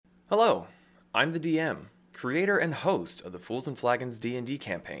Hello, I'm the DM, creator and host of the Fools and Flagons D&D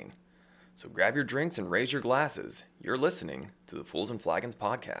campaign. So grab your drinks and raise your glasses. You're listening to the Fools and Flagons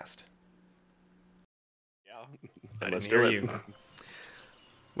podcast. Yeah, I let's didn't hear do it. you.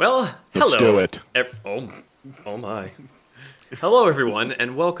 Well, hello. Let's do it. Oh my. Hello, everyone,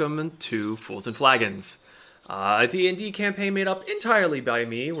 and welcome to Fools and Flagons, a D&D campaign made up entirely by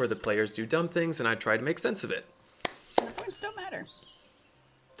me, where the players do dumb things and I try to make sense of it. The points don't matter.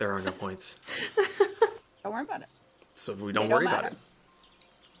 There are no points, Don't worry about it. so we They don't don't worry about matter.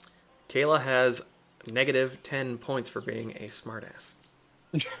 it. Kayla has negative 10 points for being a smartass.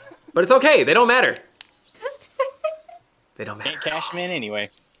 But it's okay, they don't matter. They don't matter. Can't cash them in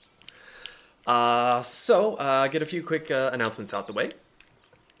anyway. So, get a few quick announcements out the way.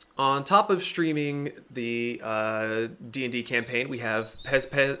 On top of streaming the D&D campaign, we have Pez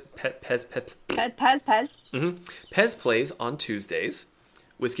Plays on Tuesdays,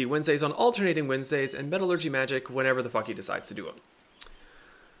 Whiskey Wednesdays on alternating Wednesdays, and Metallurgy Magic whenever the fuck he decides to do them.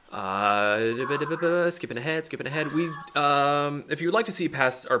 Skipping ahead. We, if you would like to see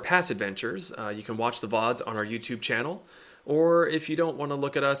our past adventures, you can watch the VODs on our YouTube channel. Or if you don't want to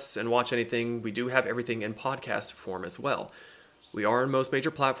look at us and watch anything, we do have everything in podcast form as well. We are on most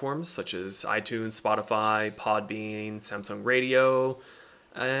major platforms such as iTunes, Spotify, Podbean, Samsung Radio,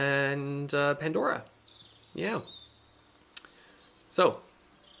 and Pandora. Yeah. So,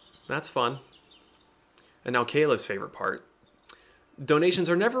 that's fun. And now Kayla's favorite part. Donations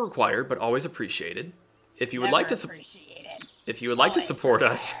are never required, but always appreciated. If you would like to support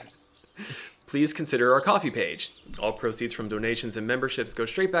us, please consider our coffee page. All proceeds from donations and memberships go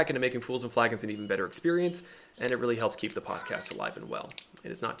straight back into making Fools and Flagons an even better experience, and it really helps keep the podcast alive and well.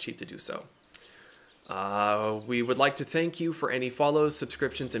 It is not cheap to do so. We would like to thank you for any follows,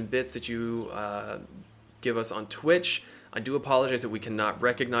 subscriptions, and bits that you give us on Twitch. I do apologize that we cannot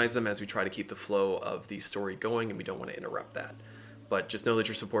recognize them as we try to keep the flow of the story going, and we don't want to interrupt that. But just know that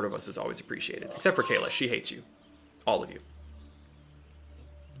your support of us is always appreciated. Except for Kayla. She hates you. All of you.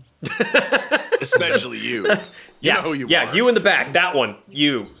 Especially you. You know who you are. You in the back. That one.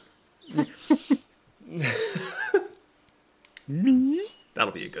 You. Me?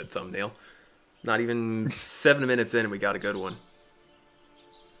 That'll be a good thumbnail. Not even 7 minutes in and we got a good one.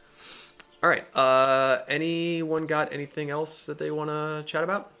 All right. Anyone got anything else that they want to chat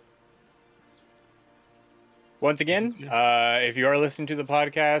about? Once again, if you are listening to the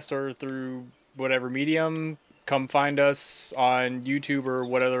podcast or through whatever medium, come find us on YouTube or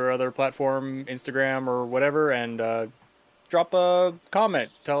whatever other platform, Instagram or whatever, and drop a comment.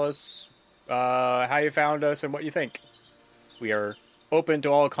 Tell us how you found us and what you think. We are open to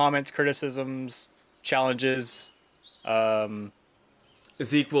all comments, criticisms, challenges.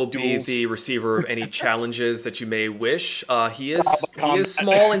 Zeke will be Duels. the receiver of any challenges that you may wish. He is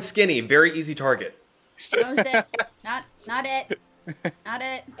small and skinny, very easy target. That was it. Not it. Not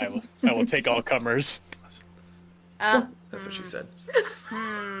it. I will take all comers. That's what she said.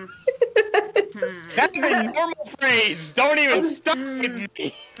 That is a normal phrase. Don't even start with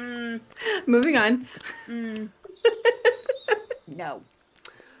me. Moving on. No.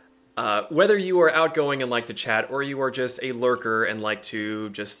 Whether you are outgoing and like to chat, or you are just a lurker and like to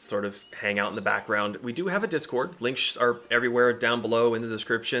just sort of hang out in the background, we do have a Discord. Links are everywhere down below in the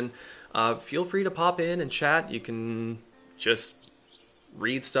description. Feel free to pop in and chat. You can just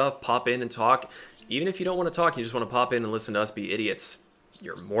read stuff, pop in and talk. Even if you don't want to talk, you just want to pop in and listen to us be idiots,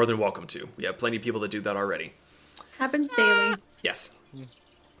 you're more than welcome to. We have plenty of people that do that already. Happens daily. Yes.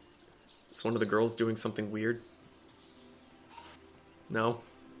 Is one of the girls doing something weird? No?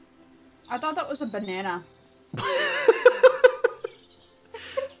 I thought that was a banana.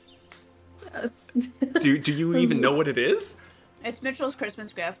 Do you even know what it is? It's Mitchell's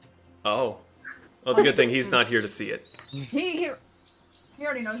Christmas gift. Oh. Well, it's a good thing he's not here to see it. He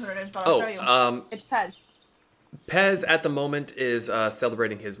already knows what it is, but I'll show you. It's Pez. Pez at the moment is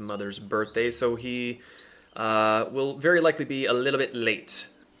celebrating his mother's birthday, so he will very likely be a little bit late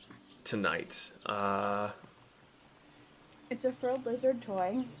tonight. It's a frilled lizard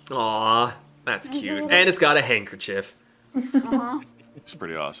toy. Aw, that's cute. And it's got a handkerchief. Uh-huh. It's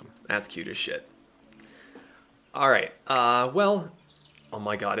pretty awesome. That's cute as shit. Alright, well, oh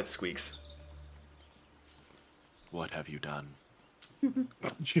my god, it squeaks. What have you done?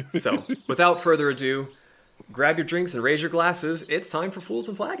 So, without further ado, grab your drinks and raise your glasses. It's time for Fools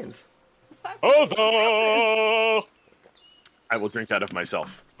and Flagons. Huzzah! I will drink that of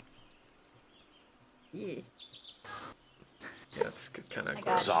myself. Yeah. Yeah, it's kind of I got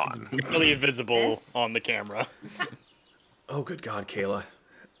gross. it. Zon. Really visible This? on the camera. Oh, good God, Kayla.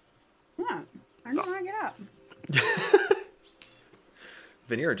 Yeah. I know how to get up.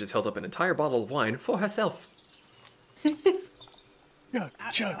 Vanera just held up an entire bottle of wine for herself.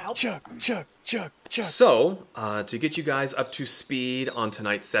 Chug. So, to get you guys up to speed on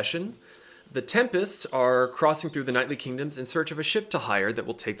tonight's session, the Tempests are crossing through the Nightly Kingdoms in search of a ship to hire that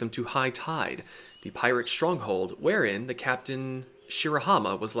will take them to High Tide, the pirate stronghold wherein the Captain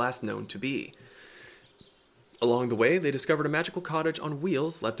Shirahama was last known to be. Along the way, they discovered a magical cottage on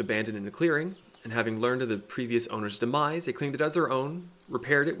wheels left abandoned in a clearing, and having learned of the previous owner's demise, they claimed it as their own,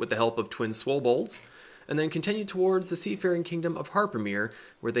 repaired it with the help of twin Swobolds, and then continued towards the seafaring kingdom of Harpermere,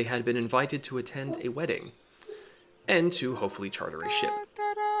 where they had been invited to attend a wedding, and to hopefully charter a ship.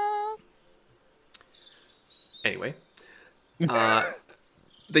 Anyway,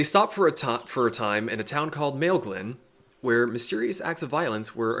 they stopped for a time in a town called Maelglin, where mysterious acts of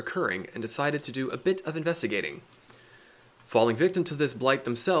violence were occurring, and decided to do a bit of investigating. Falling victim to this blight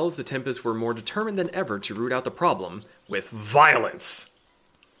themselves, the Tempests were more determined than ever to root out the problem with violence.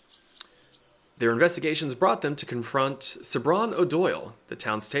 Their investigations brought them to confront Sabran O'Doyle, the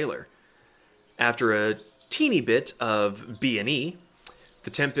town's tailor. After a teeny bit of B&E, the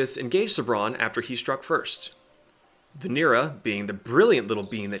Tempests engaged Sabran after he struck first. Vanera, being the brilliant little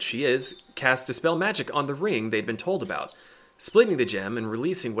being that she is, cast Dispel Magic on the ring they'd been told about, splitting the gem and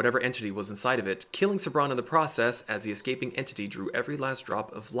releasing whatever entity was inside of it, killing Sabran in the process as the escaping entity drew every last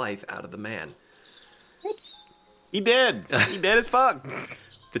drop of life out of the man. Oops. He dead. He dead as fuck.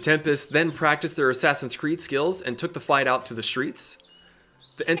 The Tempests then practiced their Assassin's Creed skills and took the fight out to the streets.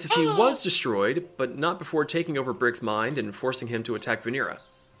 The entity was destroyed, but not before taking over Brick's mind and forcing him to attack Vanera.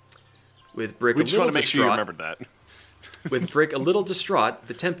 With Brick we just want to make sure you remembered that. With Brick a little distraught,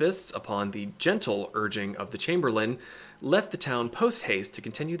 the Tempests, upon the gentle urging of the Chamberlain, left the town post-haste to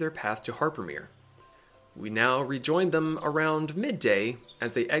continue their path to Harpermere. We now rejoin them around midday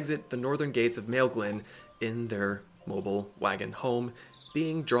as they exit the northern gates of Maelglin in their mobile wagon home,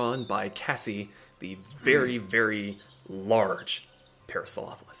 being drawn by Cassie, the very, very large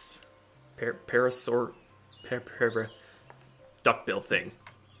Parasaurolophus. Duckbill thing.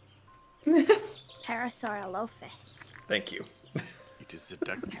 Parasaurolophus. Thank you. It is a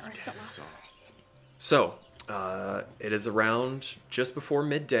duckbill. Parasaurolophus. So, it is around just before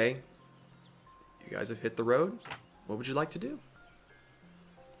midday. You guys have hit the road. What would you like to do?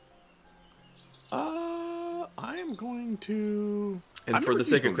 I am going to... And for the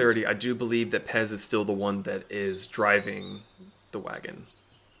sake of clarity, I do believe that Pez is still the one that is driving the wagon.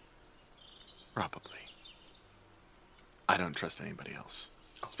 Probably. I don't trust anybody else.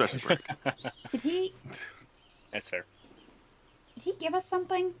 Especially Brick. Did he That's fair. give us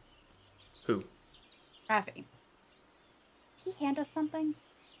something? Who? Rafi. Did he hand us something?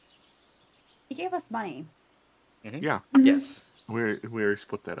 He gave us money. Yeah. Yes. We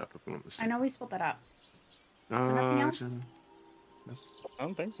split that up if we want to see. I know we split that up. Is there nothing else? I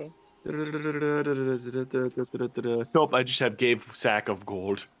don't think so. Nope, I just have gave sack of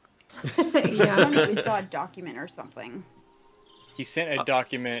gold. Yeah, we saw a document or something. He sent a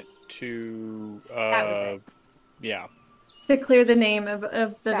document to, That was it. yeah. To clear the name of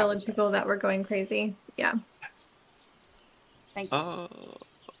the That village was it. people that were going crazy. Yeah. Thank you.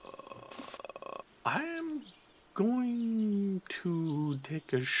 I am going to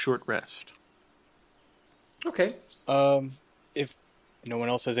take a short rest. Okay. If no one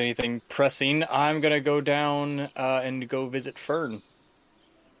else has anything pressing, I'm gonna go down and go visit Fern.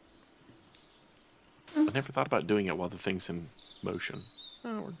 I never thought about doing it while the thing's in motion.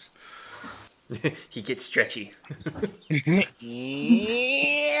 Oh, it works. He gets stretchy.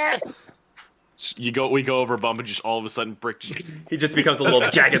 We go over a bump and just all of a sudden Brick just... He just becomes a little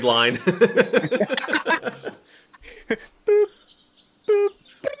jagged line.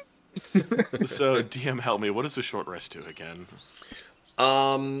 So, DM, help me. What does the short rest do again?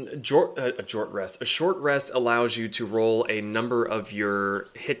 A short rest. A short rest allows you to roll a number of your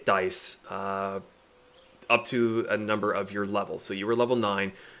hit dice up to a number of your levels. So you were level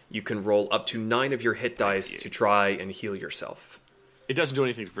 9. You can roll up to 9 of your hit dice to try and heal yourself. It doesn't do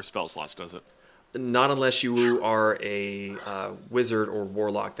anything for spell slots, does it? Not unless you are a wizard or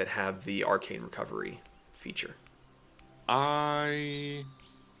warlock that have the arcane recovery feature. And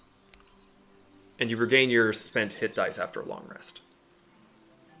you regain your spent hit dice after a long rest.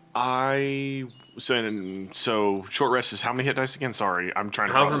 So short rest is how many hit dice again? Sorry, I'm trying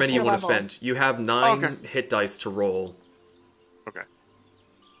to... However many you want to level. spend. You have 9 hit dice to roll. Okay.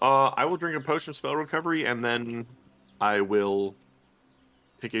 I will drink a potion of spell recovery, and then I will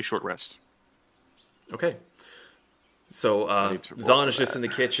take a short rest. Okay. So need to roll Zahn for is just that. in the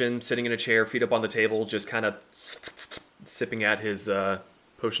kitchen, sitting in a chair, feet up on the table, just kind of sipping at his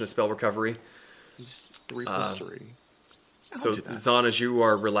potion of spell recovery. 3 plus 3. So, do that. Zahn, as you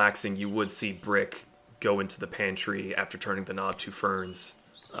are relaxing, you would see Brick go into the pantry after turning the knob to Fern's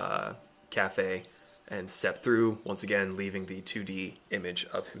cafe and step through, once again, leaving the 2D image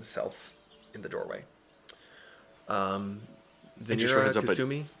of himself in the doorway. just your Vanira, heads up,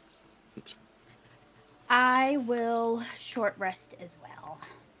 Kasumi? I will short rest as well.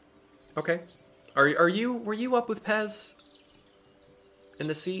 Okay. Were you up with Pez in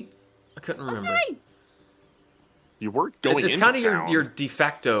the seat? I couldn't remember. You weren't going It's into kind of town. your de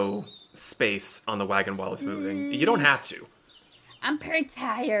facto space on the wagon while it's moving. You don't have to. I'm pretty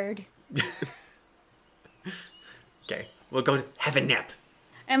tired. Okay, we'll go have a nap.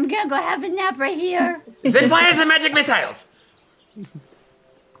 I'm gonna go have a nap right here. Then fire some magic missiles.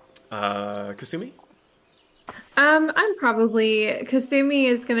 Kasumi? I'm probably Kasumi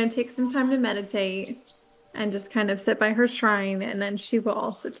is gonna take some time to meditate and just kind of sit by her shrine, and then she will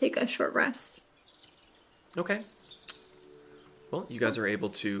also take a short rest. Okay. Well, you guys are able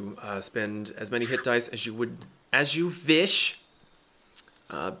to spend as many hit dice as you wish.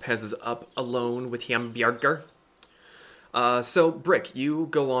 Pez is up alone with Hjambjargar. So, Brick, you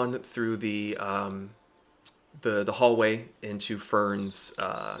go on through the hallway into Fern's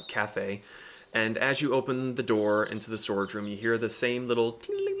cafe, and as you open the door into the storage room, you hear the same little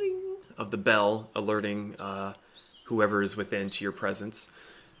ting-ling-ling of the bell alerting whoever is within to your presence.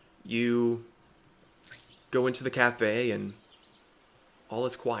 You go into the cafe, and all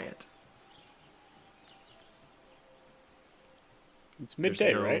is quiet. It's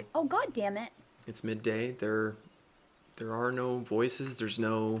midday, no- right? Oh, god damn it. It's midday. There are no voices. There's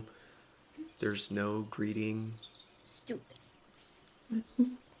no greeting. Stupid.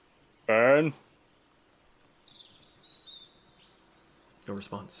 Burn. No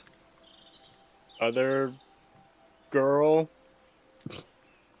response. Other girl.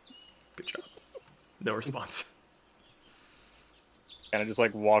 Good job. No response. Kind of just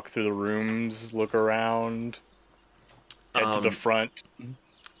like walk through the rooms, look around, head to the front.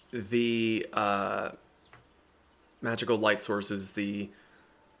 The magical light sources, the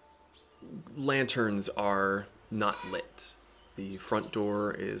lanterns are not lit. The front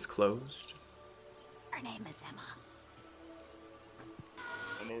door is closed. Her name is Emma.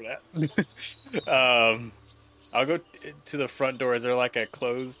 I know that. I'll go to the front door. Is there like a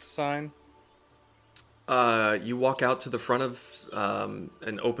closed sign? You walk out to the front of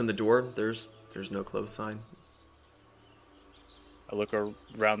and open the door. There's no close sign. I look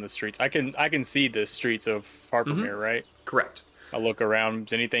around the streets. I can see the streets of Harpermere, right? Correct. I look around.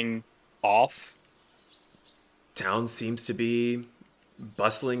 Is anything off? Town seems to be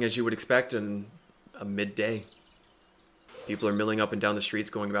bustling as you would expect in a midday. People are milling up and down the streets,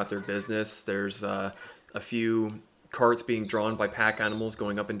 going about their business. There's a few carts being drawn by pack animals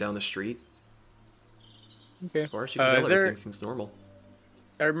going up and down the street. Okay. As far as you can Is tell, there- everything seems normal.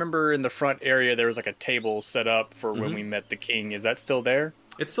 I remember in the front area there was like a table set up for when we met the king. Is that still there?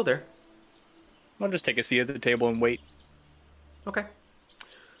 It's still there. I'll just take a seat at the table and wait. Okay.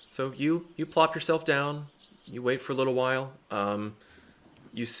 So you plop yourself down. You wait for a little while.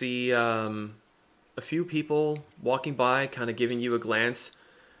 You see a few people walking by, kind of giving you a glance,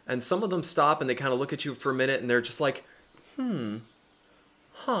 and some of them stop and they kind of look at you for a minute, and they're just like, And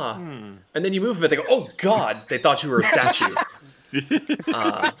then you move a bit. They go, "Oh God!" They thought you were a statue.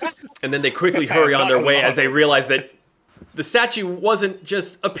 And then they quickly hurry on their way as they realize that the statue wasn't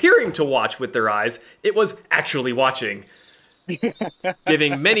just appearing to watch with their eyes; it was actually watching.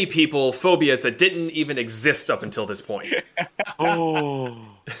 Giving many people phobias that didn't even exist up until this point.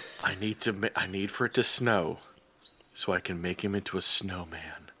 Oh, I need for it to snow, so I can make him into a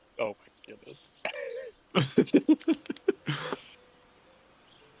snowman. Oh my goodness.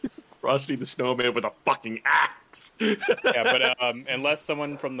 Frosty the Snowman with a fucking axe. Yeah, but unless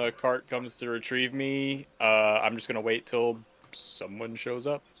someone from the cart comes to retrieve me, I'm just gonna wait till someone shows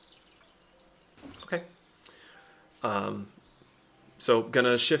up. Okay. So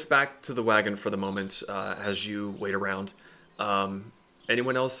gonna shift back to the wagon for the moment as you wait around.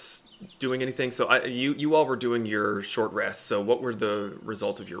 Anyone else doing anything? So you all were doing your short rest. So what were the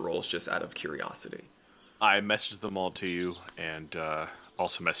result of your rolls, just out of curiosity? I messaged them all to you, and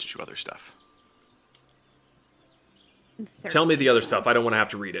also messaged you other stuff. Tell me the other stuff. I don't want to have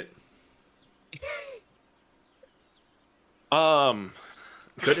to read it. Couldn't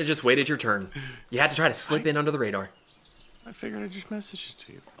have just waited your turn. You had to try to slip in under the radar. I figured I'd just message it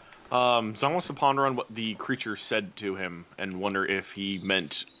to you. Zon wants to ponder on what the creature said to him and wonder if he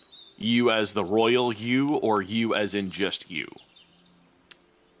meant you as the royal you or you as in just you.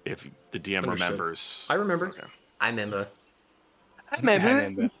 If the DM Understood. remembers. I remember. Okay. I remember.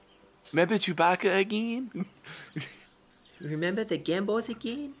 Remember Chewbacca again? Remember the Gambos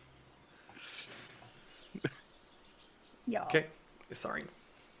again? Yeah. Okay, sorry.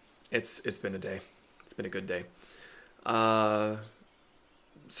 It's been a day. It's been a good day.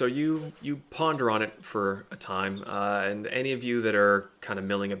 So you ponder on it for a time, and any of you that are kind of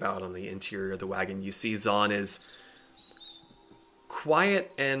milling about on the interior of the wagon, you see Zahn is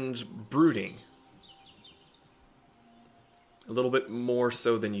quiet and brooding. A little bit more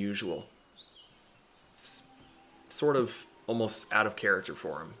so than usual. It's sort of almost out of character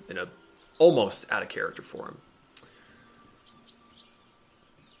for him. Almost out of character for him.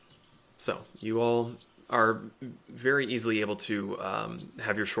 So, you all are very easily able to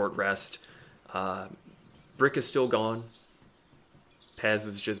have your short rest. Brick is still gone. Pez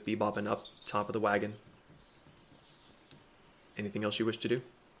is just bebopping up top of the wagon. Anything else you wish to do?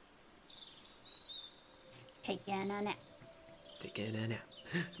 Taking a nap. Taking a nap.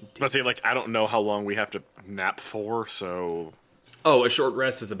 Let's say, I don't know how long we have to nap for, so... Oh, a short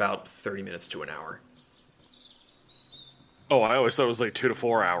rest is about 30 minutes to an hour. Oh, I always thought it was 2 to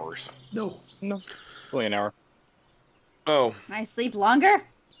 4 hours. No. No. Only an hour. Oh. Can I sleep longer?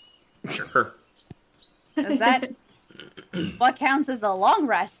 Sure. Is that what counts as a long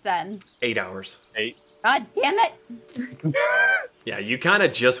rest then? 8 hours. 8. God damn it! Yeah, you kind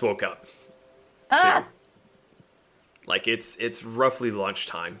of just woke up. Ah! It's roughly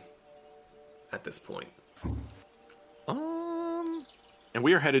lunchtime at this point. And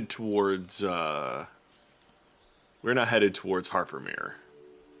we are headed towards, we're not headed towards Harpermere.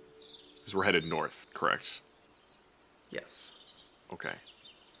 Because we're headed north, correct? Yes. Okay.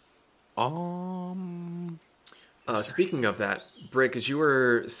 Speaking of that, Brick, as you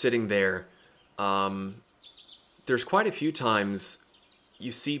were sitting there, there's quite a few times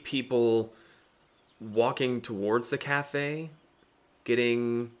you see people walking towards the cafe,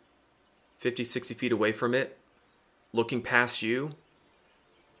 getting 50, 60 feet away from it, looking past you,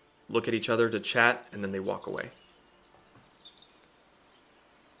 look at each other to chat, and then they walk away.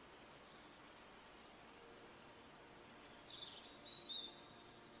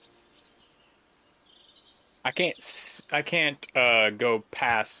 I can't go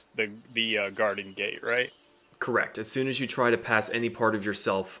past the garden gate, right? Correct. As soon as you try to pass any part of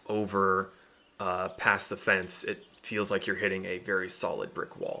yourself over past the fence, it feels like you're hitting a very solid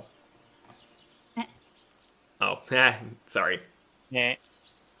brick wall. Oh, sorry. Yeah.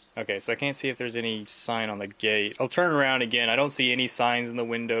 Okay, so I can't see if there's any sign on the gate. I'll turn around again. I don't see any signs in the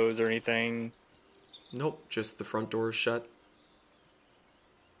windows or anything. Nope, just the front door is shut.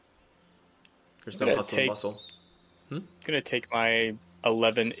 There's no Gonna hustle and bustle. It's gonna take my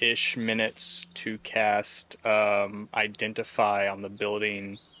 11-ish minutes to cast Identify on the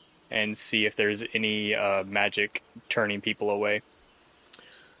building and see if there's any magic turning people away.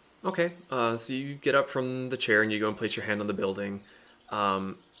 Okay, so you get up from the chair and you go and place your hand on the building.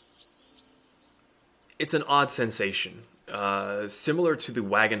 It's an odd sensation. Similar to the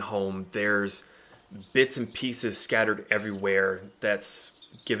wagon home, there's bits and pieces scattered everywhere that's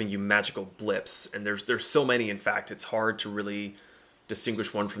giving you magical blips. And there's so many, in fact, it's hard to really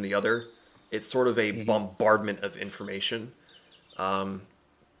distinguish one from the other. It's sort of a bombardment of information.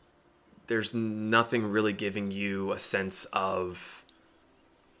 There's nothing really giving you a sense of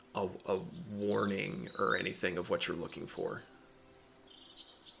a warning or anything of what you're looking for.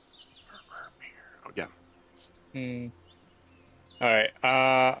 Oh, yeah. All right.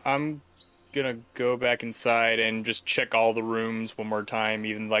 I'm gonna go back inside and just check all the rooms one more time,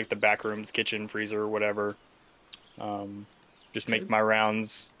 even the back rooms, kitchen, freezer, whatever. Just make my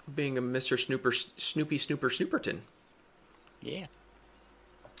rounds. Being a Mr. Snoopy Snooperton. Yeah.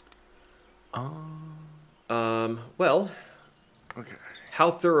 Well, Okay.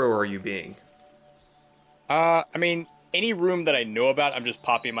 how thorough are you being? I mean, any room that I know about, I'm just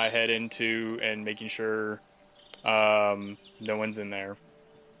popping my head into and making sure no one's in there.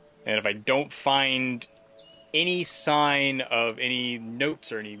 And if I don't find any sign of any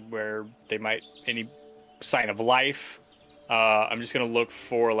notes or anywhere any sign of life, I'm just gonna look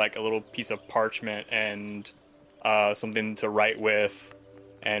for a little piece of parchment and something to write with,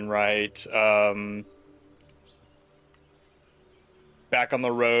 and write back on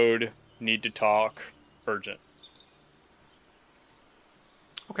the road, need to talk, urgent.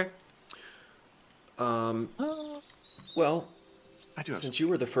 Okay. Well, I do have since you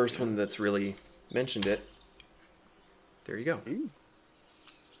were the first one that's really mentioned it, there you go.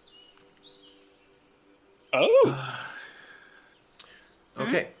 Oh!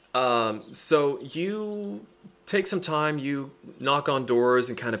 Okay. So you take some time, you knock on doors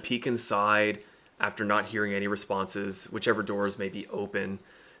and kind of peek inside after not hearing any responses, whichever doors may be open.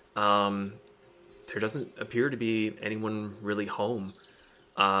 there doesn't appear to be anyone really home.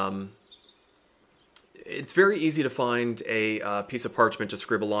 It's very easy to find a piece of parchment to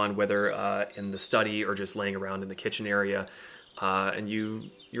scribble on, whether in the study or just laying around in the kitchen area, and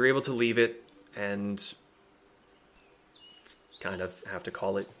you're able to leave it and kind of have to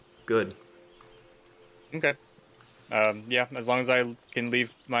call it good. Okay. Yeah, as long as I can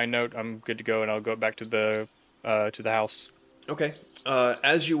leave my note, I'm good to go, and I'll go back to the house. Okay.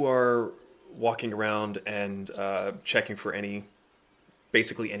 As you are walking around and checking for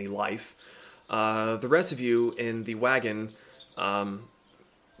basically any life, the rest of you in the wagon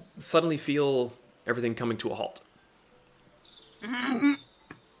suddenly feel everything coming to a halt.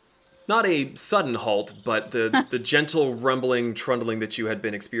 Not a sudden halt, but the gentle rumbling, trundling that you had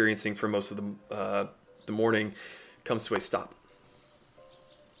been experiencing for most of the morning comes to a stop.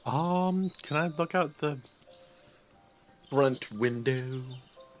 Can I look out the front window?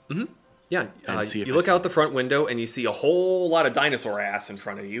 Mm-hmm. Yeah, See if you I look see out the front window and you see a whole lot of dinosaur ass in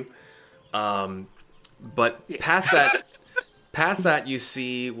front of you. But past that, you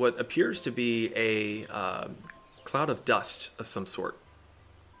see what appears to be a cloud of dust of some sort.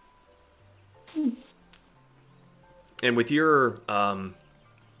 And with your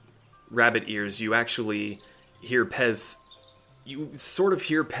rabbit ears, you actually hear Pez. You sort of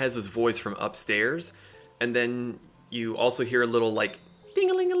hear Pez's voice from upstairs, and then you also hear a little like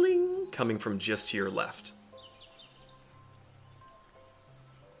ding-a-ling-a-ling coming from just to your left.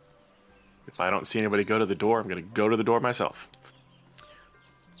 If I don't see anybody go to the door, I'm going to go to the door myself.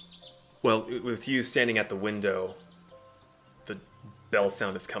 Well, with you standing at the window, the bell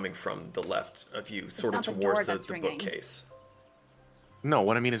sound is coming from the left of you, sort of not the door towards the that's ringing. bookcase. No,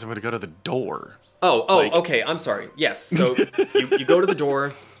 what I mean is I'm going to go to the door. Oh, Like- okay, I'm sorry. Yes, so you go to the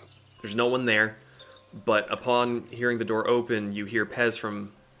door, there's no one there, but upon hearing the door open, you hear Pez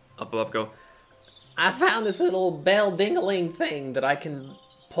from up above go, I found this little bell ding-a-ling thing that I can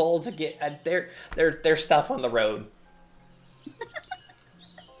pull to get their stuff on the road.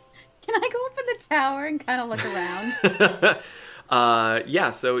 Can I go up in the tower and kind of look around? Yeah,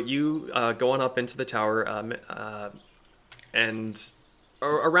 so you go on up into the tower, and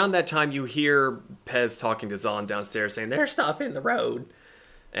around that time you hear Pez talking to Zahn downstairs saying, there's stuff in the road.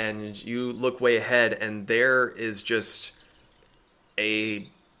 And you look way ahead, and there is just a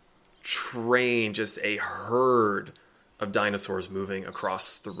train, just a herd of dinosaurs moving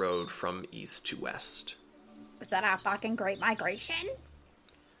across the road from east to west. Is that our fucking Great Migration?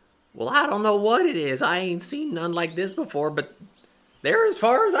 Well, I don't know what it is. I ain't seen none like this before, but they're as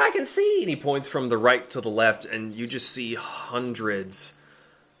far as I can see. And he points from the right to the left, and you just see hundreds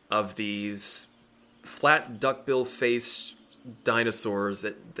of these flat duckbill-faced dinosaurs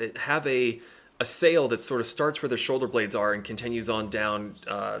that have a sail that sort of starts where their shoulder blades are and continues on down,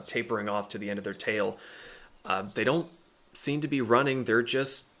 tapering off to the end of their tail. They don't seem to be running. They're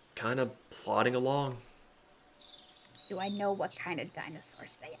just kind of plodding along. Do I know what kind of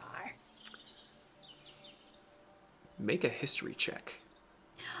dinosaurs they are? Make a history check.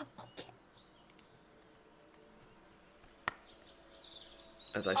 Okay.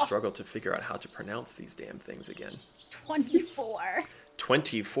 As I struggle to figure out how to pronounce these damn things again. 24.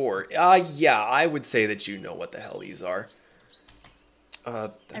 24. Yeah, I would say that you know what the hell these are. I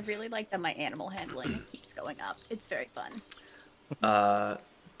really like that my animal handling keeps going up. It's very fun.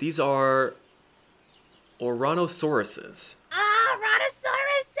 These are Oranosauruses. Ah,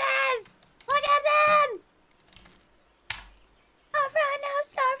 Brontosaurus! Look at them!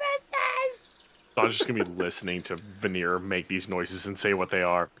 Brontosaurus! I'm just going to be listening to Veneer make these noises and say what they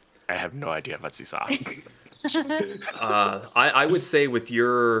are. I have no idea what these are. I would say with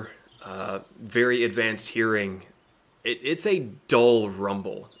your very advanced hearing, it's a dull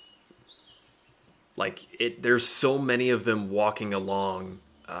rumble. Like, there's so many of them walking along.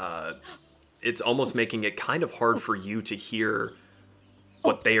 It's almost making it kind of hard for you to hear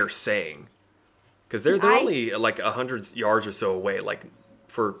what they are saying. Because they're only like 100 yards or so away. Like,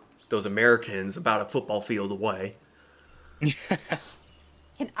 for those Americans, about a football field away.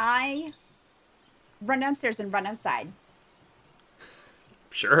 Can I run downstairs and run outside?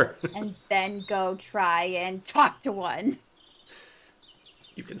 Sure. And then go try and talk to one?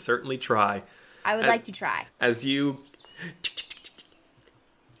 You can certainly try. I would like to try. As you...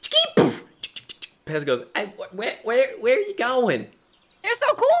 Pez goes, hey, where are you going? They're so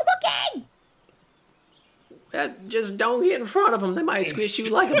cool looking! Just don't get in front of them. They might squish you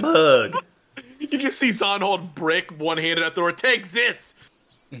like a bug. You just see Zahn hold brick, one-handed at the door. Take this!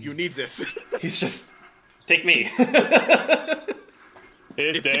 You need this. He's just, take me.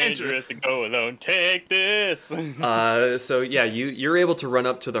 It's dangerous to go alone. Take this. So yeah, you're able to run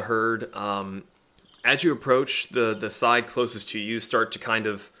up to the herd. as you approach the side closest to you, start to kind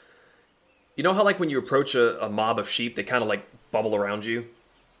of, you know how like when you approach a mob of sheep, they kind of like bubble around you?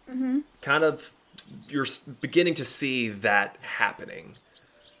 Mm-hmm. Kind of, you're beginning to see that happening.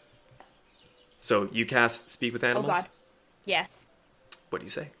 So you cast Speak with Animals? Oh God. Yes. What do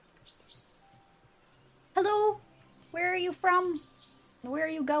you say? Hello. Where are you from? Where are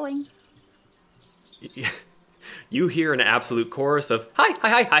you going? You hear an absolute chorus of, hi, hi,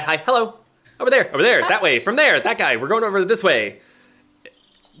 hi, hi, hi, hello. Over there, that way, from there, that guy, we're going over this way.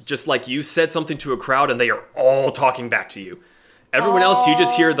 Just like you said something to a crowd and they are all talking back to you. Everyone else, you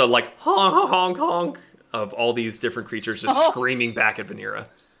just hear the like honk, honk, honk, honk of all these different creatures just screaming back at Vanera.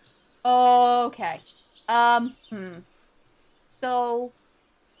 Okay. So,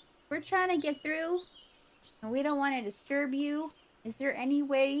 we're trying to get through, and we don't want to disturb you. Is there any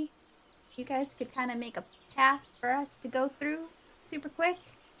way you guys could kind of make a path for us to go through super quick?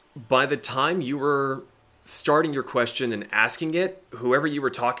 By the time you were starting your question and asking it, whoever you were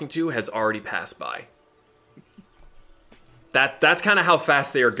talking to has already passed by. That's kind of how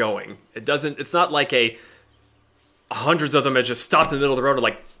fast they are going. It's not like hundreds of them have just stopped in the middle of the road and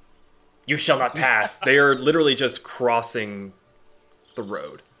like, you shall not pass. They are literally just crossing the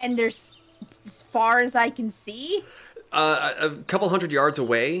road. And there's, as far as I can see? A couple hundred yards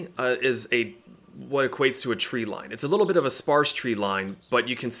away is what equates to a tree line. It's a little bit of a sparse tree line, but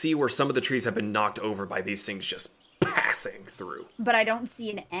you can see where some of the trees have been knocked over by these things just passing through. But I don't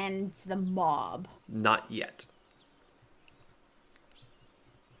see an end to the mob. Not yet.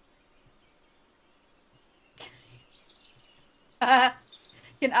 Can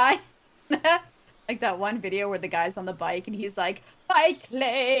I... like that one video where the guy's on the bike and he's like, Bike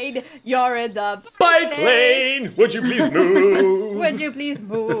lane, you're in the bike lane! Would you please move? Would you please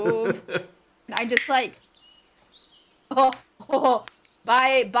move? And I just like,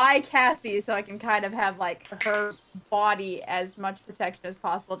 by Cassie, so I can kind of have like her body as much protection as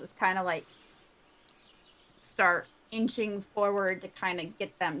possible, just kind of like start inching forward to kind of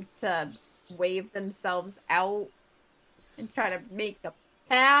get them to wave themselves out and try to make a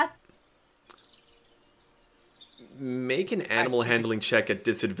path. Make an animal handling check at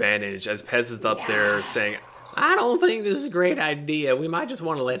disadvantage as Pez is up there saying, I don't think this is a great idea. We might just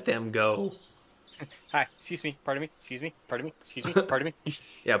want to let them go. Hi, excuse me, pardon me, excuse me, pardon me, excuse me, pardon me.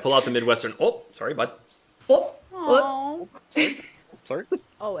 Yeah, pull out the Midwestern. Oh, sorry, bud. Oh. Sorry.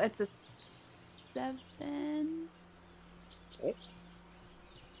 Oh, it's a 7.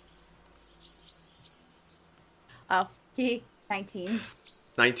 Oh, he 19.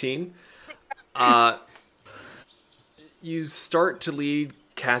 19. You start to lead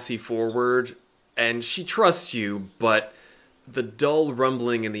Cassie forward, and she trusts you, but the dull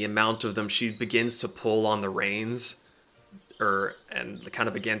rumbling and the amount of them, she begins to pull on the reins, and kind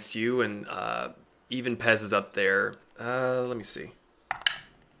of against you, and even Pez is up there. Let me see.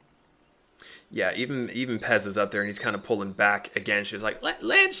 Yeah, even Pez is up there, and he's kind of pulling back again. She's like,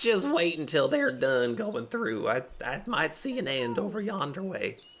 let's just wait until they're done going through. I might see an end over yonder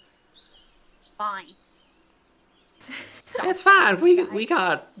way. Fine. It's fine. We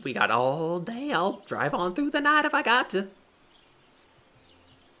got all day. I'll drive on through the night if I got to.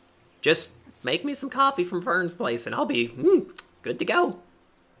 Just make me some coffee from Vern's place, and I'll be good to go.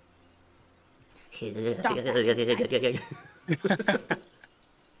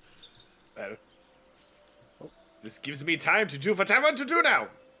 This gives me time to do what I want to do now.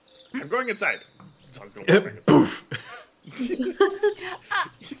 I'm going inside. Someone's going back inside. Boof.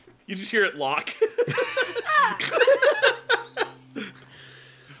 You just hear it lock.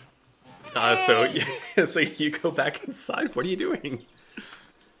 So you go back inside. What are you doing?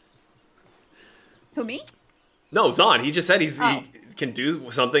 Who, me? No, Zahn. He just said he can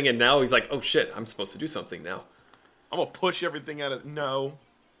do something, and now he's like, oh shit, I'm supposed to do something now. I'm gonna push everything out of... No.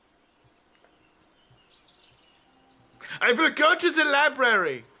 I will go to the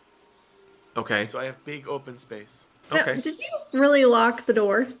library. Okay. So I have big open space. Okay. Now, did you really lock the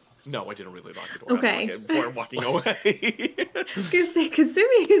door? No, I didn't really lock the door. Okay. Before walking away. Because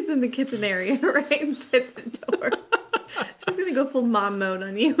Sumi is in the kitchen area, right inside the door. She's gonna go full mom mode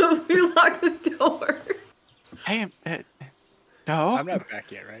on you if you lock the door. Hey, no. I'm not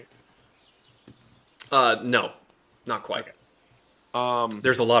back yet, right? No, not quite.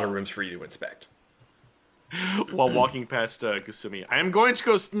 There's a lot of rooms for you to inspect. While walking past Kasumi, I am going to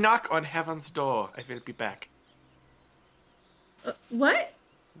go knock on heaven's door. I will be back. What?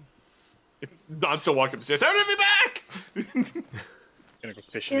 I'm still walking up the stairs. I will be back. Gonna go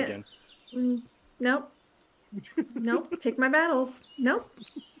fishing again. Nope. Nope. Pick my battles. Nope.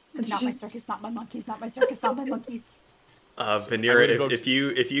 Not my circus, not my monkeys, not my circus, not my monkeys. Vanira, I'm gonna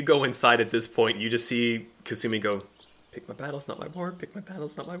if you go inside at this point, you just see Kasumi go, "Pick my battles, not my war. Pick my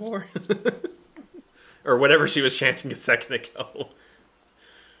battles, not my war," or whatever she was chanting a second ago.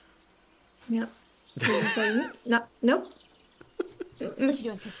 Yep. He was like, no, nope. What you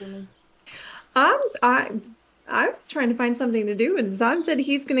doing, Kasumi? I was trying to find something to do, and Zahn said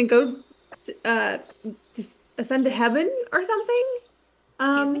he's gonna go ascend to heaven or something.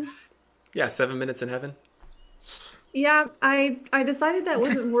 Excuse me? Yeah, 7 minutes in heaven. Yeah, I decided that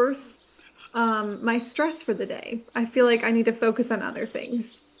wasn't worth my stress for the day. I feel like I need to focus on other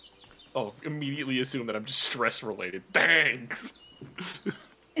things. Oh, immediately assume that I'm just stress related. Thanks.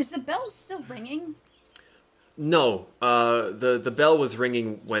 Is the bell still ringing? No, the bell was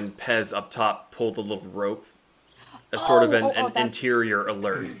ringing when Pez up top pulled the little rope, as sort of an that's- interior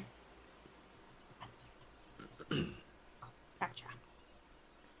alert. Gotcha.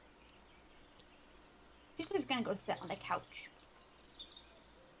 She's just gonna go sit on the couch.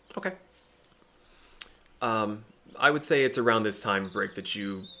 Okay. I would say it's around this time, Brick, that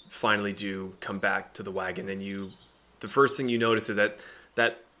you finally do come back to the wagon, and the first thing you notice is that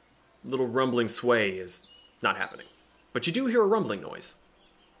little rumbling sway is not happening. But you do hear a rumbling noise.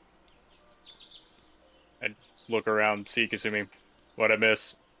 And look around, see Kasumi. What I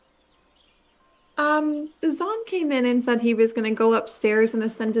miss? Zahn came in and said he was gonna go upstairs and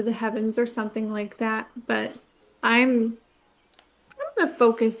ascend to the heavens or something like that, but I'm gonna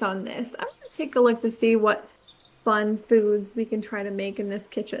focus on this. I'm gonna take a look to see what fun foods we can try to make in this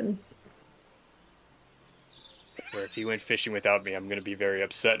kitchen. Where if he went fishing without me, I'm gonna be very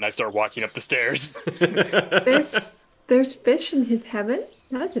upset, and I start walking up the stairs. There's fish in his heaven?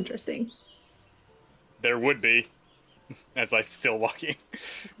 That's interesting. There would be, as I still walking.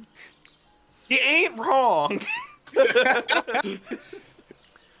 You ain't wrong.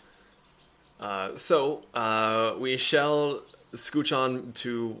 So we shall scooch on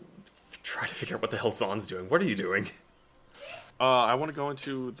to try to figure out what the hell Zahn's doing. What are you doing? I want to go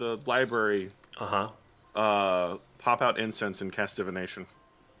into the library. Pop out incense and cast divination.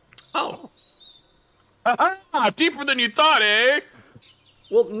 Oh. Deeper than you thought, eh?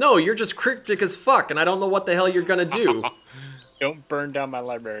 Well, no, you're just cryptic as fuck, and I don't know what the hell you're gonna do. Don't burn down my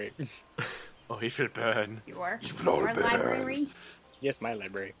library. Oh, he should burn. Your Your library? Yes, my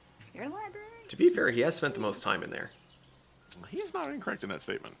library. Your library? To be fair, he has spent the most time in there. He is not incorrect in that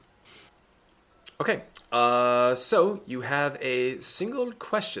statement. Okay, so you have a single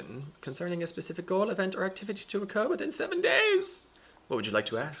question concerning a specific goal, event, or activity to occur within 7 days. What would you like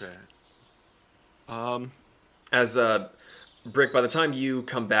to ask? As Brick, by the time you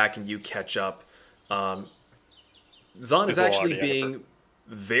come back and you catch up, Zahn is actually being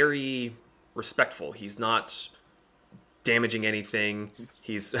very respectful. He's not damaging anything.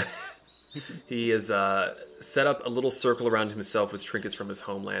 He has set up a little circle around himself with trinkets from his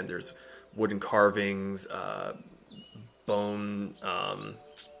homeland. There's wooden carvings, bone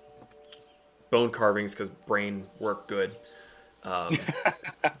carvings because brain work good.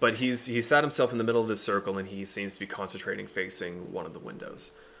 But he sat himself in the middle of this circle, and he seems to be concentrating, facing one of the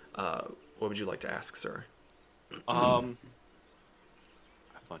windows. What would you like to ask, sir? I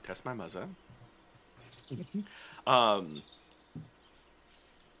want to test my muzzle.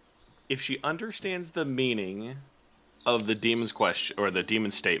 If she understands the meaning of the demon's question or the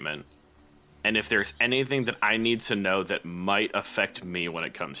demon's statement, and if there's anything that I need to know that might affect me when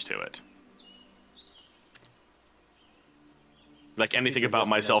it comes to it. Like anything about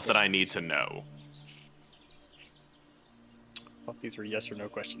myself that I need to know. Well, these were yes or no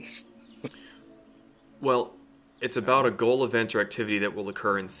questions. Well, it's about a goal, event, or activity that will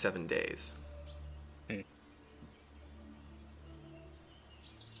occur in 7 days.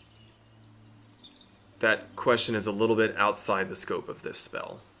 That question is a little bit outside the scope of this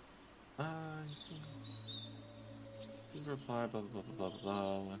spell. Reply, blah, blah, blah,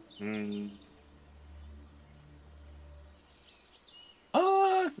 blah, blah.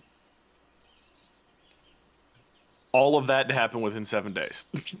 All of that happened within 7 days.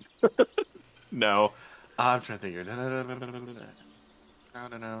 No. I'm trying to think.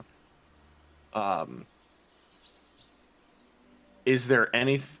 No. Is there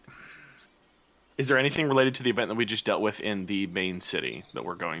anything related to the event that we just dealt with in the main city that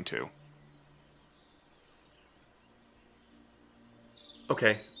we're going to?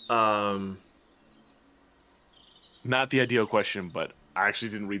 Okay. Not the ideal question, but I actually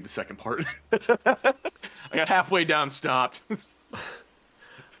didn't read the second part. I got halfway down, stopped.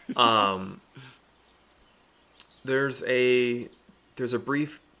 There's a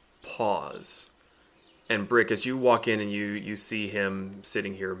brief pause, and Brick, as you walk in and you see him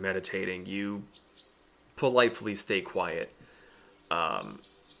sitting here meditating, you politely stay quiet. And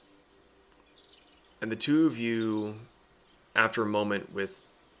the two of you, after a moment with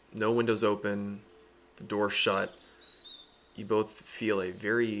no windows open, the door shut, you both feel a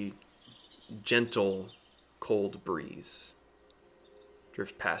very gentle, cold breeze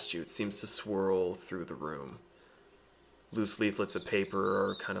drift past you. It seems to swirl through the room. Loose leaflets of paper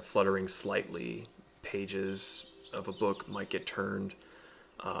are kind of fluttering slightly. Pages of a book might get turned.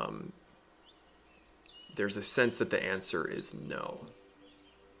 There's a sense that the answer is no.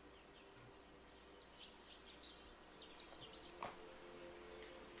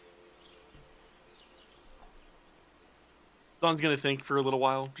 Don's gonna think for a little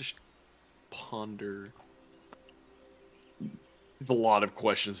while, just ponder. There's a lot of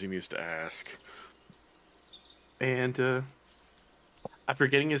questions he needs to ask. And after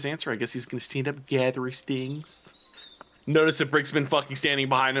getting his answer, I guess he's gonna stand up, gather his things. Notice that Brick's been fucking standing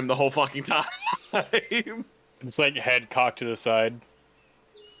behind him the whole fucking time. It's like head cocked to the side.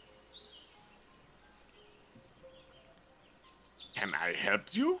 Can I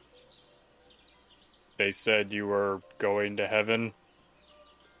help you? They said you were going to heaven.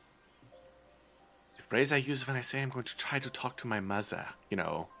 The phrase I use when I say I'm going to try to talk to my mother. You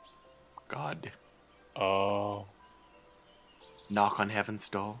know, God. Oh. Knock on heaven's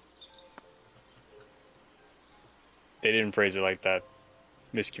door. They didn't phrase it like that.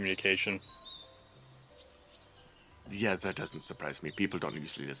 Miscommunication. Yeah, that doesn't surprise me. People don't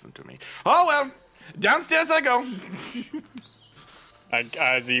usually listen to me. Oh well, downstairs I go.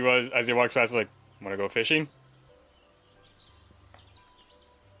 As he walks past, like, wanna go fishing?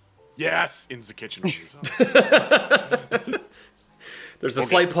 Yes, in the kitchen. On his own. There's a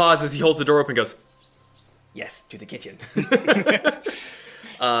slight pause as he holds the door open and goes, yes, to the kitchen.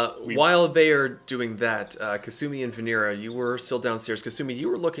 While they are doing that, Kasumi and Vanira, you were still downstairs. Kasumi, you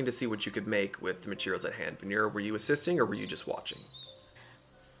were looking to see what you could make with the materials at hand. Vanira, were you assisting or were you just watching?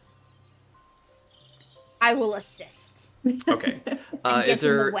 I will assist. Okay. Get Is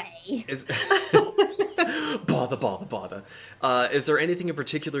there... in the way. Is... bother. Is there anything in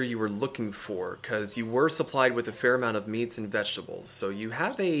particular you were looking for? Because you were supplied with a fair amount of meats and vegetables, so you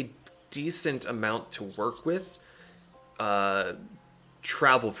have a decent amount to work with.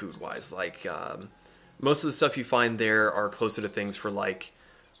 Travel food wise, like most of the stuff you find there are closer to things for like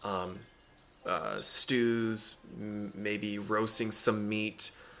stews, maybe roasting some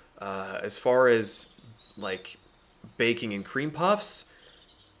meat. As far as like baking and cream puffs,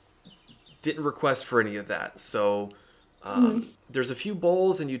 didn't request for any of that. So there's a few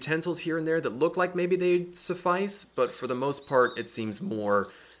bowls and utensils here and there that look like maybe they'd suffice, but for the most part, it seems more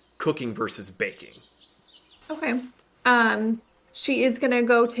cooking versus baking. Okay. She is gonna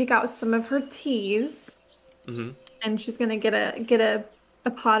go take out some of her teas, and she's gonna get a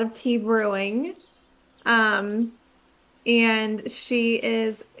pot of tea brewing. And she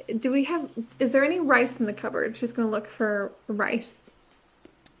is. Is there any rice in the cupboard? She's gonna look for rice.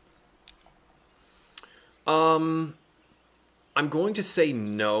 I'm going to say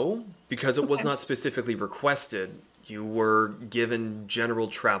no because it was not specifically requested. You were given general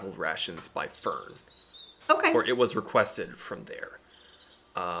travel rations by Fern. Okay. Or it was requested from there.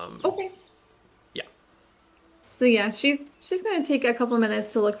 Okay. Yeah. So yeah, she's gonna take a couple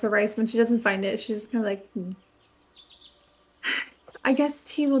minutes to look for rice. When she doesn't find it, she's just kind of like, I guess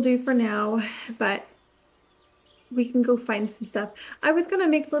tea will do for now, but we can go find some stuff. I was gonna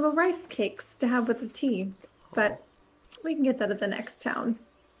make little rice cakes to have with the tea, but we can get that at the next town.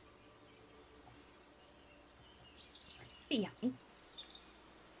 Be yummy.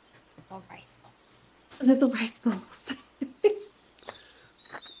 All rice balls. Little rice bowls.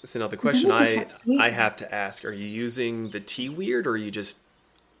 So now the question I have to ask, are you using the tea weird or are you just...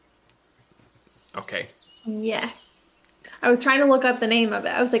 Okay. Yes. I was trying to look up the name of it.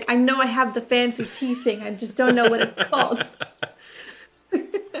 I was like, I know I have the fancy tea thing. I just don't know what it's called.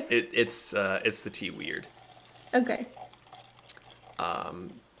 It's the tea weird. Okay.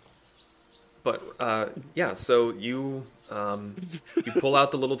 But yeah, so you pull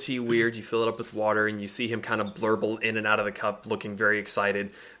out the little tea weird, you fill it up with water, and you see him kind of blurble in and out of the cup, looking very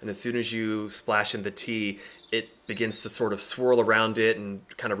excited. And as soon as you splash in the tea, it begins to sort of swirl around it and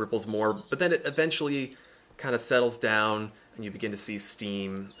kind of ripples more. But then it eventually kind of settles down, and you begin to see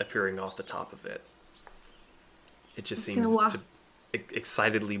steam appearing off the top of it. It just seems to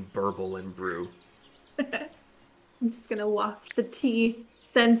excitedly burble and brew. I'm just gonna waft the tea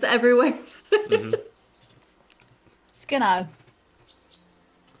scents everywhere. Just gonna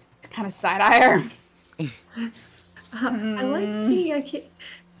kind of side eye her. I like tea.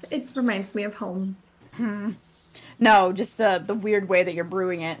 It reminds me of home. No, just the weird way that you're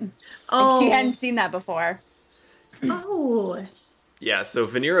brewing it. Oh. Like, she hadn't seen that before. Oh. Yeah, so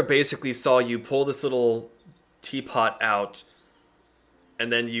Vanera basically saw you pull this little teapot out,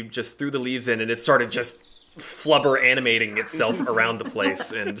 and then you just threw the leaves in, and it started just flubber animating itself around the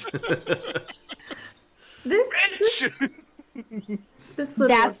place. And This little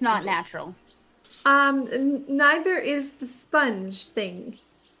That's not natural. Neither is the sponge thing.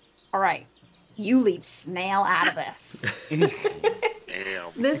 All right. You leave snail out of this.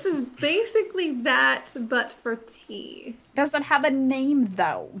 Damn. This is basically that, but for tea. Does it have a name,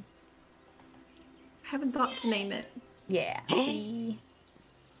 though? I haven't thought to name it. Yeah. See?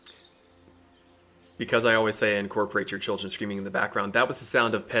 because I always say incorporate your children screaming in the background, that was the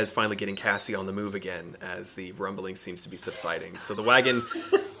sound of Pez finally getting Cassie on the move again as the rumbling seems to be subsiding. So the wagon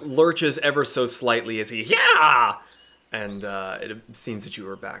lurches ever so slightly as he, yeah! And it seems that you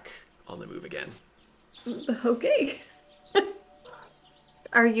are back on the move again. Okay.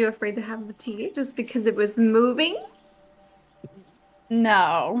 Are you afraid to have the tea just because it was moving?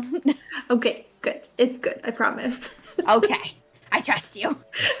 No. Okay, good. It's good, I promise. Okay. I trust you.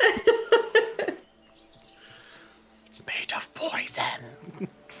 It's made of poison.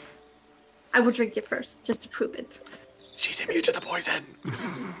 I will drink it first, just to prove it. She's immune to the poison.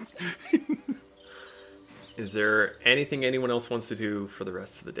 Is there anything anyone else wants to do for the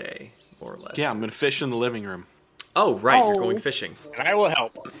rest of the day, more or less? Yeah, I'm gonna fish in the living room. Oh, right, you're Oh. going fishing. And I will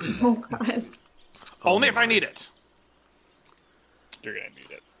help. Oh god. Only if I need it. You're gonna need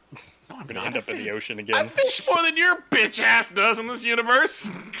it. No, I'm I'm gonna not. end up in the ocean I again. fish more than your bitch ass does in this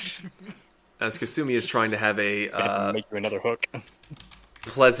universe. As Kasumi is trying to have a Make you another hook.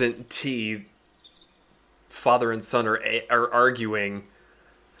 pleasant tea, father and son are arguing.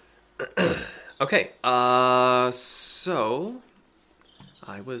 Okay, so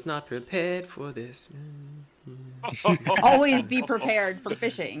I was not prepared for this. Always be prepared for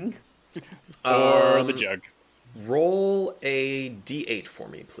fishing. Or the jug. Roll a d8 for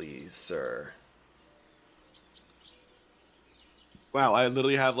me, please, sir. Wow, I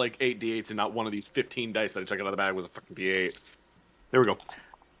literally have like 8 d8s and not one of these 15 dice that I took out of the bag was a fucking d8. There we go.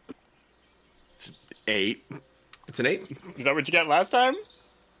 It's an 8. It's an 8. Is that what you got last time?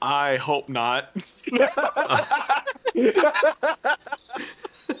 I hope not.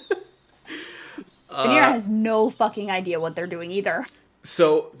 Vanera has no fucking idea what they're doing either.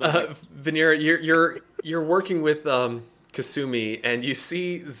 So, Vanera, you're working with Kasumi, and you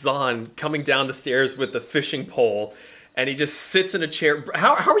see Zahn coming down the stairs with the fishing pole, and he just sits in a chair.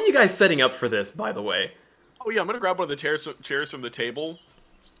 How are you guys setting up for this, by the way? Oh yeah, I'm gonna grab one of the chairs from the table,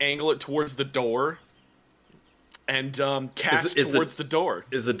 angle it towards the door, and cast is towards the door.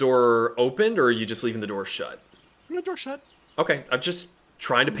 Is the door opened, or are you just leaving the door shut? The door shut. Okay, I'm just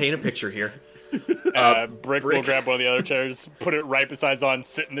trying to paint a picture here. Brick will grab one of the other chairs, put it right beside Zon,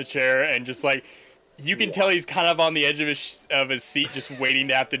 sit in the chair, and just like, you can tell he's kind of on the edge of his seat, just waiting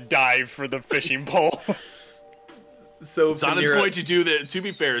to have to dive for the fishing pole. So Zon is Vanera- going to do the. To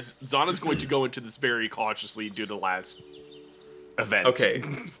be fair, Zon is going to go into this very cautiously due to the last event. Okay,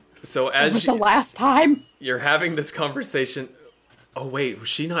 so It was as the last time. you're having this conversation, oh wait, was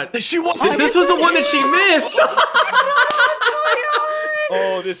she not? She wasn't. This was the one that she missed.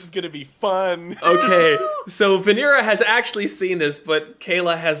 Oh, this is gonna be fun. Okay, so Vanera has actually seen this, but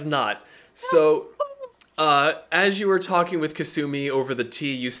Kayla has not. So, as you were talking with Kasumi over the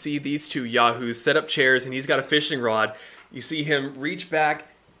tea, you see these two yahoos set up chairs, and he's got a fishing rod. You see him reach back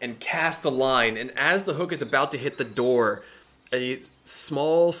and cast the line, and as the hook is about to hit the door, a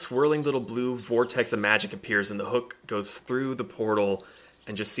small, swirling little blue vortex of magic appears, and the hook goes through the portal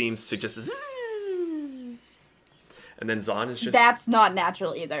and just seems to just zzz. And then Zahn is just... That's not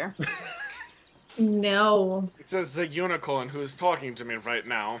natural either. No. It says the unicorn who is talking to me right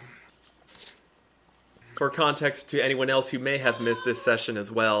now. For context to anyone else who may have missed this session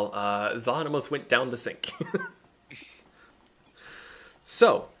as well, Zahn almost went down the sink.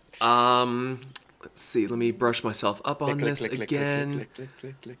 So, let's see. Let me brush myself up on this again. I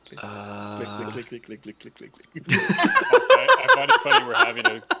find it funny we're having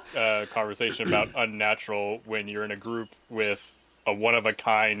a conversation about unnatural when you're in a group with a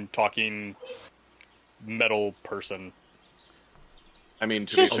one-of-a-kind talking metal person. I mean,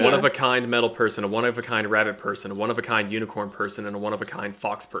 to be A fair, one-of-a-kind metal person, a one-of-a-kind rabbit person, a one-of-a-kind unicorn person, and a one-of-a-kind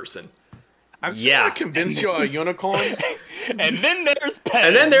fox person. I'm still Yeah. not convinced you're a unicorn. And then there's Pez.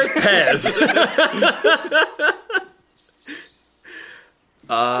 And then there's Pez.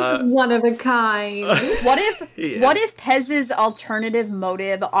 This is one of a kind. What if He what is. if Pez's alternative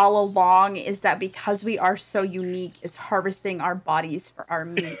motive all along is that because we are so unique is harvesting our bodies for our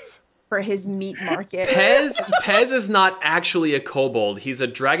meat? for his meat market. Pez is not actually a kobold. He's a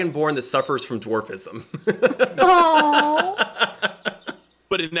dragonborn that suffers from dwarfism. Oh,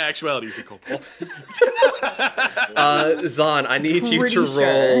 But in actuality, he's a kobold. Zahn, I need you Pretty to sure.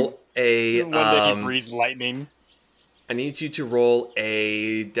 roll a. One day he breathes lightning. I need you to roll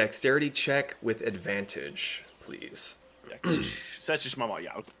a dexterity check with advantage, please. So that's just my mind,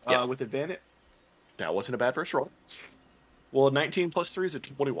 yeah. Yeah. With advantage. That wasn't a bad first roll. Well, 19 plus 3 is a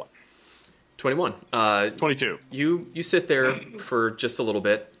 21. 21. 22. You sit there for just a little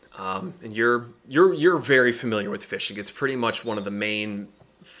bit, and you're very familiar with fishing. It's pretty much one of the main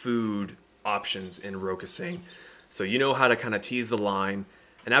food options in Rokasing. So you know how to kind of tease the line,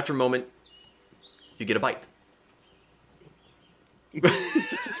 and after a moment, you get a bite.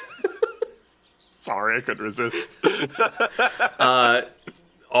 Sorry, I couldn't resist.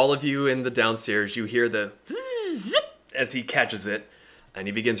 All of you in the downstairs, you hear the zzz as he catches it, and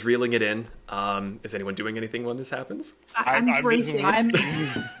he begins reeling it in. Is anyone doing anything when this happens? I'm I'm bracing. just- I'm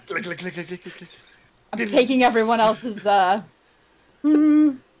Click, click, click, click, click, click. taking everyone else's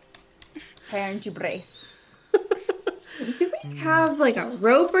preparing to brace. Do we have like a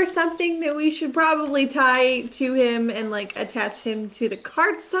rope or something that we should probably tie to him and like attach him to the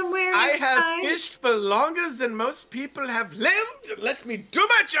cart somewhere? I next have time? fished for longer than most people have lived. Let me do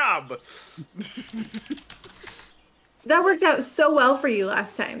my job. That worked out so well for you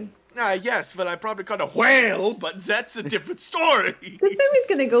last time. Yes, but I probably caught a whale, but that's a different story. This time he's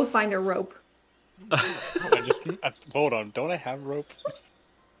gonna go find a rope. Hold on. Don't I have rope?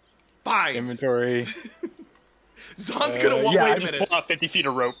 Fine. Inventory. Zon's gonna walk. Yeah, Wait I a just minute. pull out 50 feet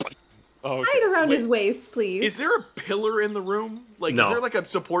of rope. Oh, Tie it around Wait, his waist, please. Is there a pillar in the room? Like, No. is there like a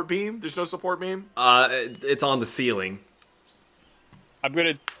support beam? There's no support beam? It's on the ceiling, I'm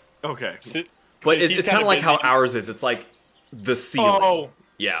gonna Okay. sit. but since he's it's kind of kinda like how busy- ours is. It's like the ceiling. Oh,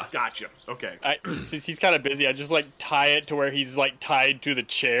 Yeah. gotcha. Okay. Since he's kind of busy, I just like tie it to where he's like tied to the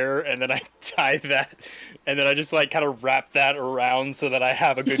chair, and then I tie that, and then I just like kind of wrap that around so that I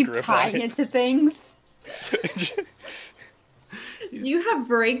have a good Keep grip on tying it. it to things. You have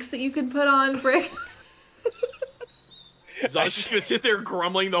brakes that you could put on, Brick. Zon's just gonna sit there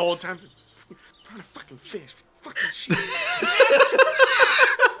grumbling the whole time. Not a fucking fish. Fucking shit.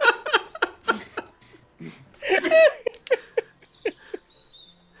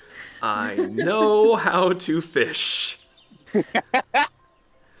 I know how to fish.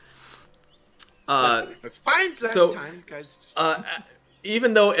 That's fine. Last So- time, guys. Just...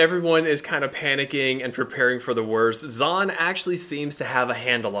 Even though everyone is kind of panicking and preparing for the worst, Zahn actually seems to have a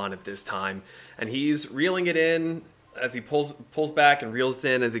handle on it this time, and he's reeling it in as he pulls back and reels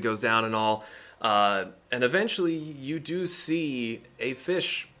in as he goes down and all. And eventually, you do see a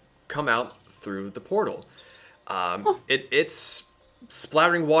fish come out through the portal. It's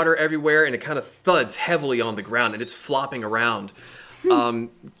splattering water everywhere, and it kind of thuds heavily on the ground, and it's flopping around.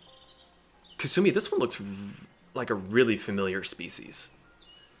 Kasumi, this one looks like a really familiar species.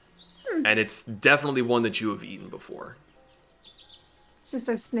 And it's definitely one that you have eaten before. Just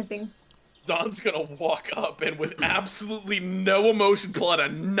start sniffing. Don's gonna walk up and with absolutely no emotion pull out a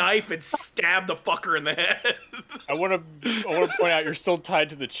knife and stab the fucker in the head. I want to point out you're still tied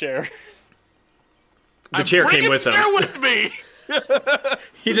to the chair. The chair came with him. Chair with me.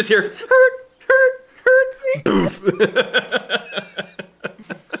 You just hear, hurt, boof.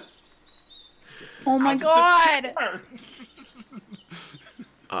 Oh my god!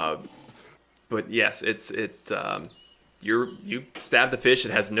 But yes, you stab the fish,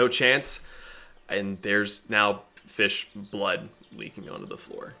 it has no chance, and there's now fish blood leaking onto the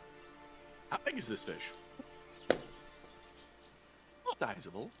floor. How big is this fish?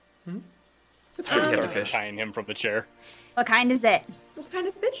 Sizable. It's pretty hefty Starts fish. tying him from the chair. What kind is it? What kind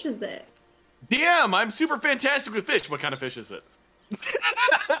of fish is it? DM, I'm super fantastic with fish. What kind of fish is it?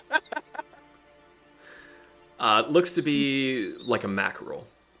 Looks to be like a mackerel.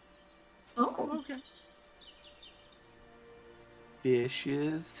 Oh, Okay.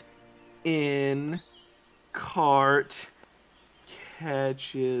 Fishes in cart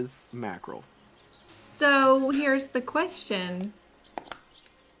catches mackerel. so here's the question.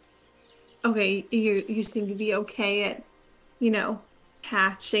 Okay, you seem to be okay at,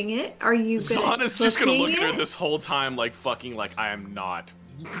 hatching it. Are you good Zahn at is just gonna look cooking at her it? this whole time like fucking like I am not.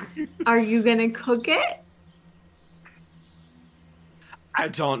 Are you gonna cook it? I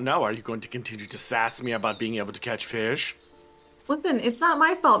don't know. Are you going to continue to sass me about being able to catch fish? Listen, it's not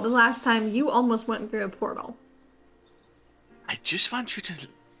my fault the last time you almost went through a portal. I just want you to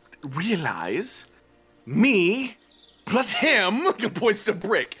realize me plus him points to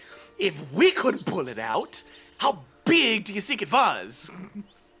Brick. If we couldn't pull it out, how big do you think it was?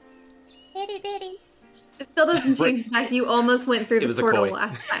 Itty bitty. It still doesn't change the fact you almost went through It the was a portal koi.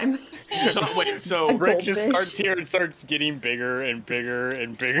 last time. So, wait, so Brick just Goldfish. starts here and starts getting bigger and bigger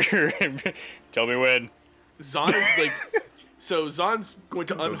and bigger. Tell me when. Zahn is like, so Zahn's going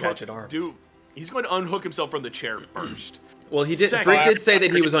to unhook. catch at arms. He's going to unhook himself from the chair first. Well, he did. Second. Brick did say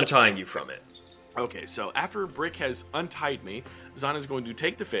that he was untying you from it. Okay, so after Brick has untied me, Zahn is going to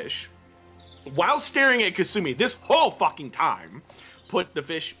take the fish, while staring at Kasumi this whole fucking time, put the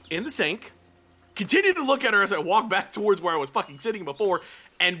fish in the sink, continue to look at her as I walk back towards where I was fucking sitting before,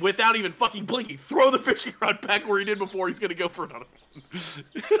 and without even fucking blinking, throw the fishing rod back where he did before. He's gonna go for another one.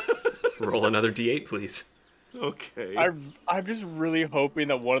 Roll another d8, please. Okay. I'm just really hoping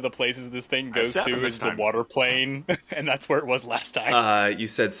that one of the places this thing goes seven to this is the time. water plane, and that's where it was last time. You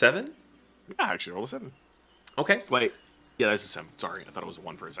said 7? Yeah, actually, roll a 7. Okay. Wait. Yeah, that's a 7. Sorry, I thought it was a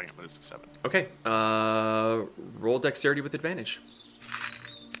 1 for a second, but it's a 7. Okay. Roll dexterity with advantage.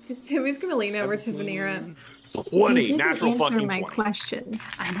 Timmy's gonna lean over to Vanera. 20. You didn't Natural answer fucking my 20. question.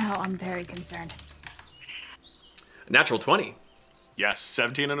 I know. I'm very concerned. Natural 20. Yes,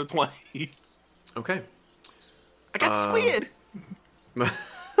 17 and a 20. Okay. I got squid!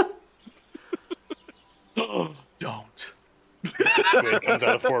 Don't. Squid comes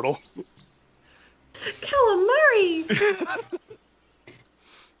out of the portal. Calamari!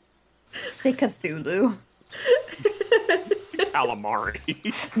 Say Cthulhu.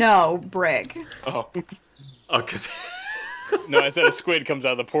 Calamari. No, Brick. Oh. Okay. No, I said a squid comes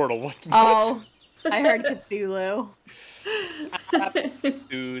out of the portal. What? Oh, I heard Cthulhu.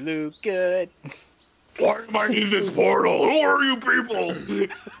 Hulu good. Why am I in this portal? Who are you people?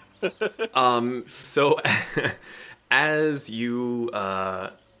 So, as you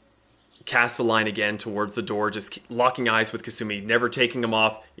cast the line again towards the door, just locking eyes with Kasumi, never taking them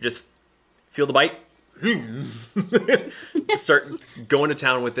off, you just feel the bite. Start going to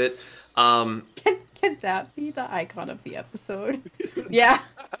town with it. Can that be the icon of the episode? Yeah.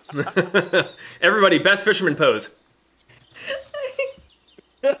 Everybody, best fisherman pose.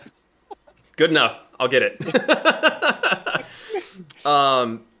 Good enough. I'll get it.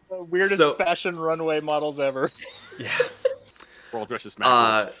 Weirdest So- fashion runway models ever. Yeah. World dresses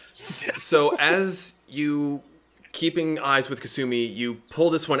macros. So as you keeping eyes with Kasumi, you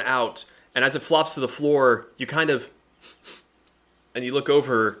pull this one out, and as it flops to the floor, you kind of, and you look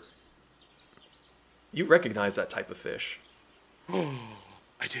over. You recognize that type of fish.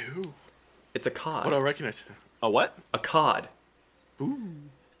 I do. It's a cod. What do I recognize? A what? A cod. Ooh.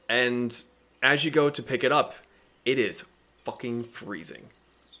 And as you go to pick it up, it is fucking freezing.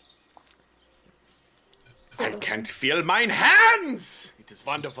 I can't feel mine hands! It is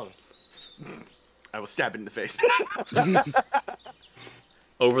wonderful. I will stab it in the face.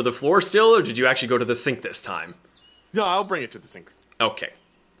 Over the floor still, or did you actually go to the sink this time? No, I'll bring it to the sink. Okay.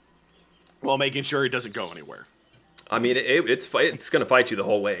 While making sure it doesn't go anywhere. I mean, it's going to fight you the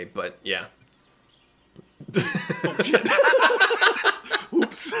whole way, but yeah.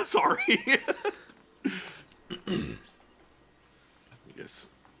 Oops, sorry. Yes.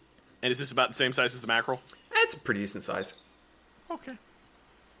 And is this about the same size as the mackerel? It's a pretty decent size. Okay.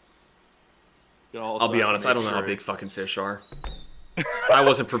 I'll be honest, I don't know how big fucking fish are. I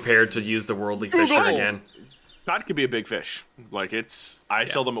wasn't prepared to use the worldly fisher No. again. Cod could be a big fish. Like, I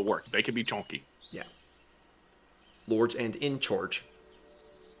sell them at work. They can be chunky. Yeah. Lords and in charge.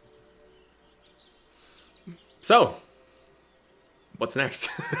 So, what's next?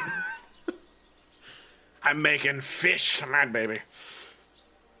 I'm making fish tonight, baby.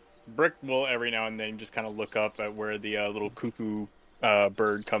 Brick will every now and then just kind of look up at where the little cuckoo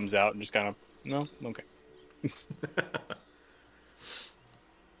bird comes out and just kind of, no, okay.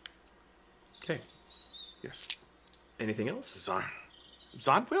 Okay. Yes. Anything else?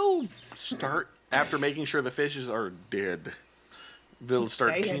 Zahn will start after making sure the fishes are dead. We'll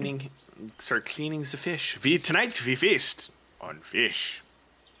start Dead. cleaning the fish. Tonight we feast on fish.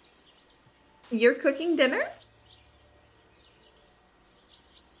 You're cooking dinner?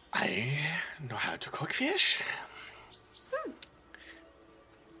 I know how to cook fish.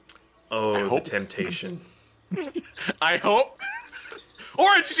 Oh, the hope- temptation. I hope. Or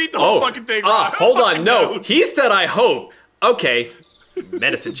I just eat the whole fucking thing. raw. Who Hold on. fucking No, knows? he said I hope. Okay.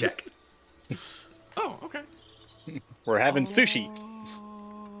 Medicine check. Oh, okay. We're having sushi.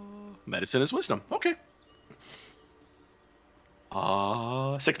 Medicine is wisdom. Okay.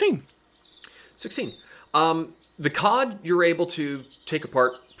 16. 16. The cod you're able to take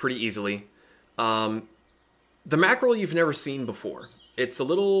apart pretty easily. The mackerel you've never seen before. It's a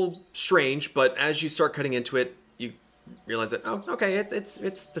little strange, but as you start cutting into it, you realize that okay,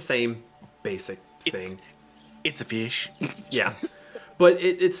 it's the same basic thing. It's a fish. Yeah, but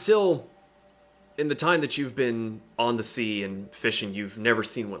it's still in the time that you've been on the sea and fishing, you've never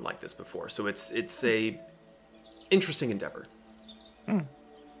seen one like this before. So it's a interesting endeavor. And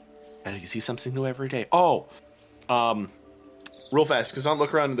you see something new every day. Oh, real fast, because I'll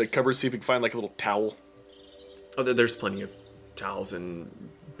look around in the cupboard, see if we can find like a little towel. Oh, there's plenty of towels and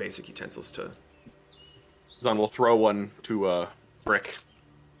basic utensils to. Then we'll throw one to Brick.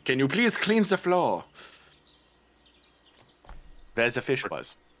 Can you please clean the floor? There's a fish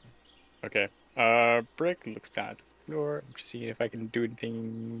was. Okay. Brick looks down at the floor. I'm just seeing if I can do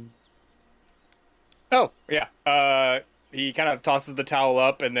anything. Oh, yeah. He kind of tosses the towel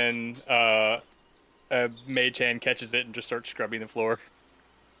up, and then Mage Hand catches it and just starts scrubbing the floor.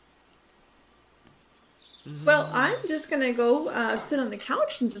 Well, I'm just gonna go sit on the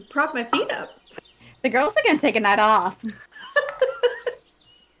couch and just prop my feet up. The girls are gonna take a night off.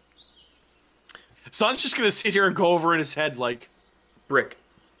 Son's just gonna sit here and go over in his head like, Brick.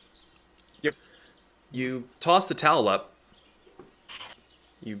 Yep. You toss the towel up.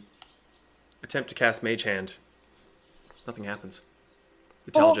 You attempt to cast Mage Hand. Nothing happens.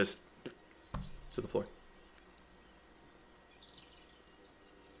 The towel just to the floor.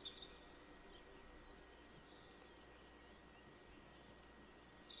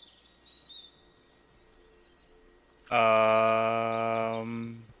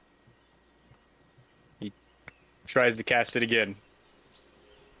 He tries to cast it again.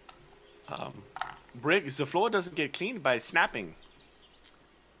 Brick, the floor doesn't get cleaned by snapping.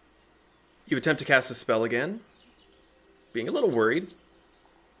 You attempt to cast a spell again, being a little worried.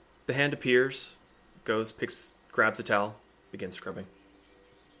 The hand appears, goes, grabs a towel, begins scrubbing.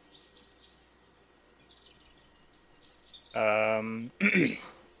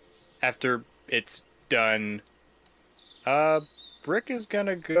 After it's done, Brick is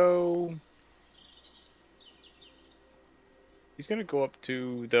gonna go. He's gonna go up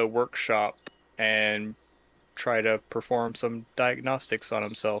to the workshop and try to perform some diagnostics on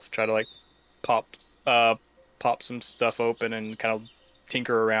himself. Try to like pop some stuff open and kind of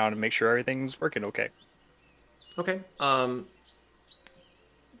tinker around and make sure everything's working okay. Okay.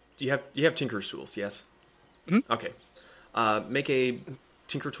 You have Tinker's tools, yes? Mm-hmm. Okay. Make a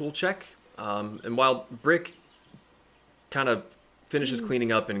Tinker tool check. And while Brick kind of finishes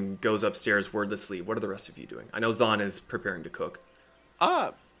cleaning up and goes upstairs wordlessly, what are the rest of you doing? I know Zahn is preparing to cook.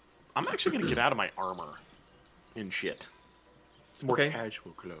 I'm actually gonna get out of my armor and shit. It's more Okay.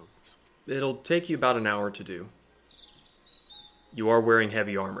 casual clothes. It'll take you about an hour to do. You are wearing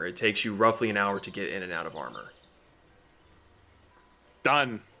heavy armor. It takes you roughly an hour to get in and out of armor.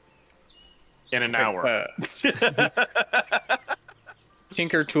 Done. In an hour.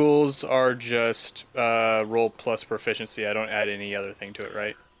 Tinker tools are just roll plus proficiency. I don't add any other thing to it,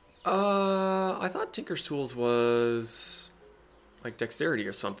 right? I thought Tinker's tools was like dexterity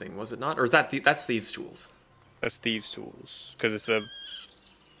or something, was it not? Or is that's Thieves' tools? That's thieves' tools because it's a.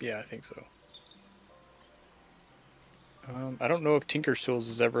 Yeah, I think so. I don't know if Tinker's tools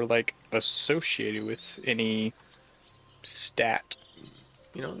is ever like associated with any stat.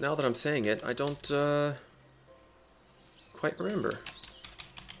 You know, now that I'm saying it, I don't quite remember.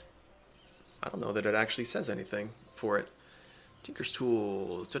 I don't know that it actually says anything for it. Tinker's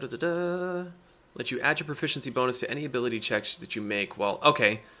tools. Da-da-da-da. Let you add your proficiency bonus to any ability checks that you make. Well,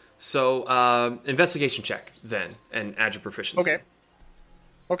 okay. So, investigation check, then, and add your proficiency.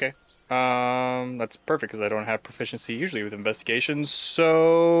 Okay. That's perfect because I don't have proficiency usually with investigations.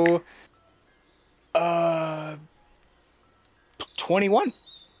 So, 21.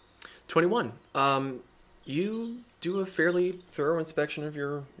 21. You do a fairly thorough inspection of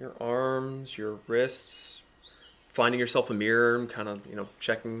your arms, your wrists, finding yourself a mirror and kind of,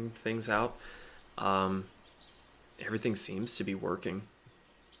 checking things out. Everything seems to be working.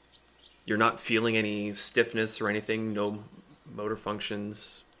 You're not feeling any stiffness or anything, no motor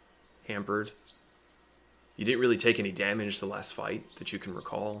functions hampered. You didn't really take any damage the last fight that you can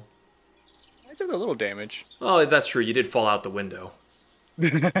recall. I took a little damage. Oh, that's true. You did fall out the window. But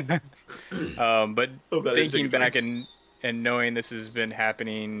that thinking is back and knowing this has been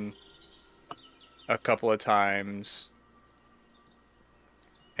happening a couple of times,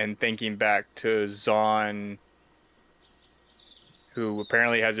 and thinking back to Zahn, who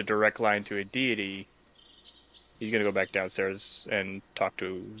apparently has a direct line to a deity, he's gonna go back downstairs and talk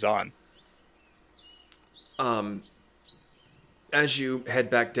to Zahn. As you head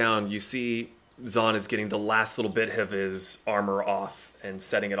back down, you see Zahn is getting the last little bit of his armor off and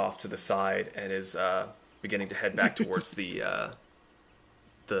setting it off to the side, and is beginning to head back towards the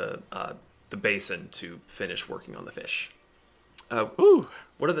basin to finish working on the fish.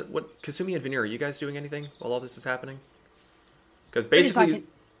 What Kasumi and Veneer, are you guys doing anything while all this is happening? Because basically,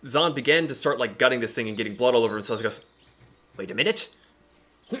 Zahn began to start like gutting this thing and getting blood all over himself. He goes, "Wait a minute."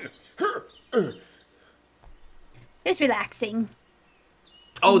 Just relaxing.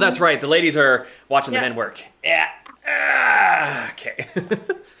 Oh, that's right. The ladies are watching the men work. Yeah. Okay.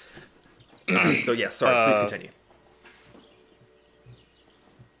 So, yes, sorry. Please continue.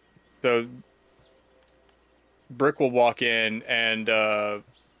 So, Brick will walk in and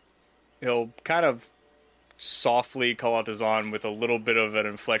he'll kind of softly call out to Zahn with a little bit of an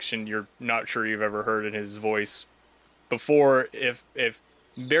inflection you're not sure you've ever heard in his voice before, if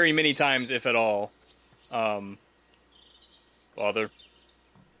very many times, if at all. Father.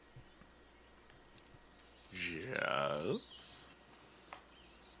 Yes.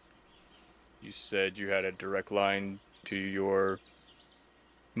 You said you had a direct line to your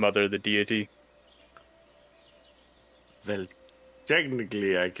mother, the deity. Well,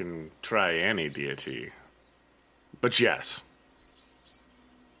 technically I can try any deity. But yes.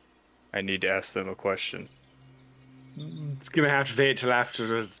 I need to ask them a question. It's gonna have to wait till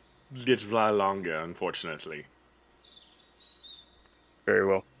after a little while longer, unfortunately. Very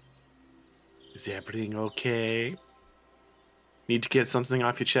well. Is everything okay? Need to get something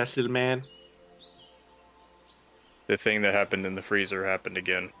off your chest, little man? The thing that happened in the freezer happened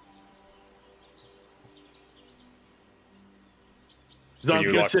again. Zon's you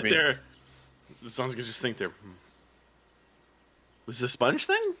gonna locked sit me- there. Zon's gonna just think there. Was this a sponge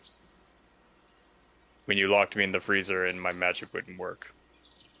thing? When you locked me in the freezer and my magic wouldn't work.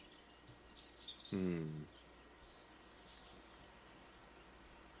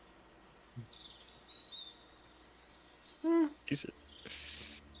 Jesus.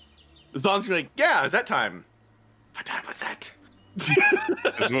 Zon's gonna be like, yeah, is that time? What time was that? This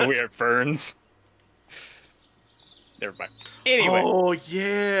is when we had ferns. Never mind. Anyway. Oh,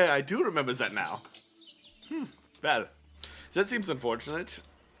 yeah, I do remember that now. Well, that seems unfortunate.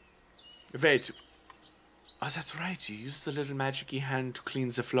 Wait. Oh, that's right, you used the little magic-y hand to clean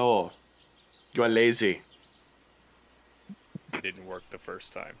the floor. You are lazy. It didn't work the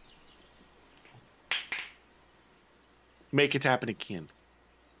first time. Make it happen again.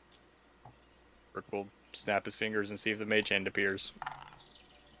 Rick will snap his fingers and see if the mage hand appears.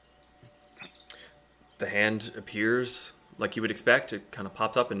 The hand appears like you would expect. It kind of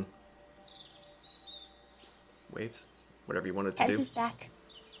popped up and waves. Whatever you want it to Pez do. is back.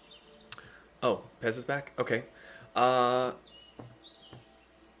 Oh, Pez is back? Okay.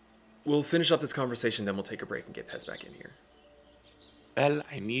 We'll finish up this conversation, then we'll take a break and get Pez back in here. Well,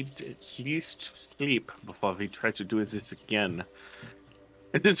 I need at least to sleep before we try to do this again.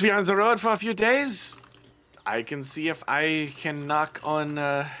 And since we're on the road for a few days, I can see if I can knock on,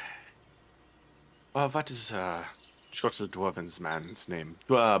 what is, Shortle Dwarven's man's name?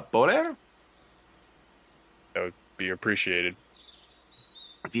 Borer? That would be appreciated.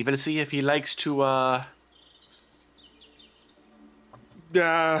 We will see if he likes to,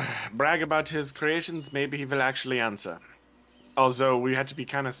 brag about his creations. Maybe he will actually answer. Although we had to be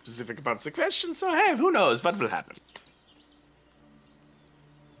kind of specific about the question, so hey, who knows what will happen.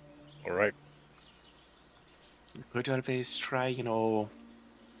 All right. Could always try,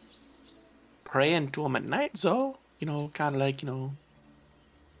 praying to him at night, though. Kind of like,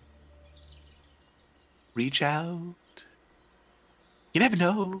 reach out. You never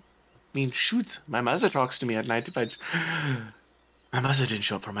know. I mean, shoot, my mother talks to me at night, but my mother didn't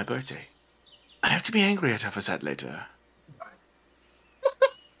show up for my birthday. I'd have to be angry at her for that later.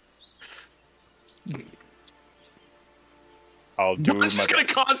 I'll do I'm my just gonna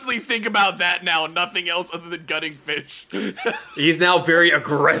best. constantly think about that now, nothing else other than gutting fish. He's now very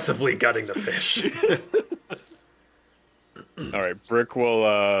aggressively gutting the fish. All right, Brick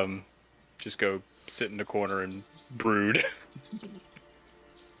will just go sit in the corner and brood.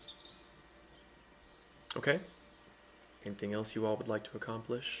 Okay. Anything else you all would like to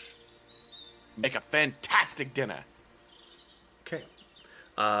accomplish? Make a fantastic dinner. Okay.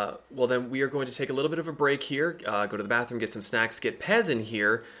 Well, then we are going to take a little bit of a break here, go to the bathroom, get some snacks, get Pez in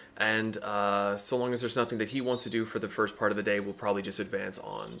here, and so long as there's nothing that he wants to do for the first part of the day, we'll probably just advance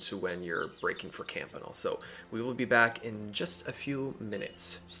on to when you're breaking for camp and all. So we will be back in just a few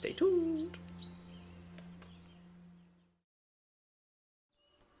minutes. Stay tuned.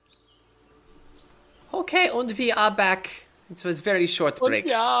 Okay, and we are back. It was a very short break.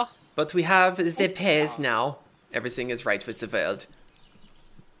 Yeah. But we have the Pez now. Everything is right with the world.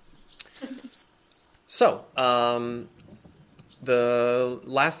 So, the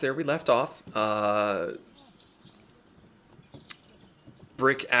last there we left off,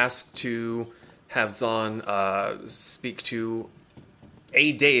 Brick asked to have Zahn speak to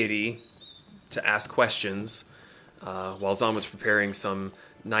a deity to ask questions, while Zahn was preparing some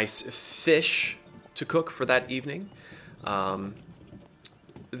nice fish to cook for that evening. The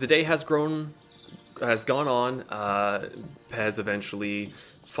day has gone on. Pez eventually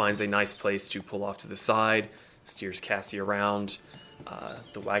finds a nice place to pull off to the side, steers Cassie around.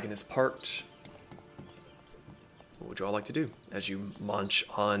 The wagon is parked. What would you all like to do as you munch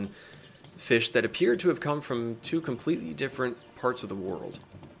on fish that appear to have come from two completely different parts of the world?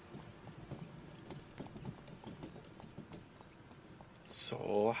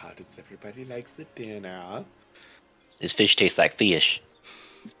 So, how does everybody like the dinner? This fish tastes like fish.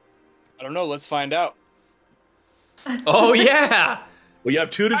 I don't know. Let's find out. Oh, yeah! Well, you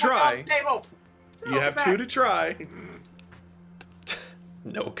have 2 to try. Table. You have 2 to try.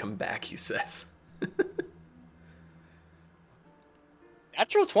 No, come back, he says.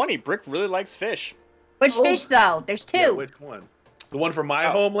 Natural 20. Brick really likes fish. Which fish though? There's two. Yeah, which one? The one from my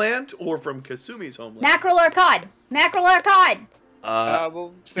homeland or from Kasumi's homeland? Mackerel or cod? Mackerel or cod?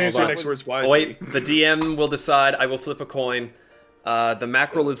 Well, Use your next words wisely. Oh, wait, the DM will decide. I will flip a coin. The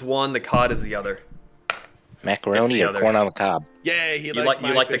mackerel is one, the cod is the other. Macaroni or other. corn on the cob? Yeah, he You likes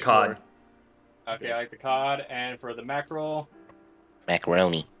like the fish cod. more. Okay, I like the cod, and for the mackerel,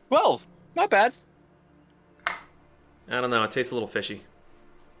 Macaroni. 12. Not bad. I don't know, it tastes a little fishy.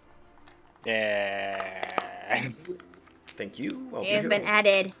 Yeah. Thank you. Over You've here. been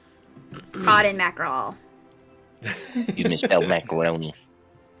added. Cod and mackerel. You misspelled macaroni.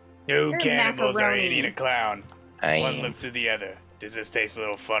 No You're cannibals are macaroni. eating a clown. I One am. looks to the other. Does this taste a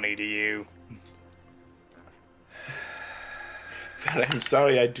little funny to you? Well, I'm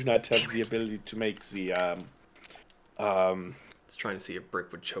sorry, I do not have the ability to make the It's trying to see if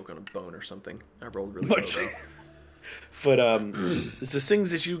Brick would choke on a bone or something. I rolled really Much. low. But it's the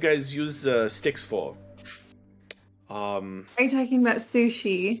things that you guys use sticks for. Are you talking about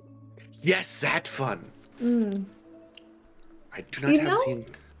sushi? Yes, that fun. Mm. I do not You have know- seen.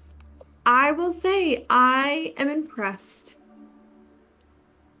 I will say I am impressed.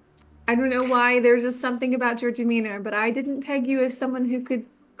 I don't know why. There's just something about your demeanor, but I didn't peg you as someone who could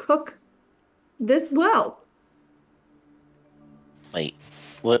cook this well. Wait,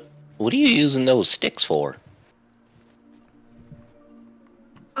 what are you using those sticks for?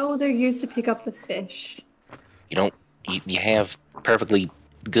 Oh, they're used to pick up the fish. You don't. You have perfectly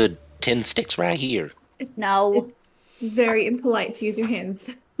good 10 sticks right here. No. It's very impolite to use your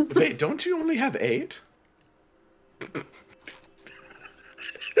hands. Wait, don't you only have 8?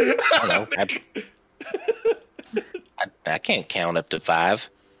 I don't know. I can't count up to 5.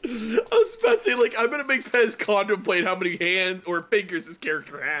 I was about to say, like, I'm gonna make Pez contemplate how many hands or fingers his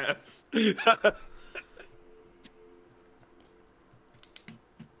character has.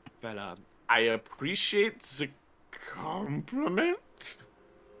 But I appreciate the compliment.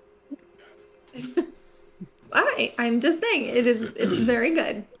 I'm just saying it's very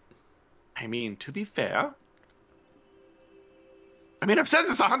good. I mean, to be fair, I mean, I've said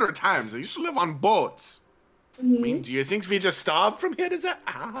this 100 times. I used to live on boats. I mean, do you think we just starve from here to there?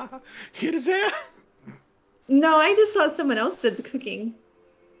 Here to there? No, I just thought someone else did the cooking.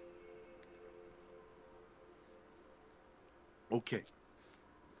 Okay.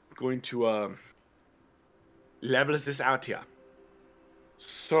 Going to level this out here.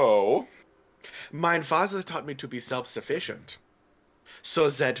 So, mein father taught me to be self-sufficient, so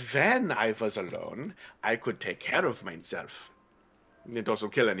that when I was alone, I could take care of myself. And also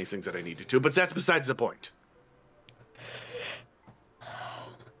kill anything that I needed to, but that's besides the point.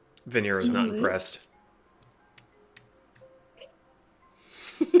 Veneer is not impressed.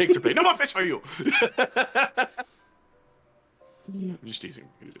 Pigs are paid. No more fish for you! I'm just teasing.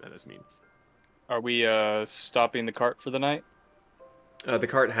 That is mean. Are we stopping the cart for the night? The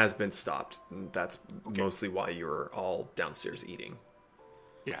cart has been stopped. That's mostly why you're all downstairs eating.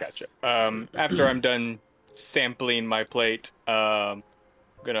 Yes. Gotcha. After I'm done sampling my plate, I'm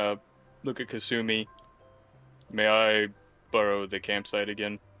gonna look at Kasumi. May I borrow the campsite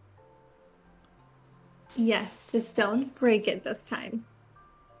again? Yes, just don't break it this time.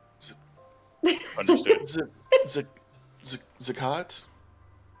 Understood. Zakat?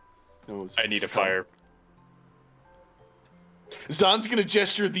 No, I need a fire. Zan's gonna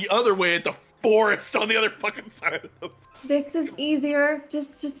gesture the other way at the forest on the other fucking side of the... This is easier.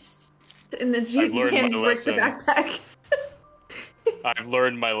 Just and then she I've learned my hands break the lesson. backpack. I've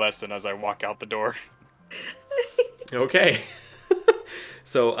learned my lesson as I walk out the door. Okay.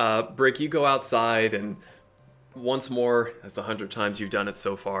 So, Brick, you go outside, and once more, as the 100 times you've done it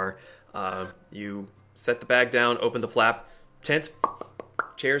so far, you set the bag down, open the flap, tents,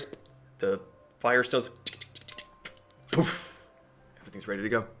 chairs, the fire stones, poof, everything's ready to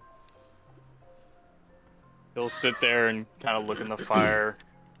go. He'll sit there and kind of look in the fire,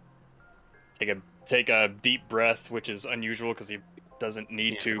 take a deep breath, which is unusual because he doesn't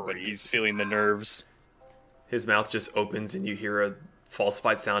need to, but he's feeling the nerves. His mouth just opens and you hear a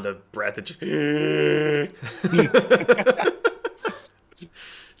falsified sound of breath.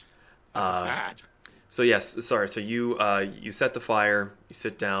 That So yes, sorry. So you set the fire. You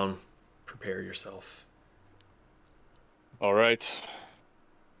sit down, prepare yourself. All right.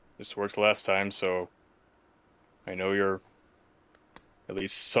 This worked last time, so I know you're at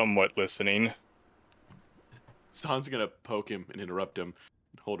least somewhat listening. San's gonna poke him and interrupt him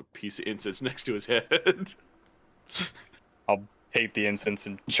and hold a piece of incense next to his head. I'll take the incense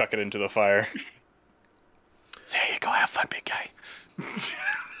and chuck it into the fire. There you go, have fun, big guy.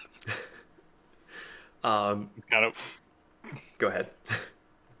 Kind of. Go ahead.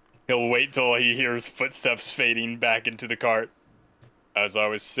 He'll wait till he hears footsteps fading back into the cart. As I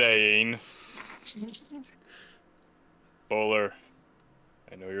was saying, Bowler,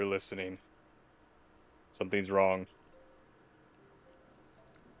 I know you're listening. Something's wrong.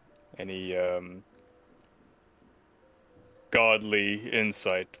 Any godly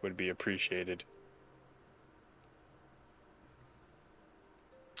insight would be appreciated.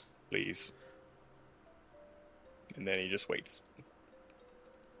 Please. And then he just waits.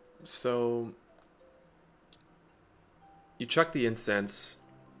 So you chuck the incense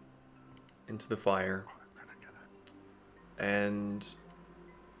into the fire, and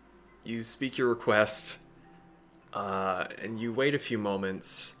you speak your request, and you wait a few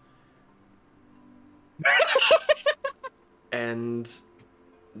moments, and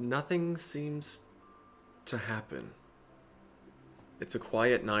nothing seems to happen. It's a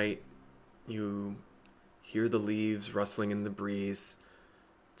quiet night. You hear the leaves rustling in the breeze.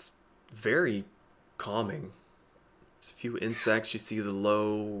 It's very calming. There's a few insects. You see the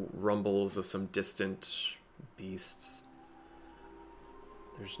low rumbles of some distant beasts.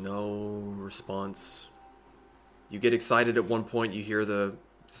 There's no response. You get excited at one point. You hear the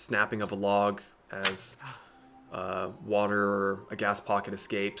snapping of a log as water or a gas pocket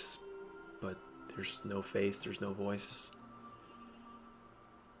escapes, but there's no face, there's no voice.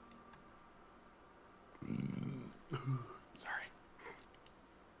 Sorry.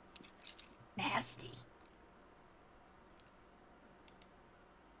 Nasty.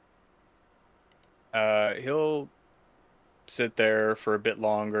 He'll sit there for a bit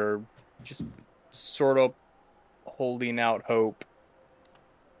longer, just sort of holding out hope.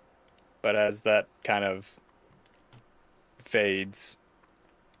 But as that kind of fades,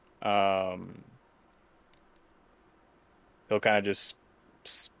 he'll kind of just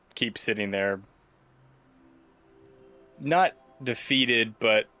keep sitting there, not defeated,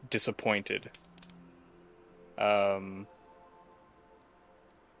 but disappointed.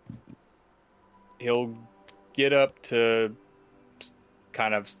 He'll get up to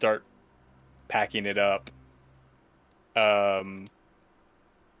kind of start packing it up. And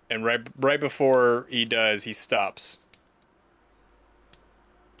right before he does, he stops.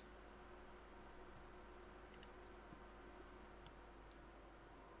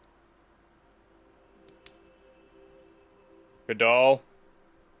 Vidal,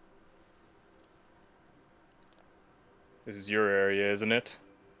 this is your area, isn't it?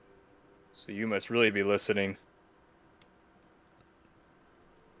 So you must really be listening.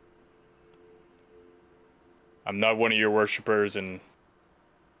 I'm not one of your worshippers, and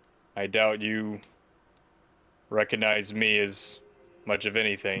I doubt you recognize me as much of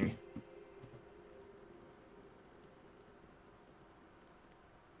anything.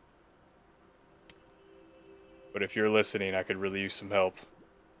 But if you're listening, I could really use some help.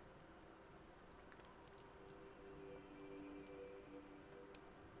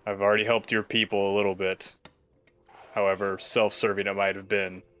 I've already helped your people a little bit, however self-serving it might have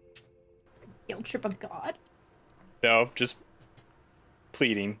been. Guilt trip of God. No, just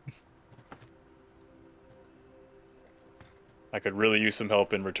pleading. I could really use some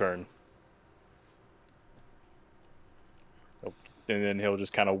help in return. And then he'll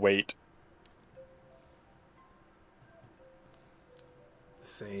just kind of wait. The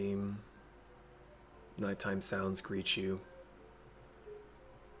same nighttime sounds greet you.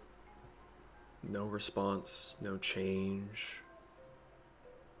 No response, no change.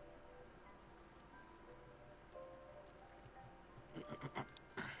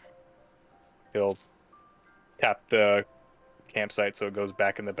 He'll tap the campsite so it goes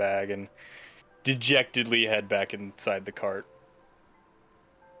back in the bag and dejectedly head back inside the cart.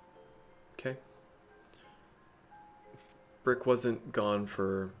 Okay. Brick wasn't gone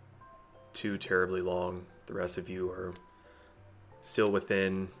for too terribly long. The rest of you are still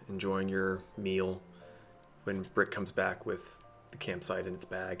within, enjoying your meal, when Brick comes back with the campsite in its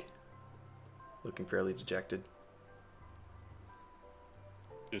bag. looking fairly dejected.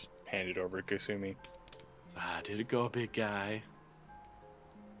 Just hand it over to Kasumi. Did it go, big guy?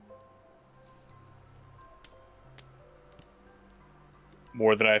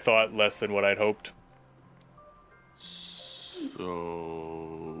 More than I thought, less than what I'd hoped. So...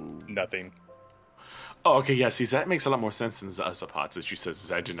 Nothing. Oh, okay, yeah, see, that makes a lot more sense than the other parts that you said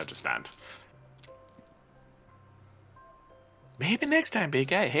I didn't understand. Maybe next time, big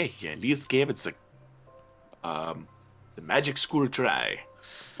guy. Hey, you at least gave it the magic school try.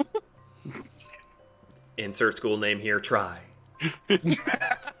 Insert school name here, try. They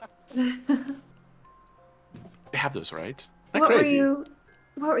have those, right? Not What crazy. what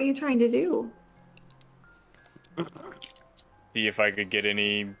were you trying to do? See if I could get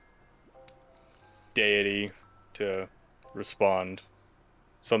any deity to respond.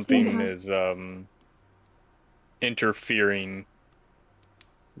 Something Yeah. is interfering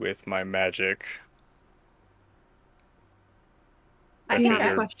with my magic. I I can have try.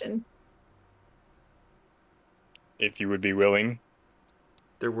 a question. If you would be willing,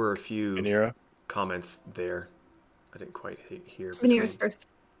 There were a few Vanira. comments there. I didn't quite hear. Veneer's between. first.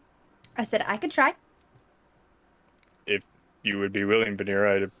 I said I could try. If you would be willing,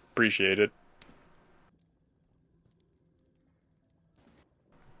 Vanira, I'd appreciate it.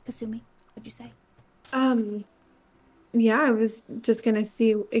 Kasumi, what'd you say? Yeah, I was just gonna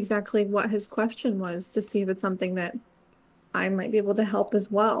see exactly what his question was to see if it's something that I might be able to help as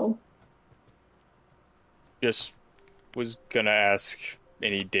well. Just was gonna ask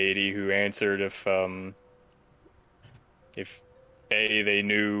any deity who answered if A, they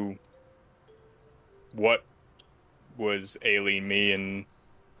knew what was ailing me, and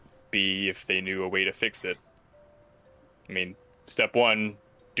B, if they knew a way to fix it. I mean, step one,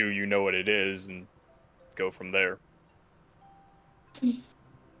 do you know what it is, and go from there.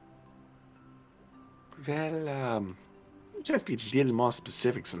 Well, just be a little more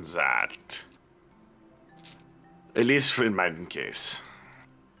specific than that. At least for in my case.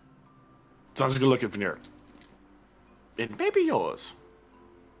 So I'm just gonna look at Veneer. It may be yours.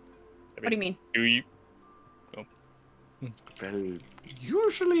 What do you mean? Do you? Well,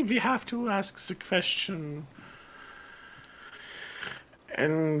 usually we have to ask the question.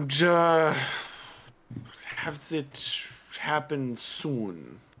 And, have it happen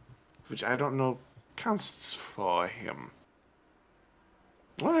soon. Which I don't know counts for him.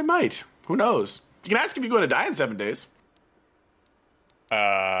 Well, it might. Who knows? You can ask if you're going to die in 7 days.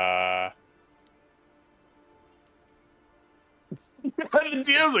 Uh, The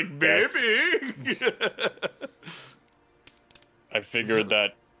DM's like, Yes. baby! I figured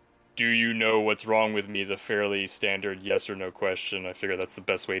that do you know what's wrong with me is a fairly standard yes or no question. I figure that's the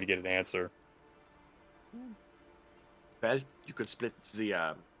best way to get an answer. Well, you could split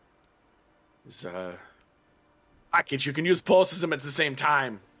the package. You can use pulsism at the same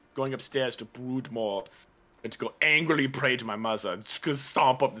time. Going upstairs to brood more. And to go angrily pray to my mother. Just go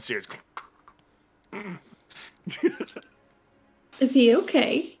stomp up the stairs. Is he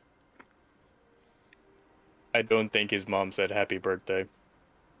okay? I don't think his mom said happy birthday.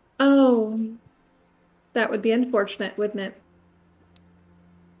 Oh, that would be unfortunate, wouldn't it?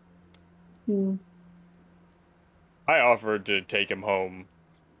 Hmm. I offered to take him home,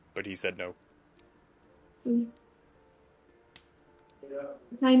 but he said no.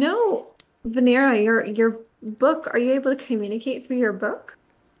 I know, Vanera, your book. Are you able to communicate through your book?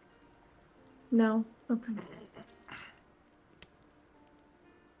 No. Okay.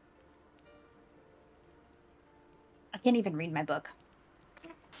 I can't even read my book.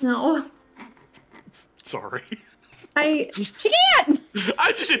 No. Sorry. She can't!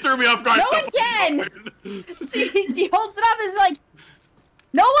 I just it threw me off guard. No so one can! fucking hard. She holds it up as like,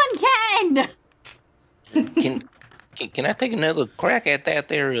 no one can! Can I take another crack at that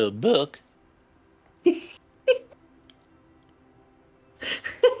there book?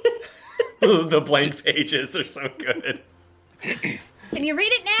 The blank pages are so good. Can you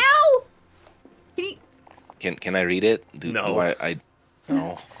read it now? Can you? Can I read it? No. Do I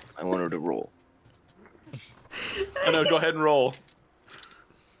no. I want her to roll. I know, go ahead and roll.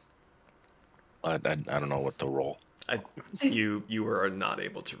 I don't know what to roll. You are not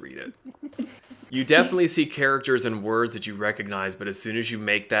able to read it. You definitely see characters and words that you recognize, but as soon as you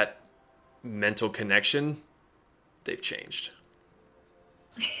make that mental connection, they've changed.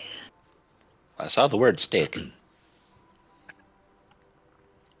 I saw the word stick.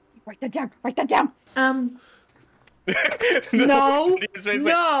 Write that down. Write that down. No. No. His face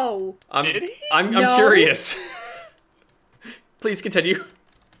like, No. Did he? I'm No. curious. Please continue.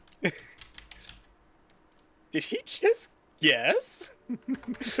 Did he just guess?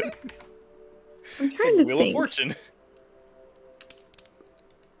 I'm It's trying like to Wheel think. of Fortune.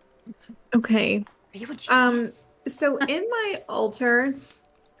 Okay. Are you a Um, genius? So in my altar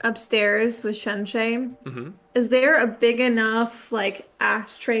upstairs with Shenshay, Mm-hmm. is there a big enough like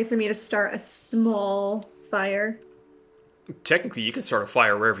ashtray for me to start a small fire? Technically, you can start a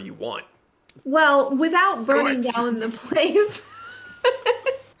fire wherever you want. Well, without burning What? down the place.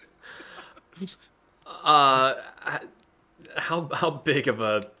 How big of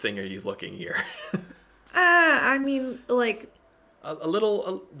a thing are you looking here? I mean, like a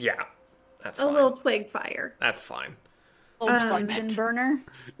little, yeah, that's a fine. little twig fire. That's fine. Little Um, Bunsen burner.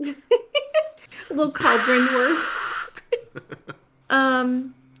 A little cauldron worth.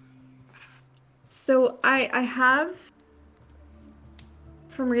 So I have,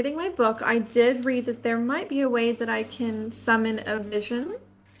 from reading my book, I did read that there might be a way that I can summon a vision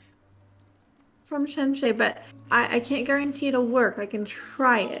from Shenshay, but I can't guarantee it'll work. I can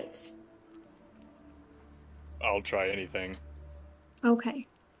try it. I'll try anything. Okay.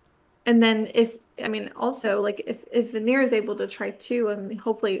 And then also, like, if Vanir is able to try too, I mean,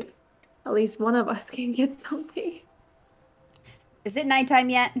 hopefully at least one of us can get something. Is it nighttime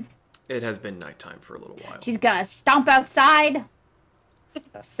yet? It has been nighttime for a little while. She's gonna stomp outside,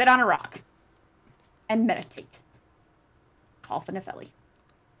 go sit on a rock, and meditate. Call for Nefeli.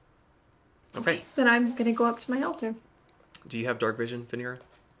 Okay. Then I'm gonna go up to my altar. Do you have dark vision, Vanira?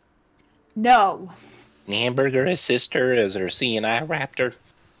 No. Hamburger, his sister, is her seeing eye raptor.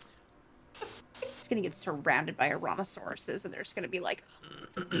 She's gonna get surrounded by Oronosauruses, and they're just gonna be like,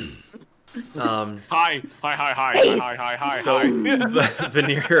 Hi. So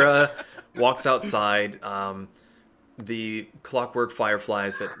Vanira walks outside. The clockwork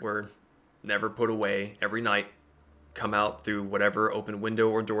fireflies that were never put away every night come out through whatever open window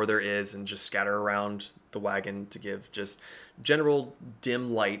or door there is and just scatter around the wagon to give just general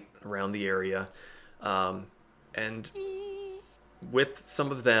dim light around the area. And with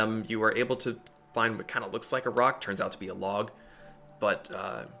some of them, you are able to find what kind of looks like a rock, turns out to be a log. But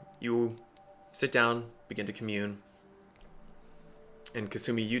you sit down, begin to commune. And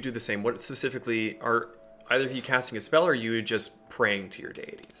Kasumi, you do the same. What specifically are either of you casting a spell or are you just praying to your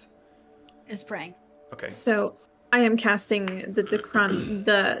deities? just praying. Okay. So I am casting the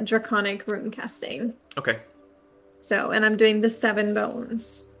draconic rune casting. Okay. So, and I'm doing the 7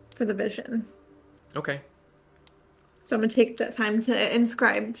 bones for the vision. Okay. So I'm gonna take that time to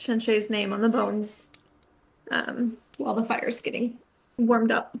inscribe Shenshei's name on the bones, while the fire's getting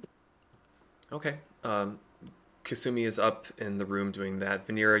warmed up. Okay. Kasumi is up in the room doing that.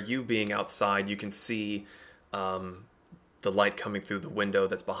 Vanira, you being outside, you can see the light coming through the window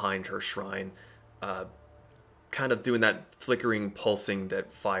that's behind her shrine, kind of doing that flickering, pulsing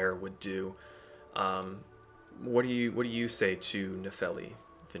that fire would do. What do you say to Nefeli,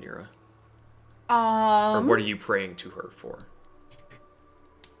 Vanira? Or what are you praying to her for?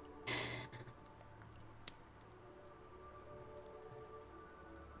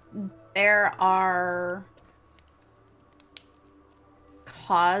 There are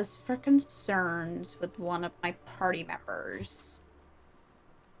cause for concerns with one of my party members.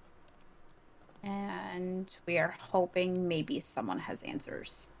 And we are hoping maybe someone has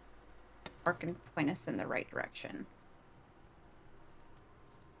answers or can point us in the right direction.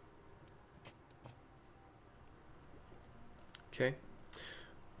 Okay.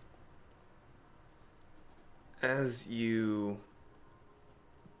 As you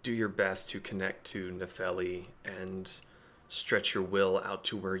do your best to connect to Nefeli and stretch your will out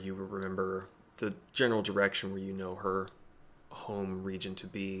to where you remember the general direction where you know her home region to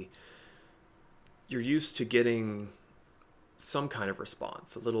be, you're used to getting some kind of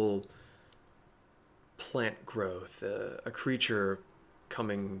response, a little plant growth, a creature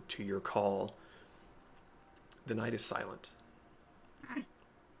coming to your call. The night is silent.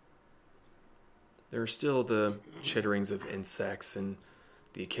 There are still the chitterings of insects and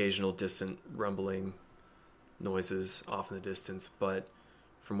the occasional distant rumbling noises off in the distance, but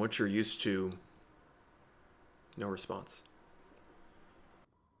from what you're used to, no response.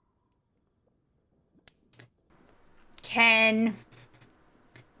 Can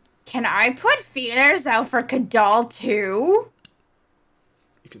I put feelers out for Kadal too?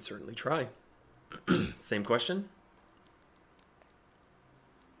 You can certainly try. Same question?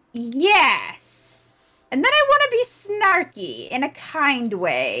 Yes. And then I want to be snarky in a kind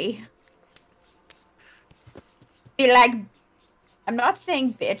way. Be like, I'm not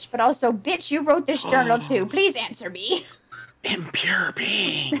saying bitch, but also, bitch, you wrote this journal too. Please answer me. Impure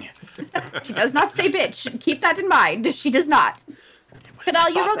being. She does not say bitch. Keep that in mind. She does not.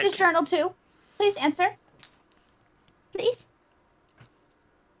 Kadal, you wrote this journal too. Please answer. Please.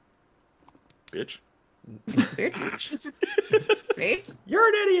 Bitch. Please. You're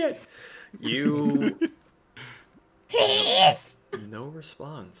an idiot. You. Please. No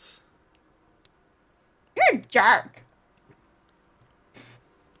response. You're a jerk.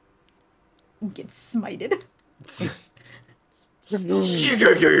 Get smited.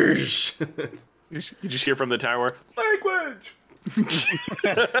 You just hear from the tower, Language!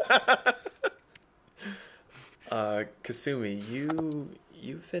 Kasumi,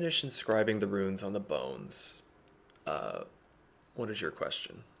 you finish inscribing the runes on the bones. What is your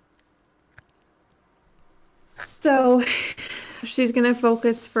question? So she's gonna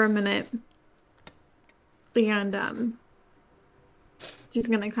focus for a minute, and she's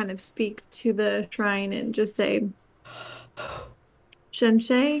gonna kind of speak to the shrine and just say,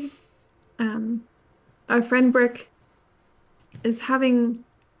 Shenshei, our friend Brick is having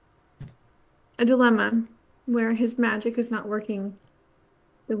a dilemma where his magic is not working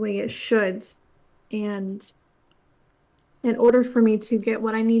the way it should, and in order for me to get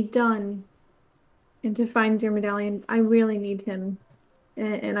what I need done and to find your medallion, I really need him,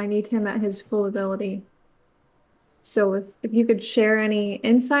 and I need him at his full ability. So if you could share any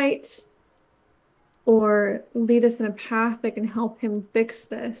insight or lead us in a path that can help him fix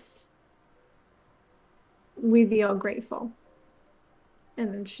this, we'd be all grateful.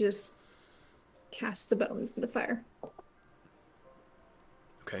 And then she just casts the bones in the fire.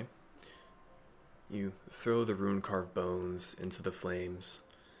 Okay. You throw the rune-carved bones into the flames,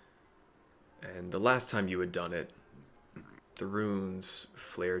 and the last time you had done it, the runes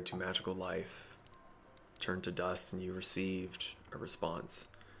flared to magical life, turned to dust, and you received a response.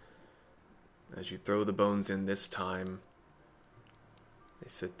 As you throw the bones in this time, they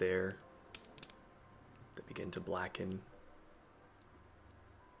sit there, they begin to blacken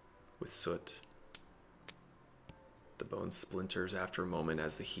with soot. The bone splinters after a moment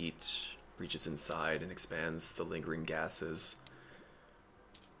as the heat reaches inside and expands the lingering gases.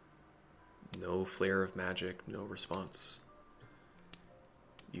 No flare of magic, no response.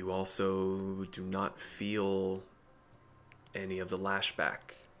 You also do not feel any of the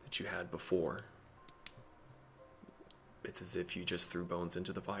lashback that you had before. It's as if you just threw bones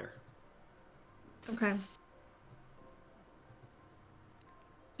into the fire. Okay.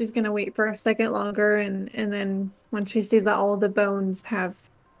 She's gonna wait for a second longer, and then when she sees that all the bones have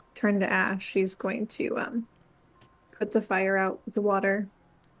turned to ash, she's going to put the fire out with the water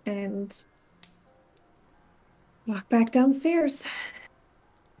and walk back downstairs.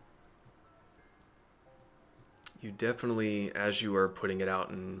 You definitely, as you are putting it out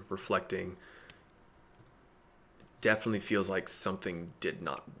and reflecting, definitely feels like something did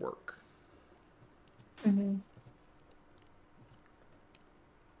not work. Mm-hmm.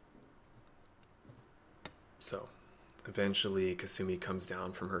 So, eventually, Kasumi comes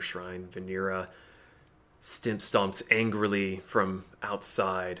down from her shrine. Vanira stomps angrily from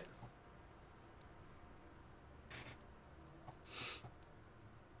outside.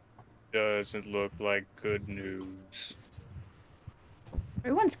 Doesn't look like good news.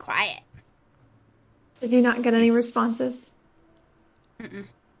 Everyone's quiet. Did you not get any responses? Mm-mm.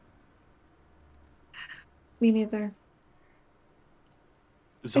 Me neither.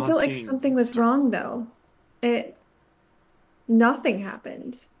 I feel like something was wrong, though. Nothing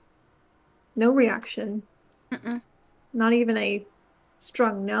happened. No reaction. Mm-mm. Not even a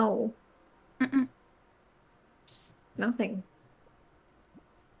strong no. Mm-mm. Just nothing.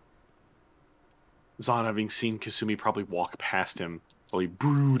 Zahn, having seen Kasumi probably walk past him while he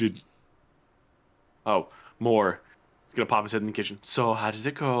brooded. Oh, more. He's gonna pop his head in the kitchen. So, how does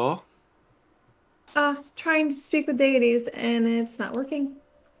it go? Trying to speak with deities, and it's not working.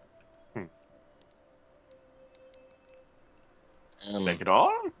 Make it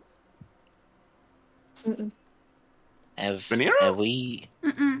all? Mm-mm. Vanira? Have we?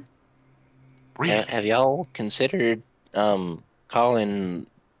 Mm-mm. Really? Have y'all considered calling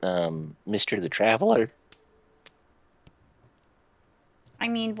Mr. the Traveler? I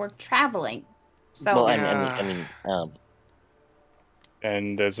mean, we're traveling. So Well, Yeah. I mean,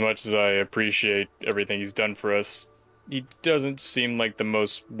 And as much as I appreciate everything he's done for us, he doesn't seem like the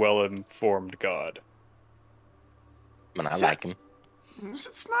most well-informed god. I like him.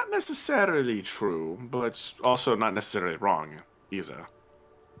 It's not necessarily true, but it's also not necessarily wrong. He's a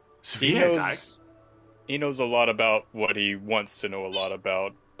He Svea knows, he knows a lot about what he wants to know a lot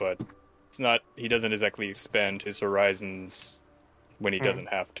about, but it's not. He doesn't exactly expand his horizons when he doesn't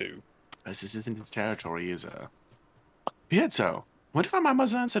have to. This isn't his territory, is a Pietro. What if my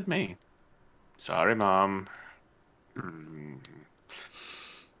mother answered me? Sorry, Mom. I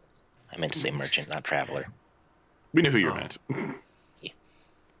meant to say merchant, not traveler. We knew who you Oh. meant.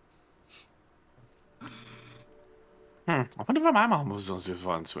 I wonder if my mom was on this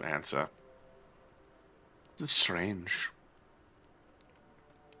one to answer. This is strange.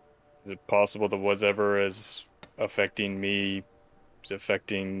 Is it possible that whatever is affecting me is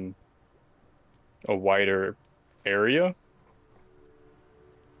affecting a wider area?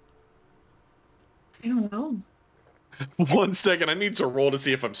 I don't know. 1 second, I need to roll to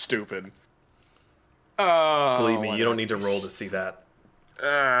see if I'm stupid. Believe me, what you don't a- need to roll to see that.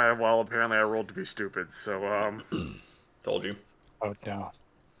 Well, apparently I rolled to be stupid, so, Told you. Oh no.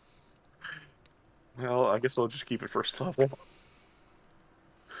 well, I guess I'll just keep it first level.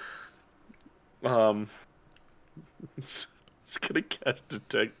 It's gonna cast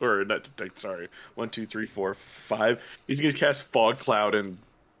detect, or not detect, sorry. 1, 2, 3, 4, 5. He's gonna cast Fog Cloud in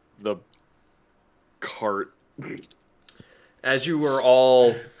the cart. As you were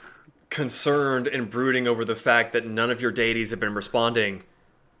all concerned and brooding over the fact that none of your deities have been responding,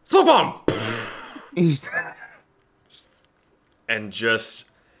 Smoke Bomb! And just...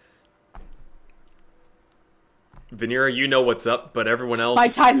 Vanera, you know what's up, but everyone else... My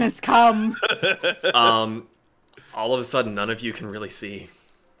time has come. All of a sudden, none of you can really see.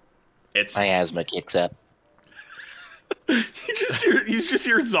 It's... My asthma kicks up. You just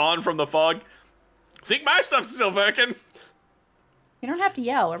hear Zahn from the fog. Think my stuff's still working. You don't have to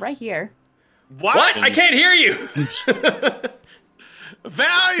yell. We're right here. What? I can't hear you!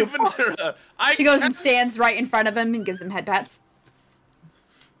 Value, Vanera! She goes and stands right in front of him and gives him head pats.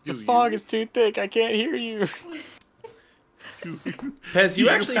 The fog is too thick. I can't hear you. Pez, you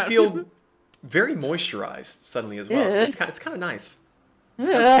actually feel very moisturized suddenly as well. So it's kind of nice.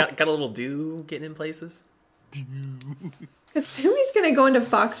 Got a little dew getting in places. Kasumi's gonna go into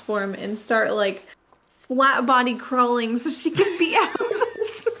fox form and start like flat body crawling so she can be out of the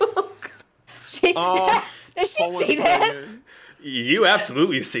smoke. Does she see this? You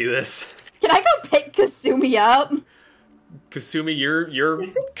absolutely see this. Can I go pick Kasumi up? Kasumi, you're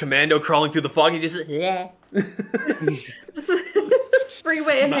commando crawling through the fog. You just Just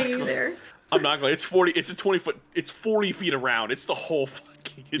freeway hanging there. I'm not gonna. It's 40. It's a 20 foot. It's 40 feet around. It's the whole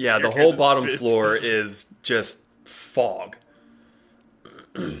fucking. yeah. The interior whole of this bottom bitch. floor is just fog.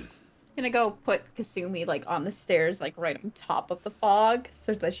 Gonna go put Kasumi like on the stairs, like right on top of the fog,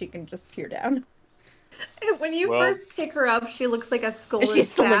 so that she can just peer down. When you Well- first pick her up, she looks like a scolded Is she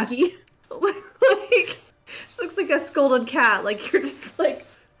cat. slinky? Like she looks like a scolded cat. Like you're just like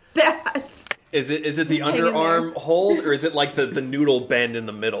bad. Is it the Hanging there. underarm hold or is it like the noodle bend in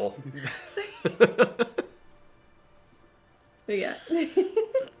the middle? But yeah.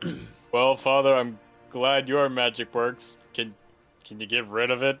 Well, Father, I'm glad your magic works. Can you get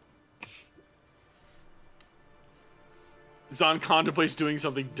rid of it? Zahn contemplates doing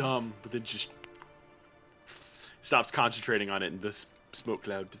something dumb, but then just stops concentrating on it, and the smoke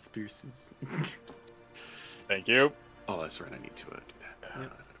cloud disperses. Thank you. Oh, that's right. I need to do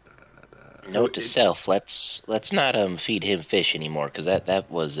that. Note to self: let's not feed him fish anymore, because that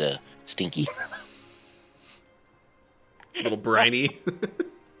was stinky. Little briny.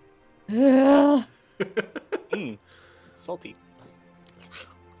 Salty.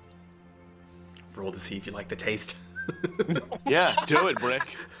 Roll to see if you like the taste. Yeah, do it,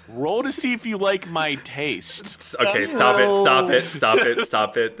 Brick. Roll to see if you like my taste. Okay, stop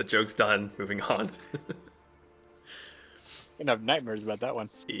it. The joke's done. Moving on. I'm gonna have nightmares about that one.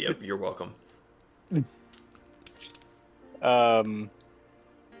 Yep, you're welcome.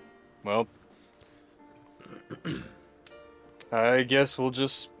 Well, I guess we'll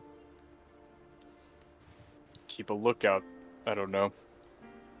just keep a lookout. I don't know.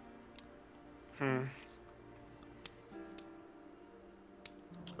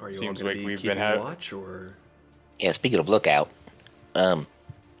 Are you Seems all going like to be we've keeping been watch or? Yeah, speaking of lookout,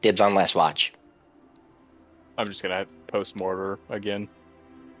 dibs on last watch. I'm just gonna post mortar again.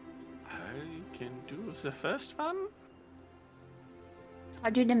 I can do the first one.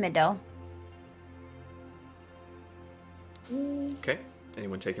 I'll do the middle. Okay.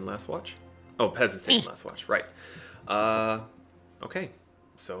 Anyone taking last watch? Oh, Pez is taking last watch. Right. Okay.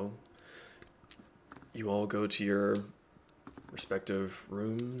 So you all go to your respective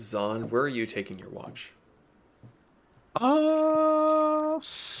rooms. Zahn, where are you taking your watch?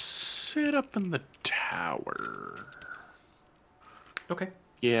 Sit up in the tower. Okay.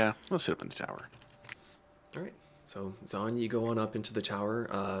 Yeah, we'll sit up in the tower. All right. So Zahn, you go on up into the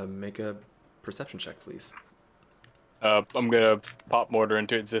tower. Make a perception check, please. I'm gonna pop mortar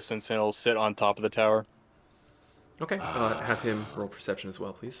into existence and it'll sit on top of the tower. Okay. Have him roll perception as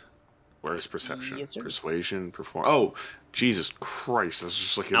well, please. Where is perception? Yes, sir. Persuasion, perform. Oh, Jesus Christ! That's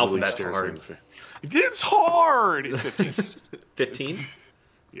just like it Alphabet's stares hard. me in the face. It's hard. It's 15. 15.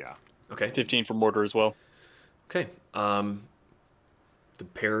 Yeah. Okay. 15 for mortar as well. Okay. The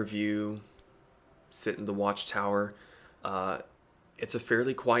pair of you sit in the watchtower. It's a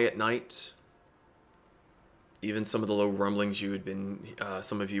fairly quiet night. Even some of the low rumblings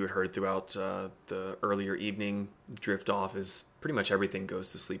some of you had heard throughout the earlier evening drift off as pretty much everything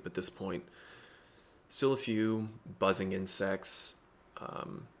goes to sleep at this point. Still a few buzzing insects.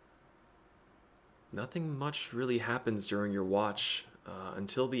 Nothing much really happens during your watch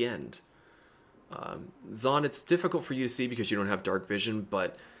until the end. Zahn, it's difficult for you to see because you don't have dark vision,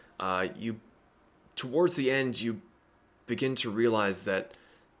 but towards the end, you begin to realize that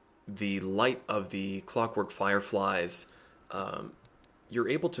the light of the clockwork fireflies, you're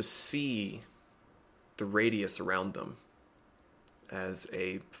able to see the radius around them as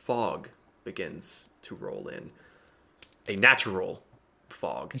a fog begins to roll in. A natural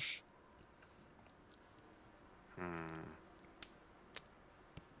fog.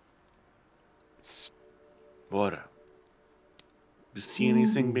 What? You see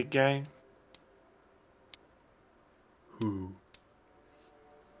anything, big guy? Who?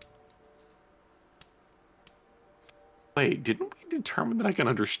 Wait, didn't we determine that I can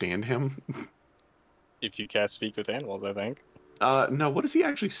understand him? If you cast Speak with Animals, I think. No, what does he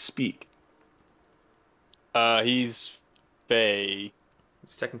actually speak? He's Fey.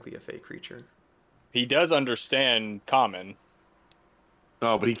 It's technically a fey creature. He does understand Common.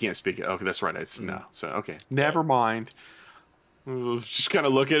 Oh, but he can't speak it. Okay, that's right. It's no. So, okay. Never mind. Just kind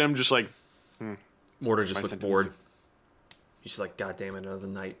of look at him, just like... Mortar just My looks sentence. bored. He's just like, God damn it, another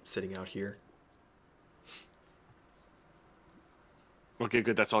night sitting out here. Okay,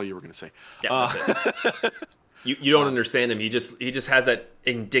 good. That's all you were going to say. Yeah, that's it. You don't understand him. He just has that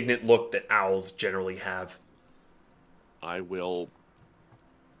indignant look that owls generally have. I will...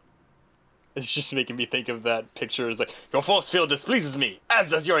 It's just making me think of that picture. It's like, your force field displeases me, as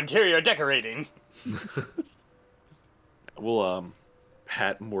does your interior decorating. We'll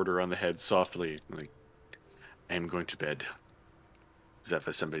pat Mortar on the head softly. Like, I am going to bed.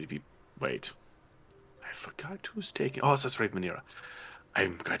 Zephyr, somebody be... Wait. I forgot who's taking... Oh, that's right, Vanera.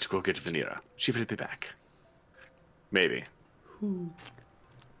 I'm going to go get Vanera. She will be back. Maybe.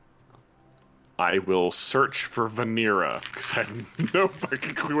 I will search for Vanera, because I have no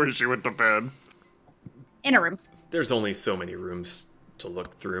fucking clue where she went to bed. In a room. There's only so many rooms to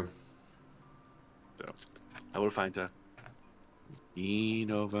look through. So, I will find her.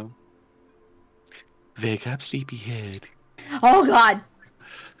 Nova. Wake up, sleepyhead. Oh God.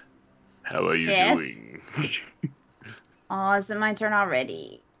 How are you Yes? doing? Oh, is it my turn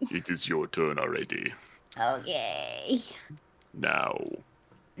already? It is your turn already. Okay. Now.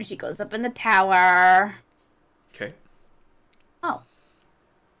 She goes up in the tower. Okay. Oh.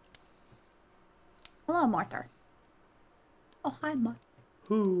 Hello, Mortar. Oh, hi, Mortar.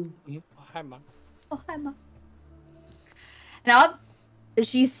 Who? Oh, hi, Mom. Oh, hi, Mom. Now, does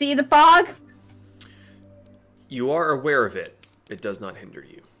she see the fog? You are aware of it. It does not hinder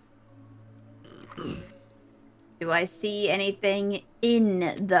you. Do I see anything in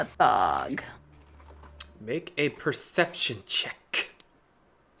the fog? Make a perception check.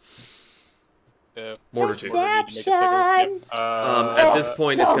 Mortar too. Perception. At this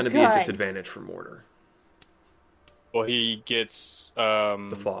point, it's so going to be a good. disadvantage for Mortar. Well, he gets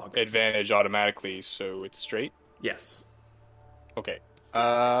The fog. advantage automatically, so it's straight. Yes. Okay.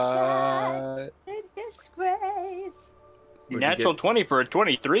 The disgrace. What'd you Natural get? 20 for a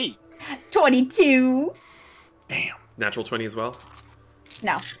 23. 22. Damn. Natural 20 as well?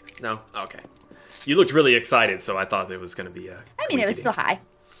 No. No? Okay. You looked really excited, so I thought it was going to be a... I mean, it was still high.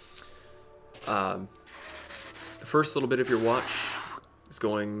 The first little bit of your watch is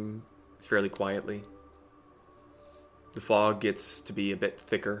going fairly quietly. The fog gets to be a bit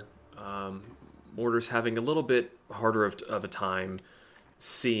thicker. Mortar's having a little bit harder of a time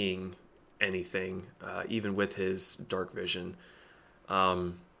seeing anything, even with his dark vision.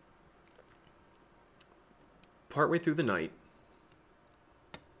 Partway through the night,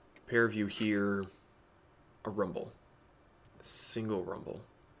 a pair of you hear a rumble. A single rumble.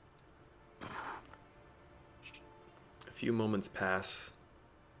 A few moments pass.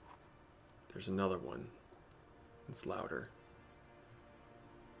 There's another one. It's louder.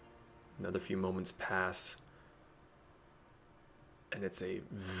 Another few moments pass. And it's a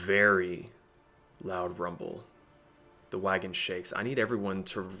very loud rumble. The wagon shakes. I need everyone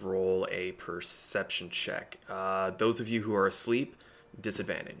to roll a perception check. Those of you who are asleep,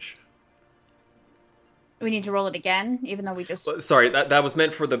 disadvantage. We need to roll it again, even though we just... Sorry, that was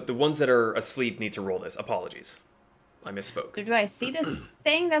meant for the ones that are asleep need to roll this. Apologies. I misspoke. Do I see this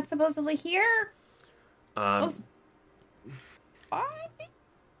thing that's supposedly here? Um, Fine.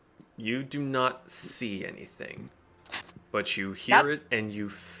 You do not see anything, but you hear Yep. it and you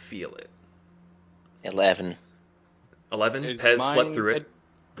feel it. 11. 11. Is Pez mine slept through it.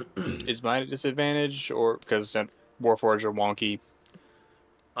 Is mine a disadvantage, or because Warforged are wonky?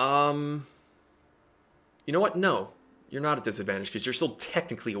 You know what? No, you're not at disadvantage because you're still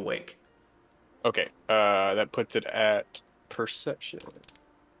technically awake. Okay, that puts it at perception.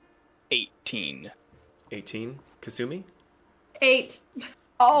 18. 18. Kasumi? 8.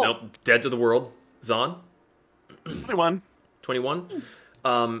 Oh, Nope. Dead to the world. Zahn? 21.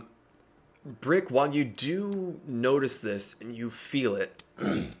 21. Brick, while you do notice this and you feel it,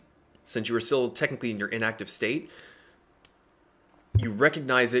 since you are still technically in your inactive state, you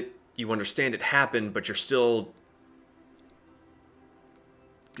recognize it, you understand it happened, but you're still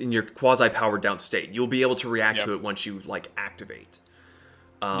in your quasi-powered down state. You'll be able to react to it once you, activate.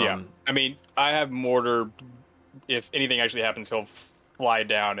 Yeah, I mean, I have Mortar. If anything actually happens, he'll fly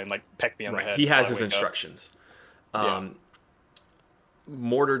down and, peck me on the Right. head. He has while I his wake up. instructions. Yeah.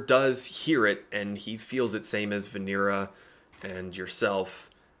 Mortar does hear it, and he feels it, same as Vanera and yourself.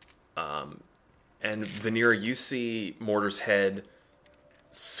 And Vanera, you see Mortar's head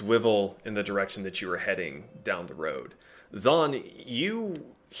swivel in the direction that you were heading down the road. Zahn, you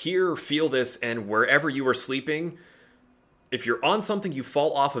feel this, and wherever you were sleeping, if you're on something, you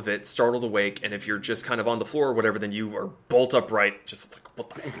fall off of it, startled awake, and if you're just kind of on the floor or whatever, then you are bolt upright, just like, what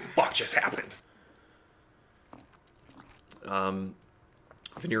the fuck just happened?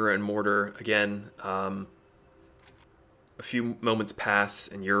 Vanera and Mortar, again, a few moments pass,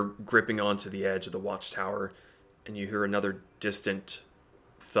 and you're gripping onto the edge of the watchtower, and you hear another distant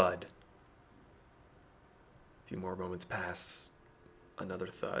thud. A few more moments pass, another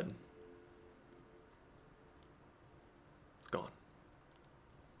thud. It's gone.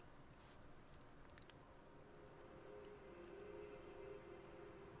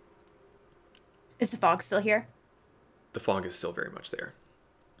 is the fog still here? The fog is still very much there.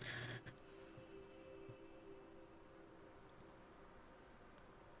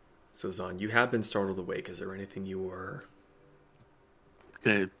 So, Zahn, you have been startled awake. Is there anything you were...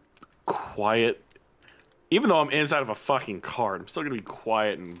 Gonna quiet. Even though I'm inside of a fucking car, I'm still gonna be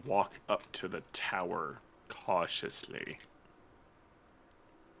quiet and walk up to the tower cautiously.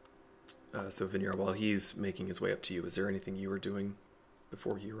 So, Vanera, while he's making his way up to you, is there anything you were doing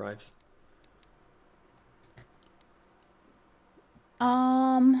before he arrives?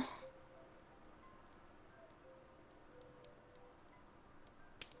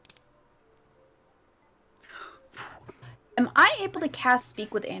 Am I able to cast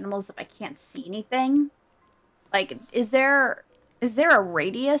Speak with Animals if I can't see anything? Like, is there a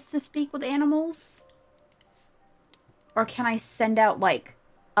radius to Speak with Animals? Or can I send out,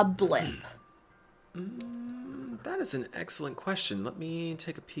 a blip? That is an excellent question. Let me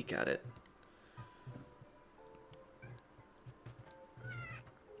take a peek at it.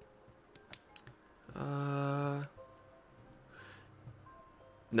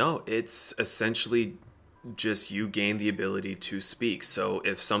 No, it's essentially just you gain the ability to speak. So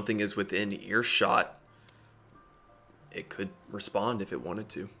if something is within earshot, it could respond if it wanted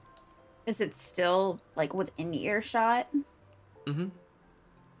to. Is it still, within earshot?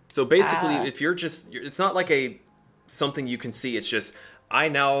 So basically, if it's not like something you can see. It's just, I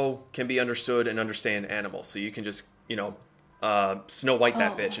now can be understood and understand animals. So you can just, Snow White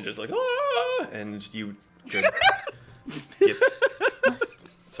that bitch and just and you could get...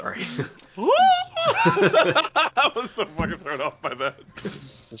 Sorry. I was so fucking thrown off by that.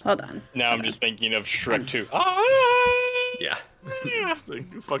 Hold on. Now I'm just thinking of Shrek 2. Yeah.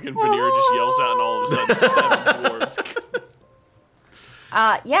 Like, fucking Vanera just yells out, and all of a sudden, 7 dwarves.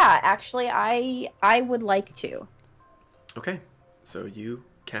 Yeah, actually, I would like to. Okay. So you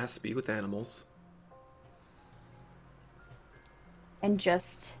cast Speak with Animals. And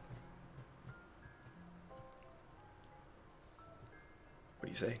just... What do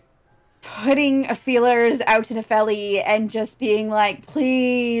you say? putting feelers out to Nepheli and just being like,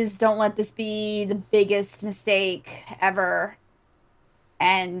 please don't let this be the biggest mistake ever.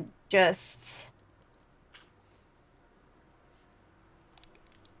 And just...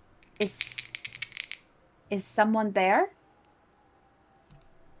 Is someone there?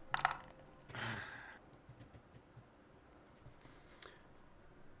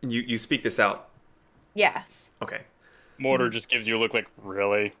 You speak this out. Yes. Okay. Mortar just gives you a look like,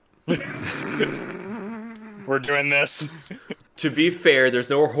 really? We're doing this? To be fair, there's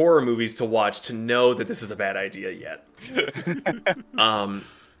no horror movies to watch to know that this is a bad idea yet.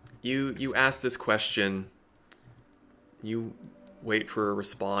 You ask this question. You wait for a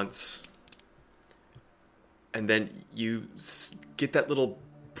response. And then you get that little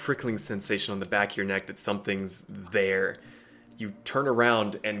prickling sensation on the back of your neck that something's there. You turn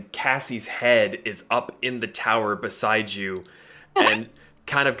around and Cassie's head is up in the tower beside you and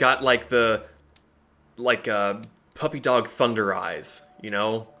kind of got like puppy dog thunder eyes, you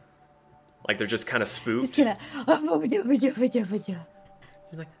know? Like they're just kind of spooked. You're like, I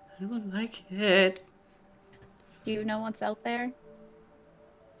don't like it. Do you know what's out there?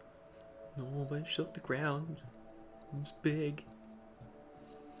 No, but it shook the ground. It was big.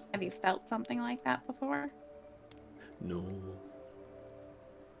 Have you felt something like that before? No.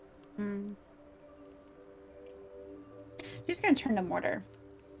 She's gonna turn to Mortar.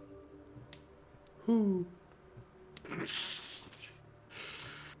 Who?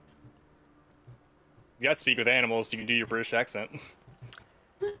 You gotta speak with animals. You can do your British accent.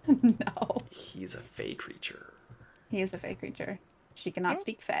 No. He's a fey creature. He is a fey creature. She cannot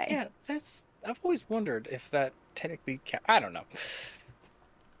speak fey. Yeah, I've always wondered if that technically I don't know.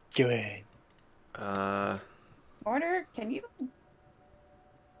 Go ahead. Mortar, can you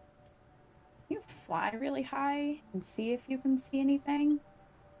fly really high and see if you can see anything?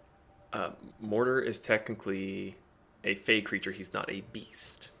 Mortar is technically a fey creature. He's not a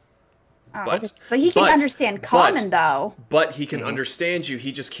beast. Oh, But he can understand common, though. But he can understand you.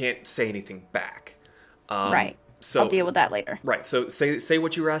 He just can't say anything back. Right. So I'll deal with that later. Right. So say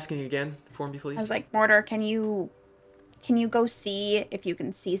what you were asking again for me, please. I was like, Mortar, can you go see if you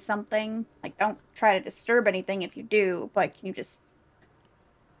can see something? Like, don't try to disturb anything if you do, but can you just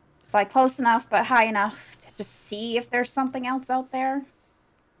fly close enough but high enough to just see if there's something else out there?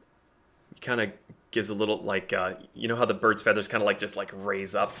 He kind of gives a little like you know how the bird's feathers kind of like just like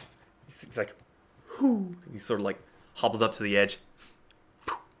raise up. He's like, whoo. He sort of like hobbles up to the edge,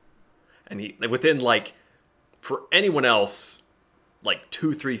 and he within like for anyone else like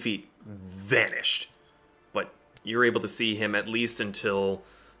 2-3 feet vanished, but you're able to see him at least until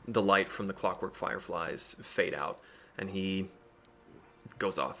the light from the clockwork fireflies fade out, and he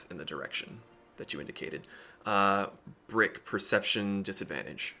goes off in the direction that you indicated. Brick perception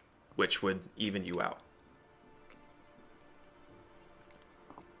disadvantage, which would even you out.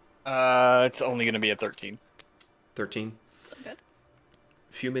 It's only going to be a 13. 13. Good.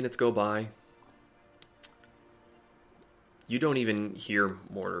 A few minutes go by. You don't even hear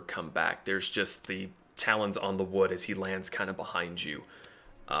Mortar come back. There's just the talons on the wood as he lands kind of behind you.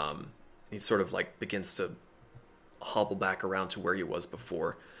 He sort of like begins to hobble back around to where he was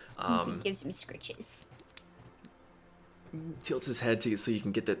before. He gives me scritches. Tilts his head so you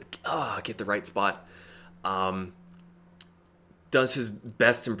can get the right spot. Does his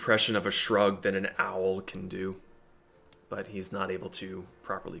best impression of a shrug that an owl can do, but he's not able to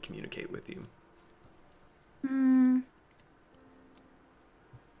properly communicate with you.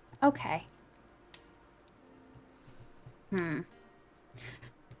 Okay.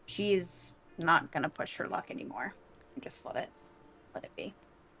 She's not gonna push her luck anymore. Just let it be.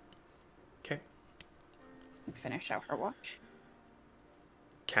 Okay. And finish out her watch.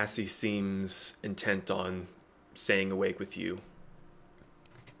 Cassie seems intent on staying awake with you.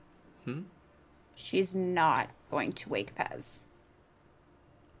 She's not going to wake Pez.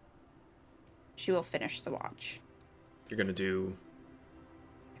 She will finish the watch. You're gonna do...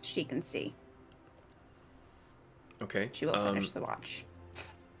 She can see. Okay. She will finish the watch.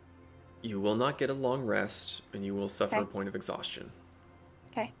 You will not get a long rest, and you will suffer Okay. a point of exhaustion.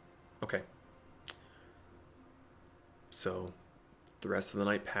 Okay. Okay. So, the rest of the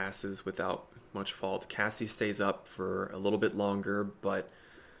night passes without much fault. Cassie stays up for a little bit longer, but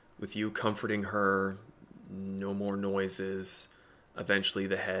with you comforting her, no more noises. Eventually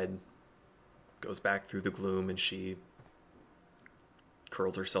the head goes back through the gloom and she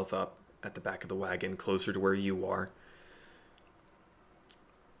curls herself up at the back of the wagon, closer to where you are.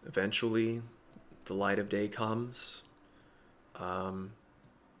 Eventually, the light of day comes.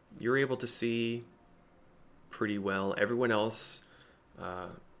 You're able to see pretty well. Everyone else,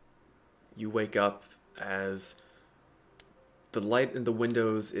 you wake up as the light in the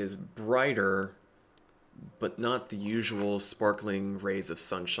windows is brighter, but not the usual sparkling rays of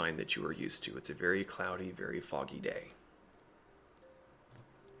sunshine that you are used to. It's a very cloudy, very foggy day.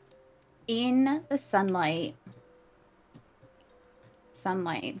 In the sunlight,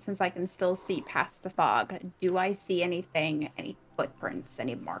 since I can still see past the fog, do I see anything, any footprints,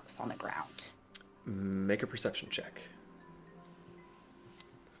 any marks on the ground? Make a perception check.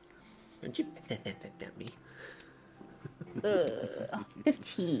 Don't you at me?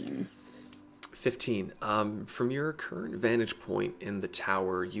 15. 15. From your current vantage point in the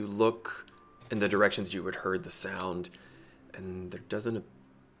tower, you look in the direction that you had heard the sound, and there doesn't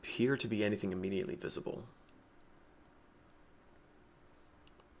appear to be anything immediately visible.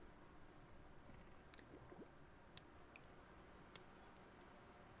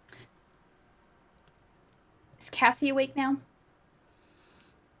 Cassie awake now?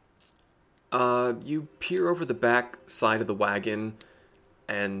 You peer over the back side of the wagon,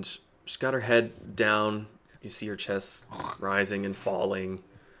 and she's got her head down. You see her chest rising and falling.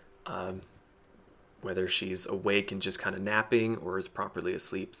 Whether she's awake and just kind of napping or is properly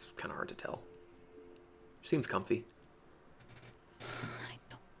asleep, it's kind of hard to tell. She seems comfy. I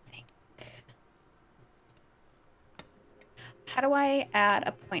don't think. How do I add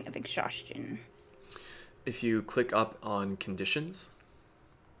a point of exhaustion? If you click up on conditions,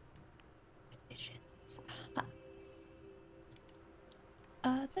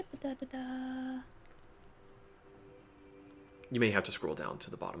 you may have to scroll down to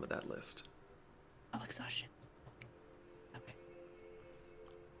the bottom of that list. Oh, exhaustion. Okay.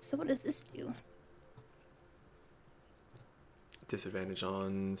 So what does this do? Disadvantage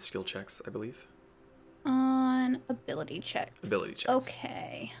on skill checks, I believe. On ability checks. Ability checks.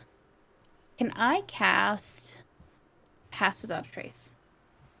 Okay. Can I cast Pass Without a Trace?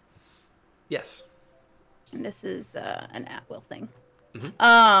 Yes. And this is an at-will thing.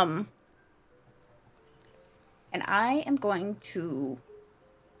 Mm-hmm. And I am going to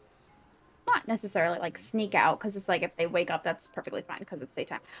not necessarily like sneak out, because it's like if they wake up, that's perfectly fine because it's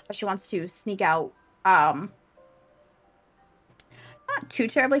daytime. But she wants to sneak out, not too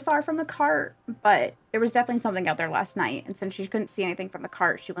terribly far from the cart, but there was definitely something out there last night. And since she couldn't see anything from the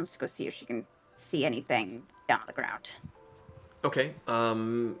cart, she wants to go see if she can see anything down on the ground. Okay.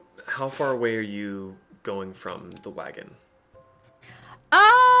 How far away are you going from the wagon?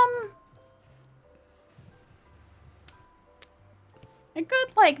 A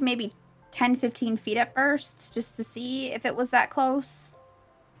good, like, maybe 10, 15 feet at first, just to see if it was that close.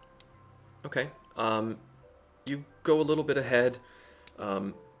 Okay. You go a little bit ahead.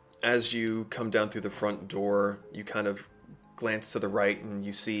 As you come down through the front door, you kind of glance to the right and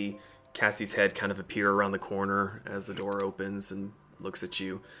you see Cassie's head kind of appear around the corner as the door opens and looks at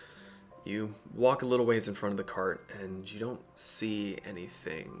you. You walk a little ways in front of the cart and you don't see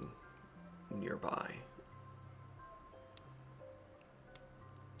anything nearby.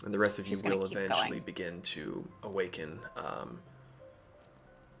 And the rest of you will eventually begin to awaken.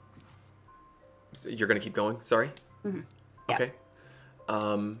 You're going to keep going? Sorry? Mm-hmm. Yeah. Okay.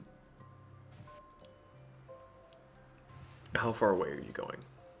 How far away are you going?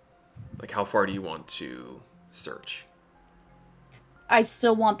 Like, how far do you want to search? I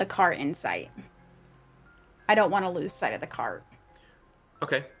still want the cart in sight. I don't want to lose sight of the cart.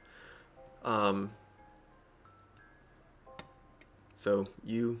 Okay. So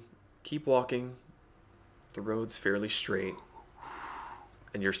you keep walking. The road's fairly straight.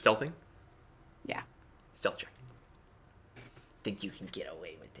 And you're stealthing? Yeah. Stealth check. Think you can get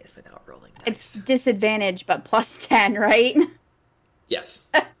away with this without rolling dice. It's disadvantage, but plus 10, right? Yes.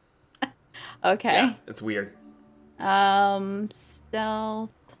 Okay. Yeah, it's weird.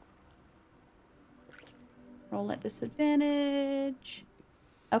 Stealth. Roll at disadvantage.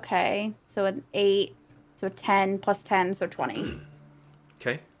 Okay, so an 8, so a 10 plus 10, so 20.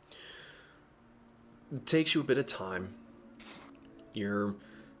 Okay. It takes you a bit of time. You're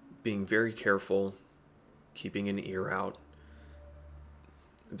being very careful, keeping an ear out.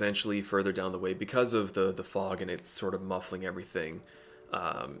 Eventually, further down the way, because of the fog and it's sort of muffling everything,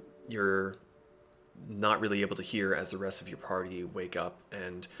 you're not really able to hear as the rest of your party wake up.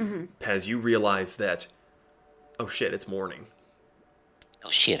 And Pez, you realize that, oh shit, it's morning. Oh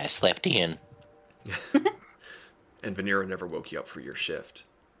shit, I slept in. And Vanera never woke you up for your shift.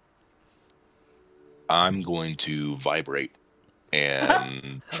 I'm going to vibrate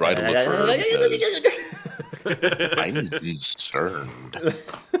and try to look for her. I'm concerned.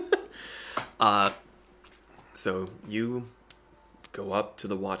 So you go up to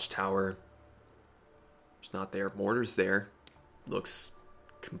the watchtower. She's not there. Mortar's there. Looks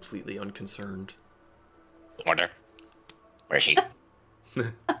completely unconcerned. Mortar. Where's she?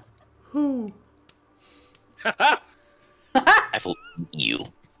 Who? I will eat you.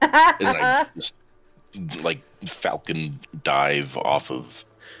 And I just, like, falcon dive off of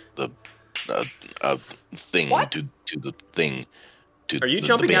the thing to the thing. Are you the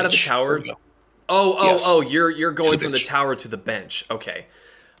jumping out of the bench. tower? There we go. Oh, Yes. You're going To the from the bench. tower to the bench. Okay.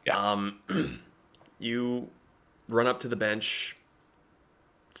 Yeah. You run up to the bench.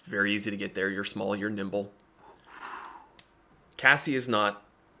 It's very easy to get there. You're small, you're nimble. Cassie is not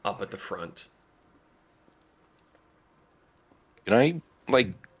up at the front. Can I,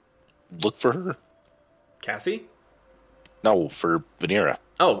 like, look for her? Cassie? No, for Vanera.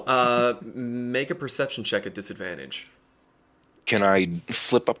 Oh, make a perception check at disadvantage. Can I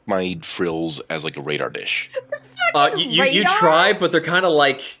flip up my frills as, like, a radar dish? You Radar? try, but they're kind of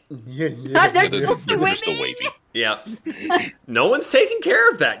like... They're They're still still swimming. wavy. Yeah. No one's taken care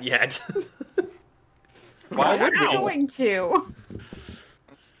of that yet. Why would I'm we? going to.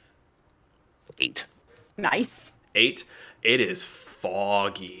 8. Nice. 8. It is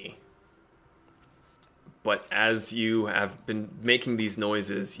foggy. But as you have been making these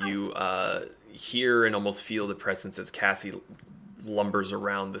noises, you hear and almost feel the presence as Cassie lumbers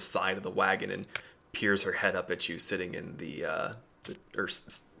around the side of the wagon and peers her head up at you, sitting in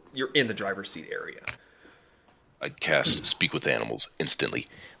you're in the driver's seat area. I cast Speak with Animals instantly.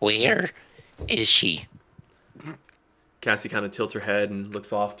 Where is she? Cassie kind of tilts her head and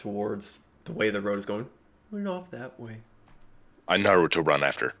looks off towards the way the road is going. Went off that way. I narrow to run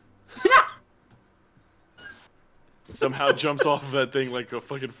after. Somehow jumps off of that thing like a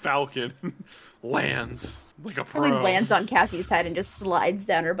fucking falcon. Lands like a pro. Probably lands on Cassie's head and just slides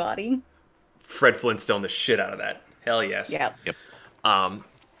down her body. Fred Flintstone the shit out of that. Hell yes. Yeah. Yep.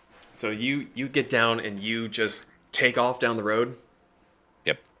 So you get down and you just take off down the road.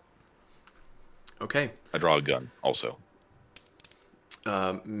 Yep. Okay. I draw a gun also.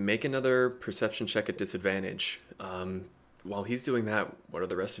 Make another perception check at disadvantage. While he's doing that, what are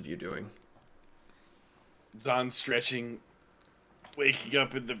the rest of you doing? Zahn stretching, waking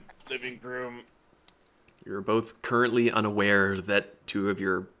up in the living room. You're both currently unaware that 2 of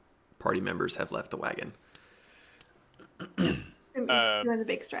your party members have left the wagon. Sumi's doing the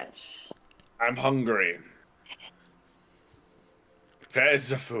big stretch. I'm hungry. There's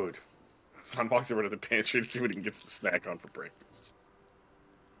the food. Zahn walks over to the pantry to see what he can get the snack on for breakfast.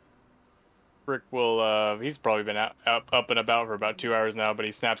 Rick will, he's probably been up and about for about 2 hours now, but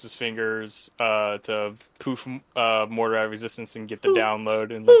he snaps his fingers to poof mortar out of resistance and get the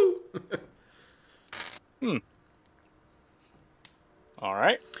download. And all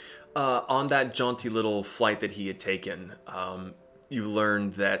right. On that jaunty little flight that he had taken, you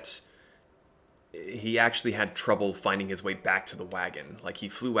learned that he actually had trouble finding his way back to the wagon. Like, he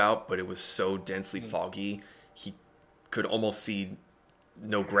flew out, but it was so densely foggy, he could almost see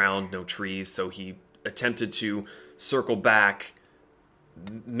no ground, no trees, so he attempted to circle back,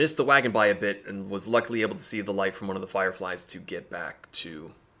 missed the wagon by a bit, and was luckily able to see the light from one of the fireflies to get back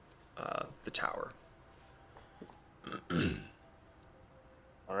to the tower.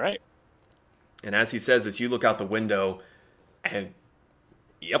 All right. And as he says this, you look out the window, and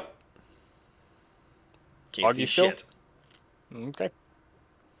yep, can't see Foggy still? shit. Okay.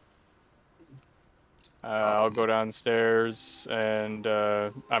 I'll go downstairs, and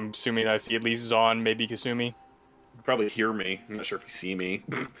I'm assuming I see at least Zahn, maybe Kasumi. You probably hear me. I'm not sure if you see me.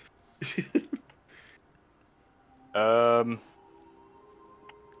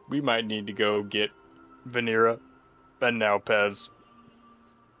 We might need to go get Vanera, and now Pez.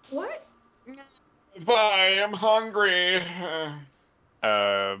 What? Bye, I'm hungry.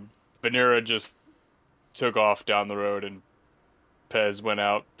 Vanera just took off down the road, and Pez went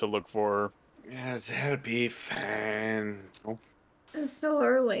out to look for her. Yes, that'll be fine. Oh, It's so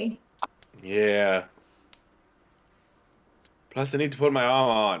early. yeah. Plus, I need to put my arm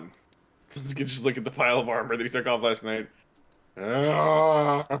on. So I can just look at the pile of armor that he took off last night.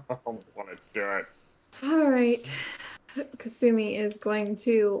 I don't want to do it. All right. Kasumi is going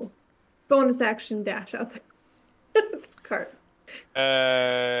to bonus action dash out the cart.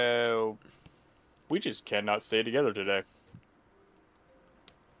 We just cannot stay together today.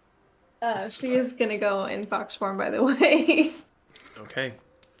 She is gonna go in fox form, by the way. Okay.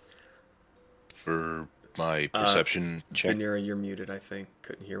 For my perception check. Vanera, you're muted, I think.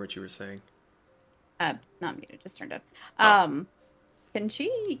 Couldn't hear what you were saying. Not muted, just turned on. Can she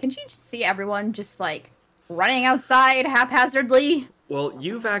see everyone just like running outside haphazardly? Well,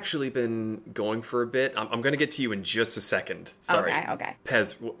 you've actually been going for a bit. I'm going to get to you in just a second. Sorry. Okay.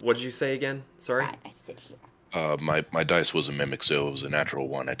 Pez, what did you say again? Sorry? Fine, I sit here. My dice was a mimic, so it was a natural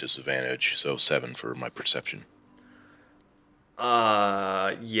 1 at disadvantage, so 7 for my perception.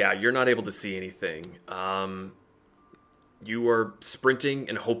 Yeah, you're not able to see anything. You are sprinting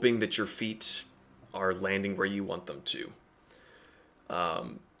and hoping that your feet are landing where you want them to.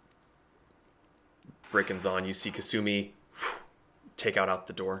 Brick and Zahn, you see Kasumi take out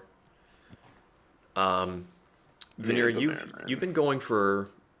the door. Vanera, you've been going for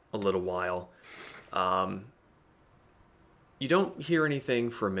a little while. You don't hear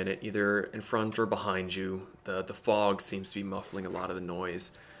anything for a minute, either in front or behind you. The fog seems to be muffling a lot of the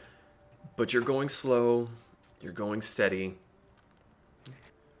noise. But you're going slow, you're going steady,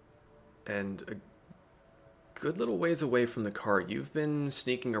 and a good little ways away from the cart. You've been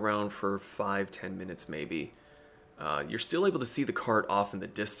sneaking around for 5-10 minutes maybe. You're still able to see the cart off in the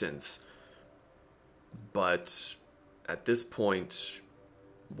distance, but at this point,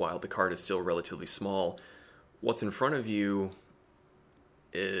 while the cart is still relatively small, what's in front of you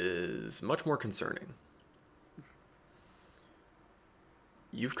is much more concerning.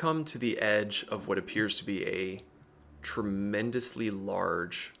 You've come to the edge of what appears to be a tremendously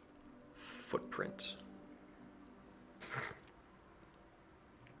large footprint.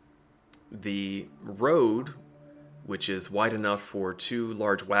 The road, which is wide enough for 2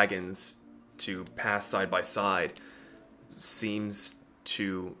 large wagons to pass side by side, seems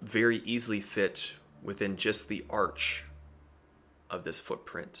to very easily fit within just the arch of this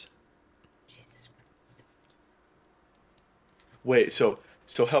footprint. Wait, so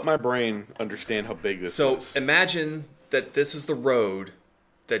help my brain understand how big this So is. imagine that this is the road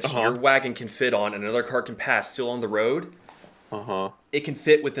that your wagon can fit on and another car can pass still on the road. It can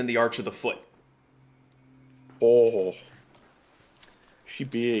fit within the arch of the foot. Oh. She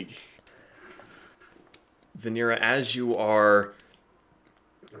big. Vanera, as you are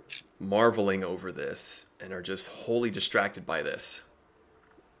marveling over this and are just wholly distracted by this,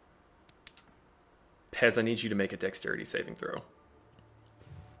 Pez, I need you to make a dexterity saving throw.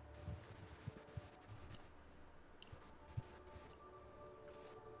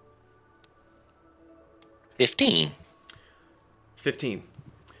 $15. 15.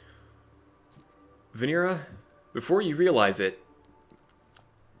 Vanera, before you realize it,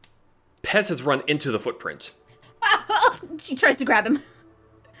 Pez has run into the footprint. She tries to grab him.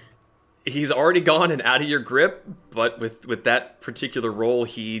 He's already gone and out of your grip, but with that particular roll,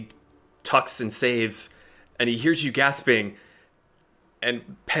 he tucks and saves, and he hears you gasping.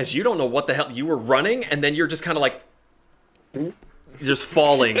 And Pez, you don't know what the hell you were running, and then you're just kind of like just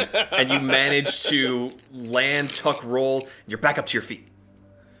falling, and you manage to land, tuck, roll. You're back up to your feet.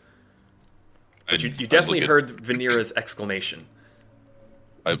 But you definitely heard Vanera's exclamation.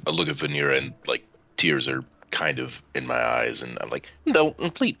 I look at Vanera and like tears are kind of in my eyes, and I'm like, "No,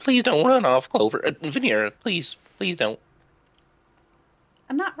 please don't run off, Clover. Vanera, please don't."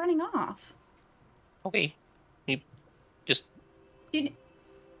 I'm not running off. Okay, you just Do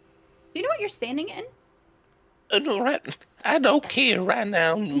you know what you're standing in? I don't care right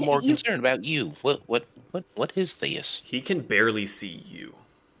now. I'm more You- concerned about you. What is this? He can barely see you.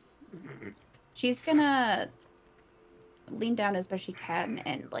 She's gonna lean down as best she can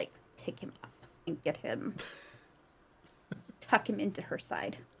and like pick him up and get him, tuck him into her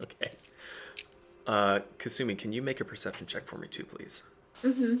side. Okay. Kasumi, can you make a perception check for me too, please?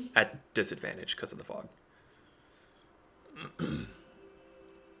 Mm-hmm. At disadvantage because of the fog.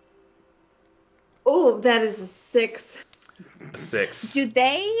 Oh, that is a 6. A 6. Do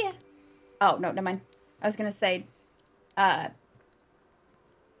they? Oh no, never mind. I was gonna say, Pez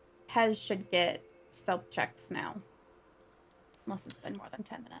should get stealth checks now, unless it's been more than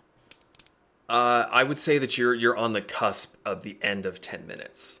 10 minutes. I would say that you're on the cusp of the end of 10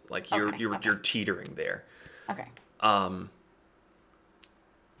 minutes. Like you're Okay. you're teetering there. Okay.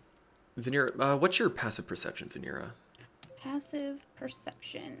 Vanera, what's your passive perception, Vanera? Passive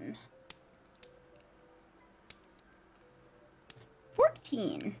perception.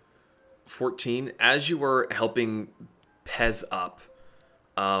 14. 14. As you were helping Pez up,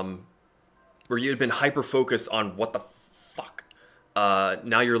 where you had been hyper focused on what the fuck,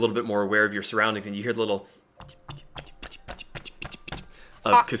 now you're a little bit more aware of your surroundings, and you hear the little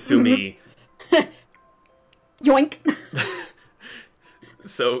of Kasumi. Yoink.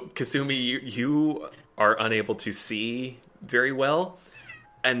 So Kasumi, you are unable to see very well,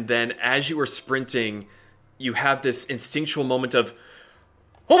 and then as you are sprinting, you have this instinctual moment of,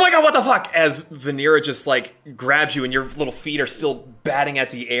 "Oh my god, what the fuck!" as Vanera just like grabs you, and your little feet are still batting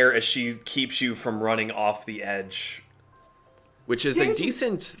at the air as she keeps you from running off the edge, which is a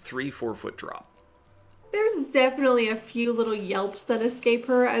decent 3-4 foot drop. There's definitely a few little yelps that escape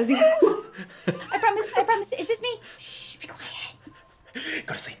her as you. I promise. It's just me. Shh, be quiet.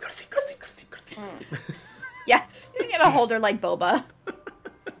 Go to sleep, go to sleep, go to sleep, go to sleep, go to sleep, go to sleep. Yeah, you're gonna hold her like Boba.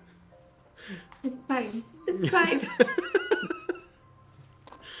 It's fine. It's fine.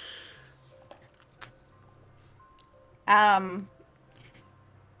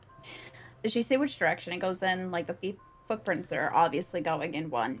 Does she say which direction it goes in? Like the footprints are obviously going in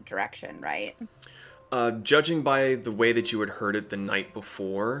one direction, right? Judging by the way that you had heard it the night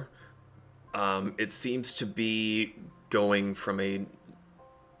before, it seems to be going from a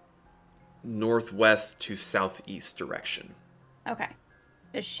northwest to southeast direction. Okay.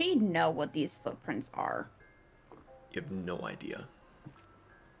 Does she know what these footprints are? You have no idea.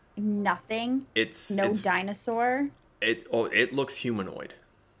 Nothing. It's Dinosaur. It looks humanoid.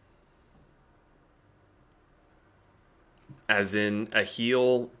 As in a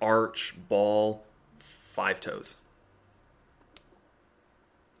heel, arch, ball, 5 toes.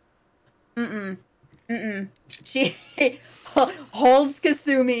 She holds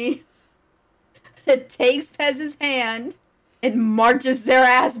Kasumi, takes Pez's hand, and marches their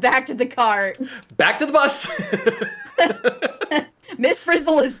ass back to the cart. Back to the bus. Miss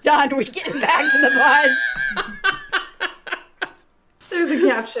Frizzle is done. We get back to the bus. There's a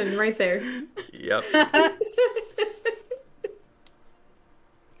caption right there. Yep.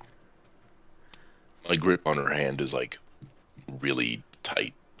 My grip on her hand is like really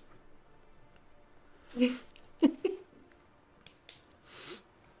tight.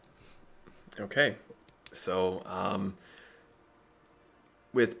 Okay, so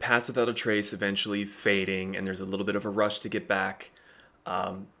with Pass Without a Trace eventually fading, and there's a little bit of a rush to get back,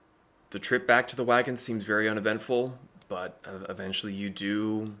 the trip back to the wagon seems very uneventful, but eventually you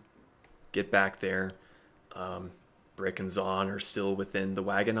do get back there. Brick and Zahn are still within the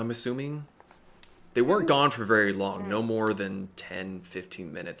wagon, I'm assuming. They weren't gone for very long, no more than 10,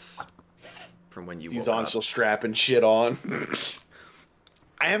 15 minutes from when you woke Zahn's up. still strapping shit on.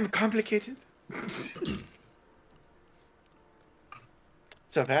 I am complicated.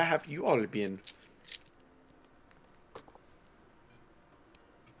 So where have you all been?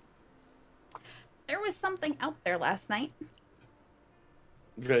 There was something out there last night.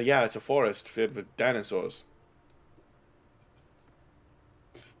 Well, yeah, it's a forest filled with dinosaurs.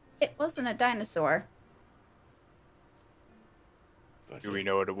 It wasn't a dinosaur. Do we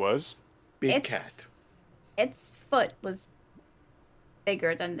know what it was? Big It's- cat. Its foot was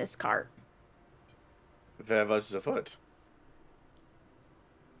bigger than this cart. Where was the foot?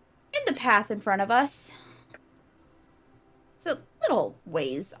 In the path in front of us. It's a little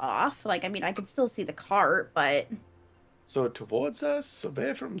ways off. Like, I mean, I could still see the cart, but So towards us,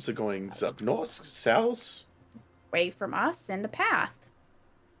 away from the goings up north, south. away from us in the path.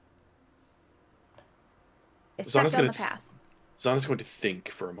 It Zana's stepped on gonna the path. Zana's going to think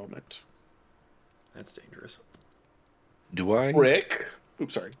for a moment. That's dangerous. Do I? Rick.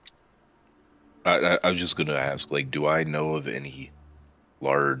 Oops, sorry. I was just gonna ask, like, do I know of any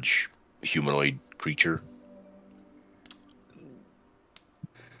large humanoid creature?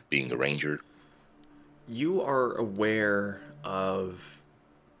 Being a ranger. You are aware of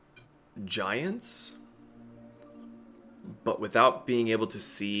giants, but without being able to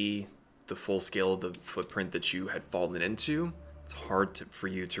see the full scale of the footprint that you had fallen into, it's hard for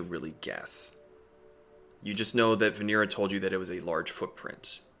you to really guess. You just know that Vanera told you that it was a large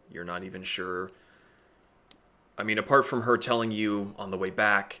footprint. You're not even sure. I mean, apart from her telling you on the way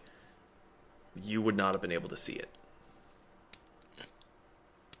back, you would not have been able to see it.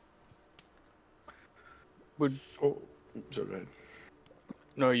 Would Oh, so go ahead.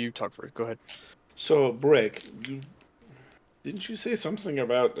 no, you talk first. Go ahead. So, Brick, didn't you say something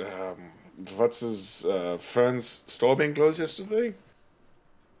about what's his friend's store being closed yesterday?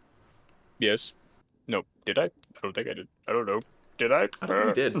 Yes. No. Did I? I don't think I did. I don't know. Did I? I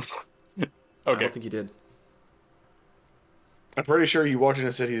don't think you did. I Okay. don't think you did. I'm pretty sure you walked in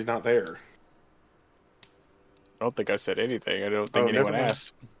and said he's not there. I don't think I said anything. I don't think Oh, never anyone mind.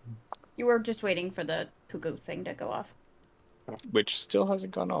 asked. You were just waiting for the cuckoo thing to go off. Which still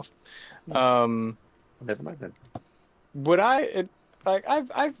hasn't gone off. Never mind then.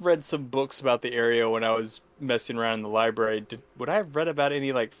 I've read some books about the area when I was messing around in the library. Would I have read about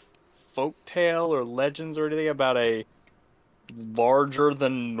any like folk tale or legends or anything about a larger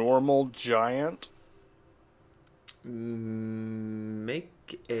than normal giant?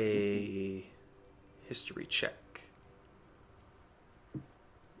 Make a history check.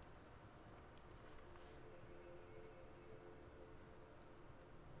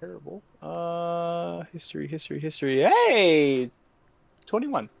 Terrible. History. Hey,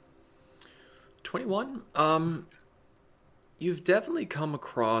 21. 21. You've definitely come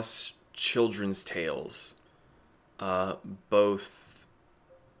across children's tales, both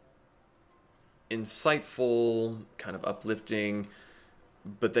insightful, kind of uplifting,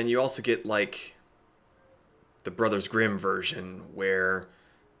 but then you also get like the Brothers Grimm version where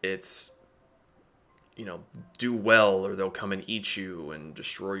it's, you know, do well or they'll come and eat you and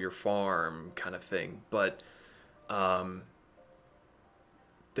destroy your farm kind of thing. But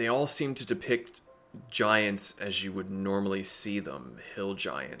they all seem to depict giants as you would normally see them. Hill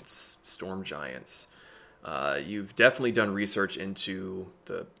giants, storm giants. You've definitely done research into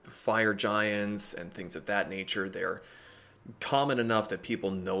the fire giants and things of that nature. They're common enough that people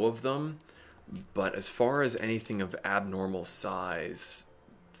know of them. But as far as anything of abnormal size,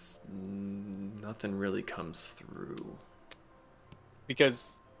 nothing really comes through. Because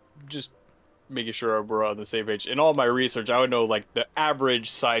just making sure we're on the same page. In all my research, I would know like the average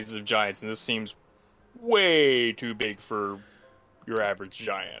sizes of giants, and this seems way too big for your average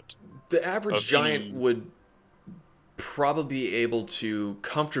giant? The average Of giant any- would probably be able to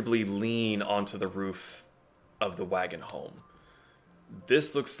comfortably lean onto the roof of the wagon home.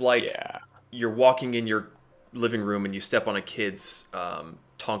 This looks like Yeah. you're walking in your living room and you step on a kid's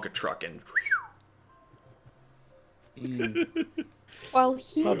Tonka truck and While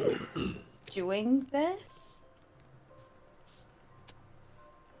he's doing this,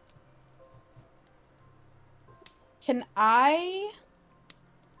 can I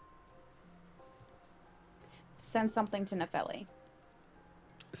send something to Nefeli?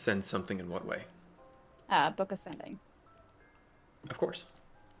 send something in what way? Book of sending. Of course.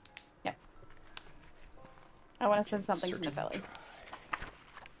 Yep. I want to send something to Certainly Nefeli. try.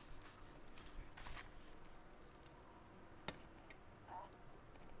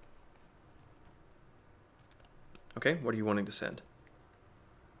 Okay, what are you wanting to send?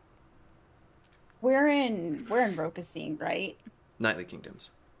 We're in Rokasine, right? Nightly Kingdoms.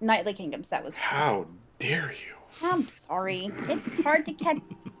 Nightly Kingdoms. That was. How dare you? I'm sorry. It's hard to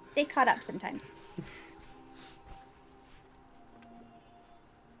stay caught up sometimes.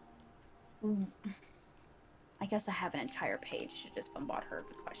 I guess I have an entire page to just bombard her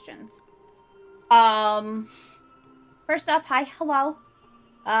with questions. First off, hi, hello.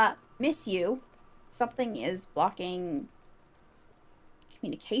 Miss you. Something is blocking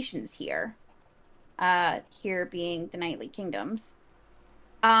communications here. Here being the Nightly Kingdoms.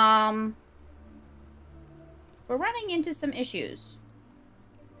 We're running into some issues.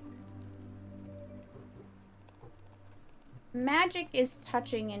 Magic is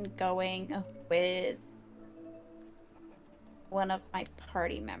touching and going with one of my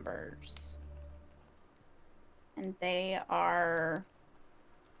party members. And they are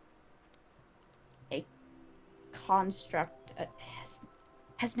a construct.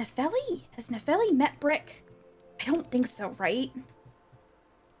 Has Nefeli met Brick? I don't think so, right?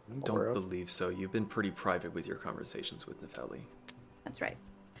 Don't believe so. You've been pretty private with your conversations with Nefeli. That's right.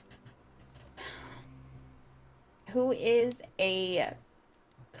 Who is a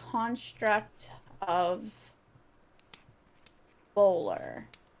construct of Bowler.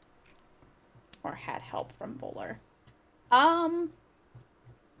 Or had help from Bowler.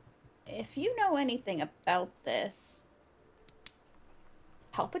 If you know anything about this,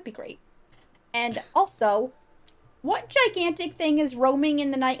 help would be great. And also, what gigantic thing is roaming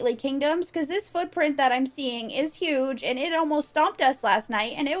in the Nightly Kingdoms? Because this footprint that I'm seeing is huge, and it almost stomped us last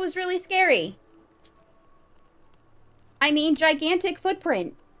night, and it was really scary. I mean, gigantic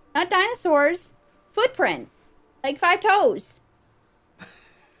footprint. Not dinosaurs. Footprint. Like 5 toes.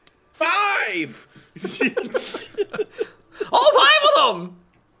 5! All 5 of them!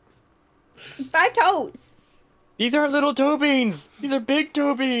 5 toes. These aren't little toe beans. These are big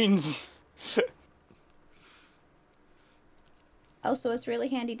toe beans. Also, it's really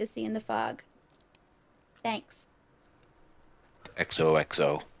handy to see in the fog. Thanks.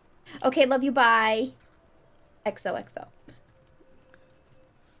 XOXO. Okay, love you, bye. XOXO.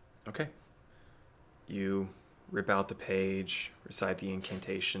 Okay. You rip out the page, recite the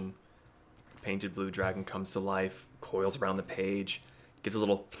incantation. Painted blue dragon comes to life, coils around the page, gives a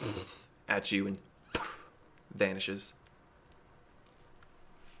little at you, and vanishes.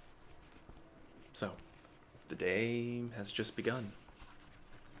 So, the day has just begun.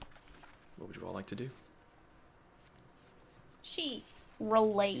 What would you all like to do? She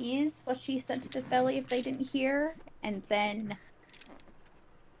relays what she said to Nefeli if they didn't hear, and then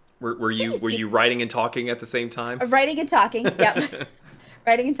Were you writing and talking at the same time? writing and talking. Yep.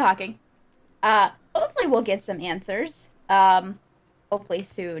 Writing and talking. Hopefully we'll get some answers. Hopefully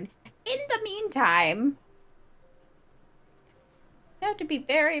soon. In the meantime, we have to be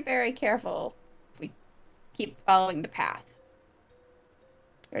very, very careful if we keep following the path.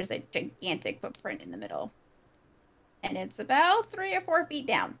 There's a gigantic footprint in the middle. And it's about 3 or 4 feet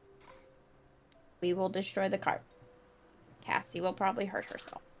down. We will destroy the cart. Cassie will probably hurt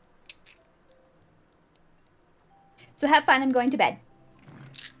herself. So have fun. I'm going to bed.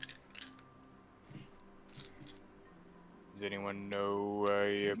 Does anyone know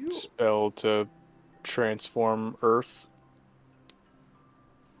a spell to transform Earth?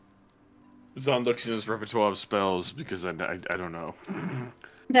 Zon looks at his repertoire of spells because I don't know.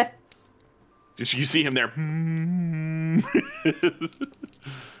 You see him there.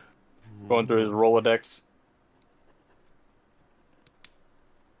 Going through his Rolodex.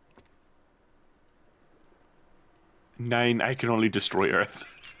 Nine, I can only destroy Earth.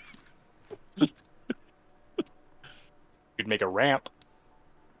 You'd make a ramp.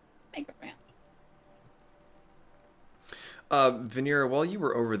 Make a ramp. Vanera, while you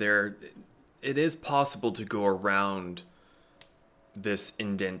were over there, it is possible to go around this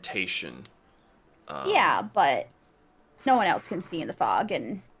indentation. Yeah, but no one else can see in the fog,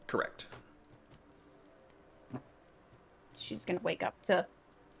 and Correct. she's gonna wake up to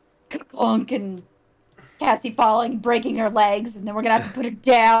Clunk and Cassie falling, breaking her legs, and then we're gonna have to put her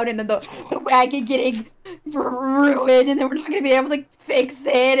down, and then the wagon getting ruined, and then we're not gonna be able to fix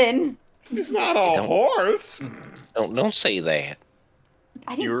it, and He's not a horse. Don't say that.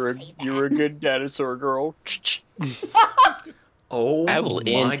 I didn't You're say that. a good dinosaur girl. Oh, I will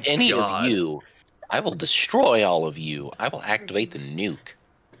my end any God. of you. I will destroy all of you. I will activate the nuke.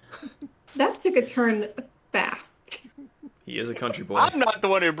 That took a turn fast. He is a country boy. I'm not the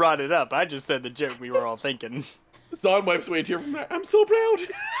one who brought it up. I just said the joke we were all thinking. Zahn wipes away a tear from that. I'm so proud.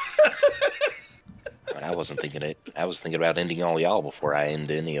 But I wasn't thinking it. I was thinking about ending all y'all before I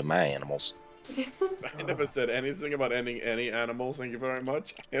end any of my animals. I never said anything about ending any animals. Thank you very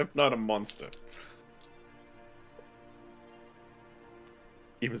much. I am not a monster.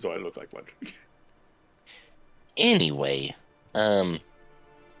 Even so, I look like one. Anyway,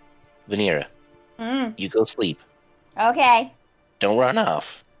 Vanera, you go sleep. Okay. Don't run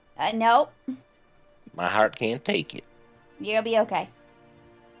off. Nope. My heart can't take it. You'll be okay.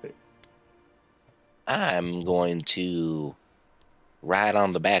 I'm going to ride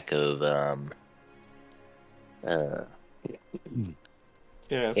on the back of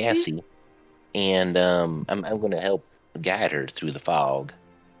Yes. Cassie, and I'm going to help guide her through the fog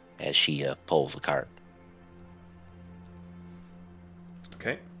as she pulls the cart.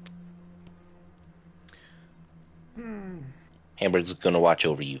 Okay. Hamburger's going to watch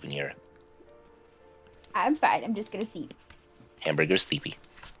over you, Vanera. I'm fine. I'm just gonna sleep. Hamburger's sleepy.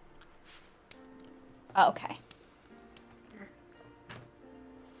 Okay.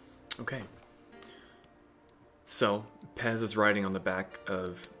 Okay. So, Pez is riding on the back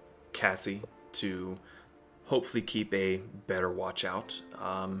of Cassie to hopefully keep a better watch out.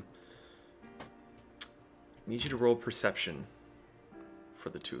 I need you to roll perception for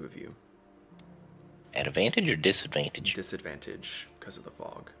the two of you. At advantage or disadvantage? Disadvantage because of the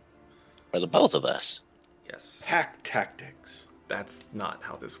fog. For the both of us. Yes. Hack tactics. That's not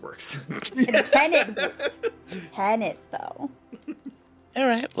how this works. Can it though?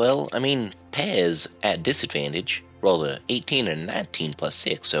 Alright, well, I mean, Pez at disadvantage rolled a 18 and 19 plus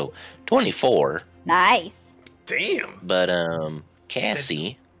 6, so 24. Nice. Damn. But,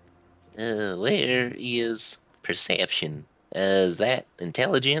 Cassie, where is perception? Is that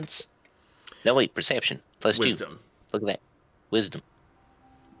intelligence? No, wait, perception. Plus 2. Wisdom. Look at that. Wisdom.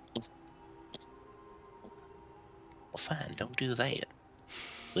 Well, fine, don't do that.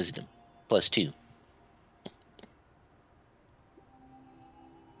 Wisdom. Plus 2.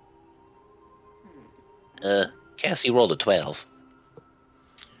 Cassie rolled a 12.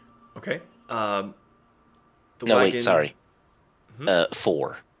 Okay. No, wait, sorry.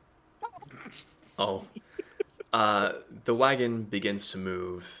 4. Oh. The wagon begins to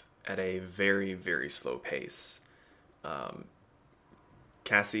move at a very, very slow pace.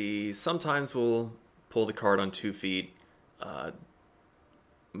 Cassie sometimes will pull the cart on 2 feet.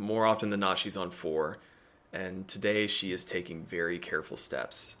 More often than not, she's on 4. And today she is taking very careful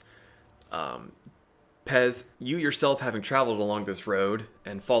steps. Pez, you yourself having traveled along this road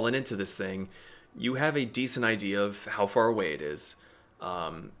and fallen into this thing, you have a decent idea of how far away it is.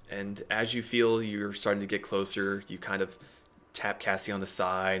 And as you feel you're starting to get closer, you kind of tap Cassie on the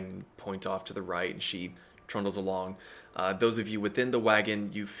side and point off to the right, and she trundles along. Those of you within the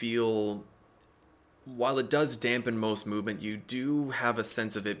wagon, you feel, while it does dampen most movement, you do have a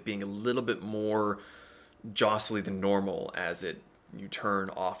sense of it being a little bit more jostly than normal as you turn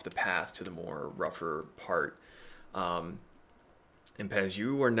off the path to the more rougher part. And Pez,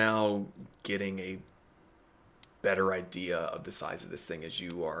 you are now getting a better idea of the size of this thing as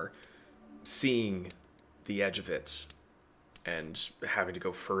you are seeing the edge of it and having to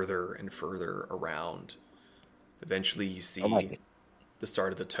go further and further around. Eventually you see the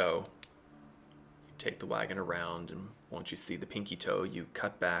start of the toe. You take the wagon around, and once you see the pinky toe, you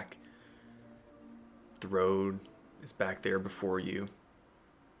cut back. The road is back there before you.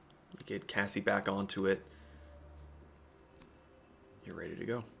 You get Cassie back onto it. You're ready to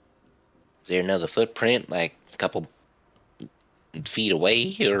go. Is there another footprint, like a couple feet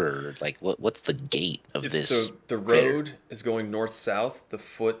away, or like what's the gait of this? The road is going north-south. The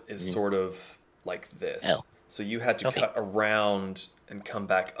foot is sort of like this. Oh. So you had to cut around and come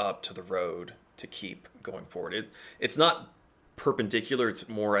back up to the road to keep going forward. It's not perpendicular. It's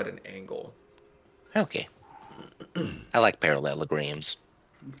more at an angle. Okay. I like parallelograms.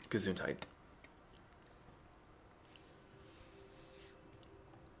 Gesundheit.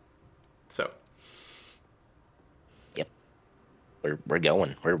 So. Yep. we're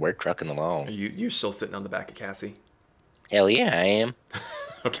going. We're trucking along. You're still sitting on the back of Cassie? Hell yeah, I am.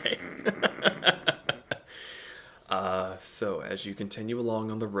 Okay. So as you continue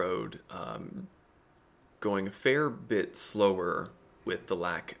along on the road, going a fair bit slower with the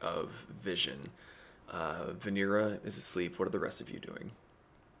lack of vision, Vanera is asleep. What are the rest of you doing?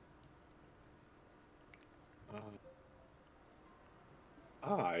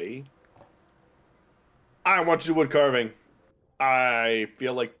 I want to do wood carving. I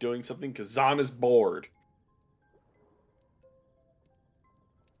feel like doing something because Zahn is bored.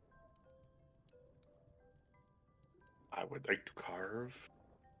 I would like to carve.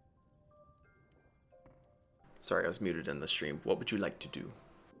 Sorry, I was muted in the stream. What would you like to do?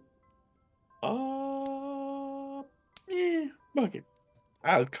 Okay.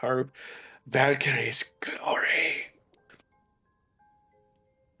 I'll carve Valkyrie's glory.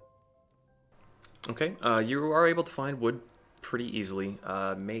 Okay, you are able to find wood pretty easily.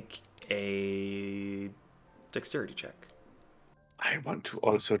 Make a dexterity check. I want to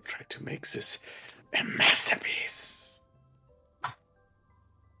also try to make this a masterpiece.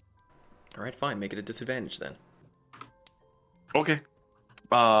 All right, fine. Make it a disadvantage then. Okay.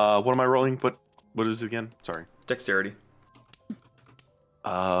 What am I rolling? What is it again? Sorry. Dexterity.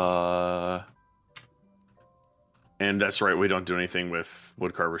 And that's right, we don't do anything with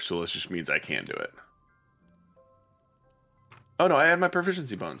Woodcarver's Tool, it just means I can do it. Oh no, I add my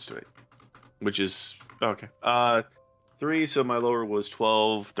proficiency bonus to it. Which is, okay. 3, so my lower was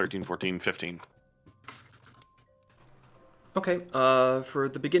 12, 13, 14, 15. Okay, for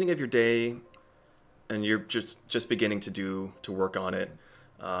the beginning of your day, and you're just beginning to work on it,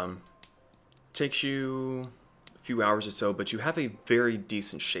 takes you a few hours or so, but you have a very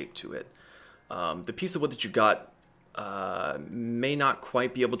decent shape to it. The piece of wood that you got may not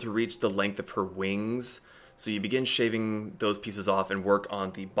quite be able to reach the length of her wings, so you begin shaving those pieces off and work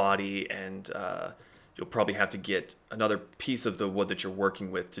on the body, and you'll probably have to get another piece of the wood that you're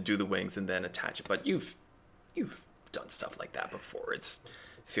working with to do the wings and then attach it. But you've done stuff like that before. It's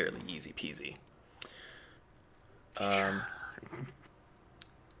fairly easy peasy.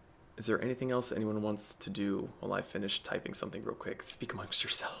 Is there anything else anyone wants to do while I finish typing something real quick? Speak amongst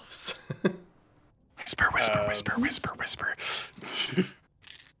yourselves. Whisper.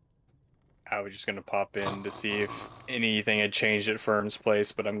 I was just gonna pop in to see if anything had changed at Fern's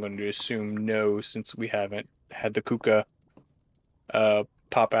place, but I'm going to assume no, since we haven't had the Kuka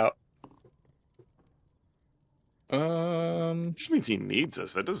pop out. Just means he needs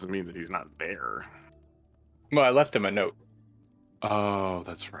us. That doesn't mean that he's not there. Well, I left him a note. Oh,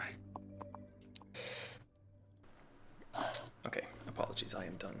 that's right. Okay, apologies. I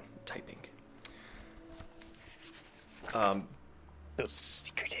am done typing. So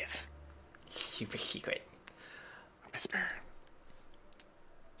secretive. Super secret. Whisper.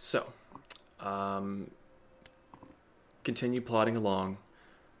 So, continue plodding along,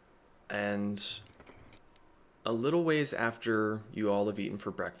 and a little ways after you all have eaten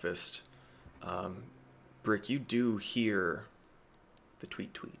for breakfast, Brick, you do hear the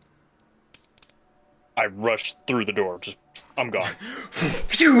tweet. I rushed through the door. I'm gone.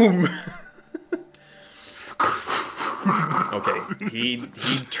 Phew! Okay, he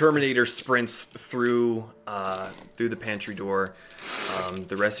Terminator sprints through the pantry door.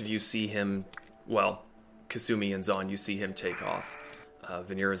 The rest of you see him. Well, Kasumi and Zahn, you see him take off.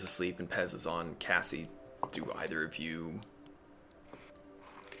 Vanera's asleep and Pez is on. Cassie, do either of you?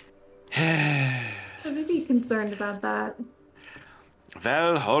 I would be concerned about that.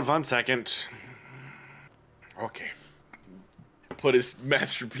 Well, hold 1 second. Okay. Put his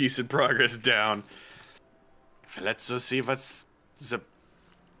masterpiece in progress down. Let's just see what's the...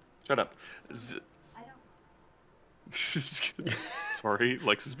 Shut up. I don't. Sorry,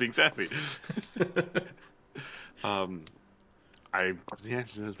 Lex is being sassy.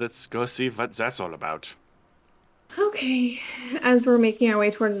 Let's go see what that's all about. Okay. As we're making our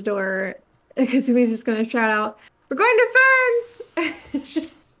way towards the door, Kasumi's just going to shout out, "We're going to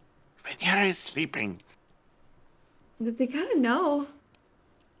Fern's!" Vanera is sleeping. They gotta know.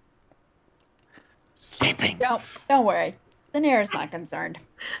 Sleeping. Don't worry. Vanera's not concerned.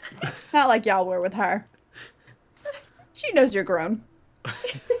 Not like y'all were with her. She knows you're grown. I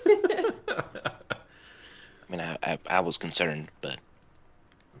mean, I was concerned, but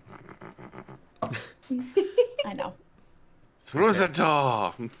I know. Through the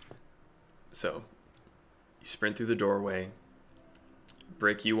door. So, you sprint through the doorway.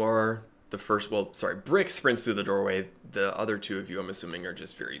 Brick, you are the first. Well, sorry, Brick sprints through the doorway. The other two of you, I'm assuming, are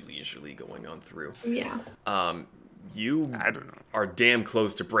just very leisurely going on through. Yeah. You I don't know. are damn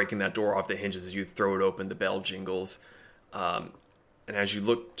close to breaking that door off the hinges as you throw it open. The bell jingles. And as you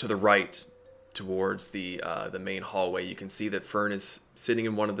look to the right towards the main hallway, you can see that Fern is sitting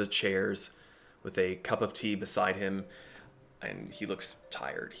in one of the chairs with a cup of tea beside him, and he looks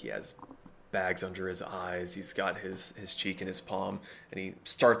tired. He has bags under his eyes. He's got his cheek in his palm, and he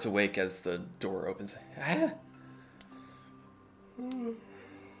starts awake as the door opens. Ah.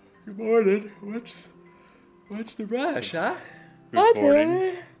 Good morning. What's the rush, huh? Good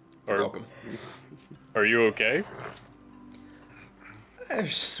morning. Welcome. Are you okay? I'm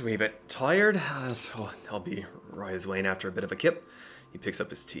just a wee bit tired. So I'll be right his way in after a bit of a kip. He picks up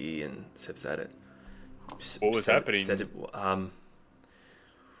his tea and sips at it. What was happening?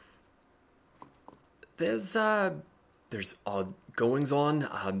 There's odd goings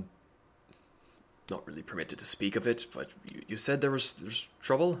on. Not really permitted to speak of it, but you said there's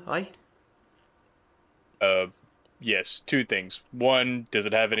trouble, aye? Yes, two things. One, does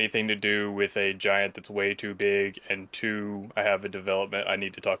it have anything to do with a giant that's way too big? And two, I have a development I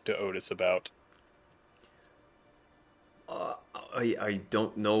need to talk to Otis about. I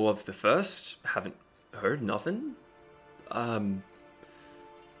don't know of the first. Haven't heard nothing.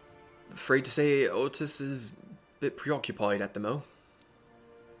 Afraid to say Otis is a bit preoccupied at the mo.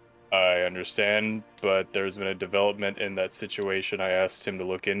 I understand, but there's been a development in that situation I asked him to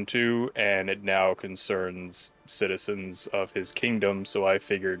look into, and it now concerns citizens of his kingdom, so I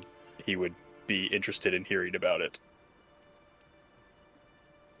figured he would be interested in hearing about it.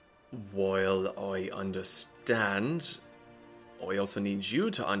 While I understand, I also need you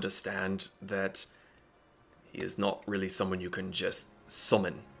to understand that he is not really someone you can just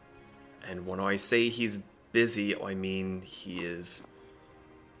summon. And when I say he's busy, I mean he is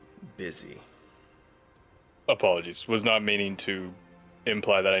busy. Apologies. Was not meaning to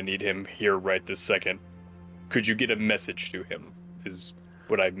imply that I need him here right this second. Could you get a message to him, is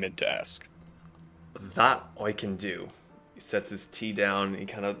what I meant to ask. That I can do. He sets his tea down, and he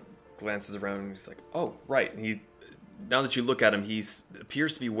kind of glances around, and he's like, oh, right. And now that you look at him, he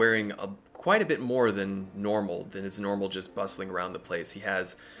appears to be wearing quite a bit more than normal, than his normal just bustling around the place. He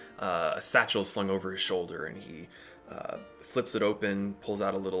has a satchel slung over his shoulder, and he flips it open, pulls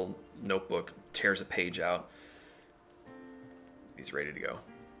out a little notebook, tears a page out. He's ready to go.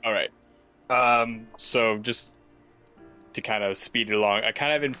 All right. So just to kind of speed it along, I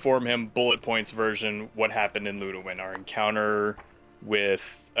kind of inform him bullet points version what happened in Ludowin. Our encounter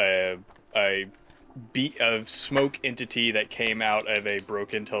with a smoke entity that came out of a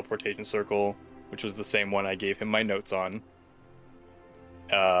broken teleportation circle, which was the same one I gave him my notes on.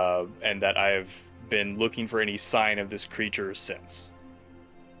 And that I've been looking for any sign of this creature since.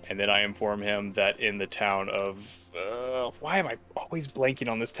 And then I inform him that in the town of... why am I always blanking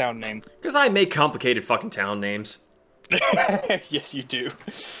on this town name? Because I make complicated fucking town names. Yes, you do.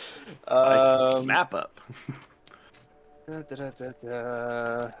 Map up.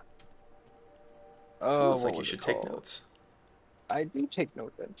 Feels like you should take notes. I do take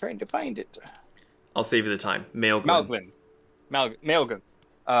notes. I'm trying to find it. I'll save you the time. Maelglin. Maelglin.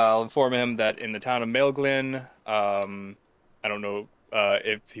 I'll inform him that in the town of Maelglin, I don't know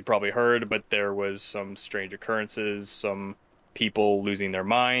if he probably heard, but there was some strange occurrences, some people losing their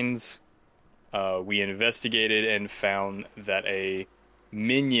minds. We investigated and found that a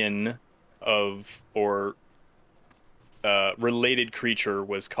minion of, or related creature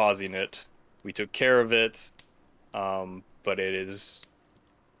was causing it. We took care of it, but it is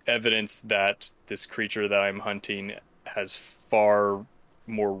evidence that this creature that I'm hunting has far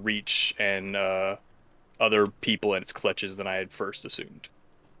more reach and other people in its clutches than I had first assumed.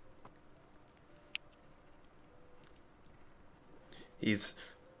 He's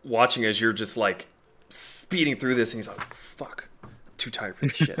watching as you're just like speeding through this, and he's like, fuck, I'm too tired for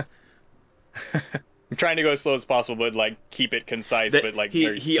this shit. I'm trying to go as slow as possible, but like keep it concise, but like he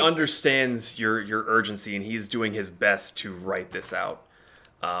very understands your urgency, and he's doing his best to write this out.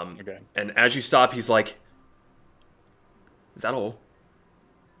 Okay. And as you stop, he's like, is that all?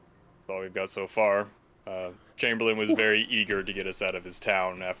 That's all we've got so far. Chamberlain was very eager to get us out of his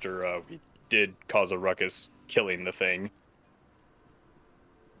town after we did cause a ruckus killing the thing.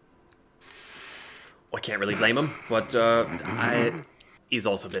 Well, I can't really blame him, but he's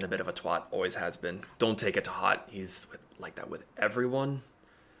also been a bit of a twat, always has been. Don't take it to heart. He's like that with everyone.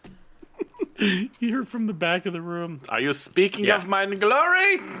 You hear from the back of the room. Are you speaking of mine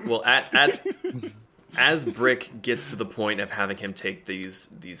glory? Well, as Brick gets to the point of having him take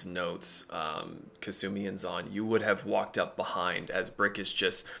these notes, Kasumi and Zahn, you would have walked up behind as Brick is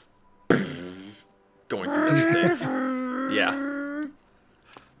just going through everything. Yeah.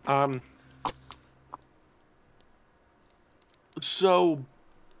 So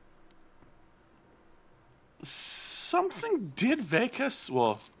something did wake us.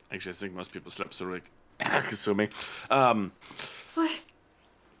 Well, actually, I think most people slept so like, assuming. What?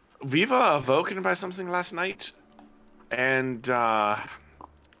 We were awoken by something last night, and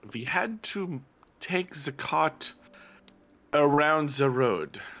we had to take the cart around the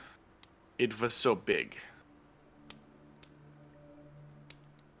road. It was so big.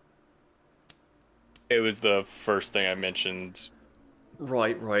 It was the first thing I mentioned.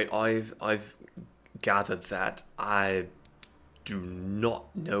 Right. I've gathered that. I do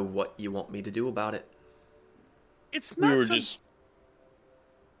not know what you want me to do about it. It's We not. were just.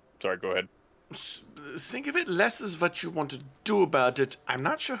 Sorry, go ahead. Think of it less as what you want to do about it. I'm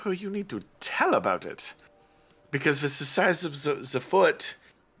not sure who you need to tell about it. Because with the size of the foot,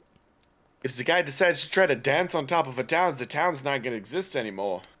 if the guy decides to try to dance on top of the town's not going to exist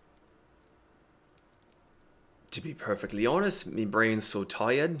anymore. To be perfectly honest, my brain's so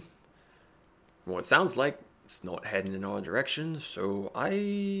tired. Well, it sounds like it's not heading in our direction, so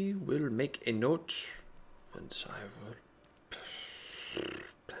I will make a note and I will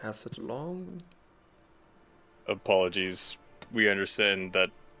pass it along. Apologies. We understand that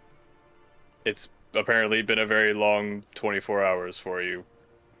it's apparently been a very long 24 hours for you.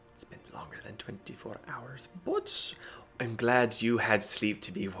 It's been longer than 24 hours, but I'm glad you had sleep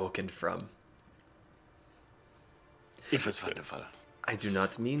to be woken from. It was wonderful. I do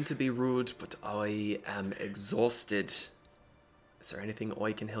not mean to be rude, but I am exhausted. Is there anything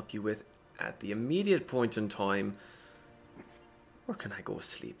I can help you with at the immediate point in time? Or can I go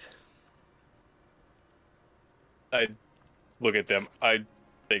sleep? I look at them. I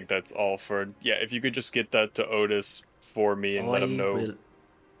think that's all for... Yeah, if you could just get that to Otis for me and let him know. Will,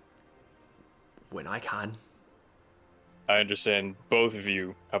 when I can. I understand both of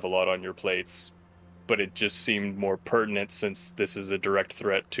you have a lot on your plates, but it just seemed more pertinent since this is a direct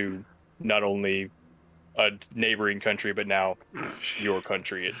threat to not only a neighboring country, but now your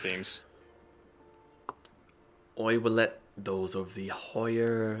country, it seems. I will let those of the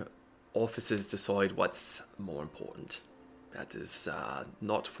higher officers decide what's more important. That is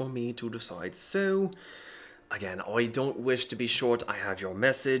not for me to decide. So, again, I don't wish to be short. I have your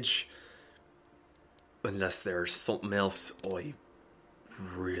message. Unless there's something else, I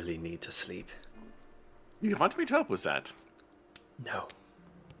really need to sleep. You want me to help with that? No.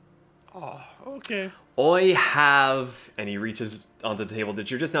 Oh, okay. I have, and he reaches onto the table that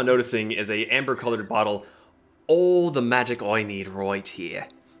you're just now noticing is a amber-colored bottle. All the magic I need right here.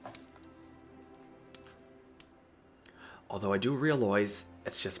 Although I do realize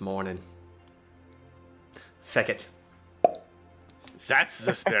it's just morning. Feck it. That's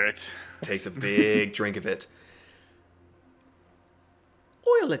the spirit. Takes a big drink of it.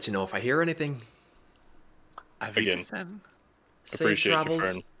 I'll let you know if I hear anything. Again, Safe appreciate travels. you,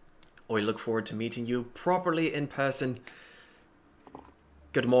 friend. I look forward to meeting you properly in person.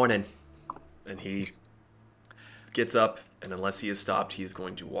 Good morning. And he gets up, and unless he is stopped, he's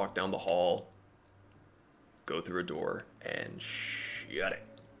going to walk down the hall, go through a door, and shut it.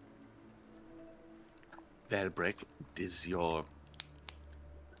 Well, Breck, is your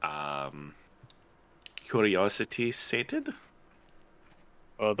curiosity sated?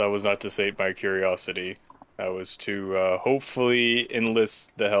 Well, that was not to sate my curiosity. That was to hopefully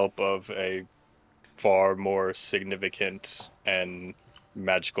enlist the help of a far more significant and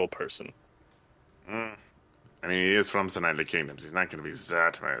magical person. I mean, he is from the Nightly Kingdoms. He's not going to be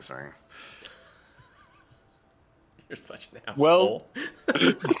that amazing. You're such an asshole.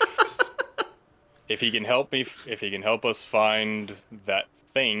 Well, if he can help me, if he can help us find that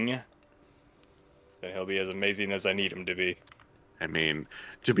thing, then he'll be as amazing as I need him to be. I mean,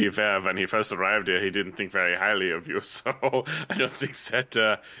 to be fair, when he first arrived here, he didn't think very highly of you, so I don't think that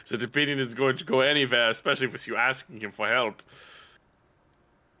that opinion is going to go anywhere, especially with you asking him for help.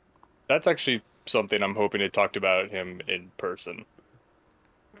 That's actually something I'm hoping to talk about him in person.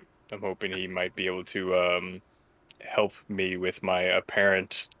 I'm hoping he might be able to help me with my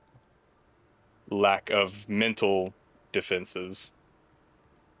apparent lack of mental defenses.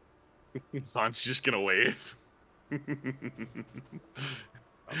 San's just gonna wave.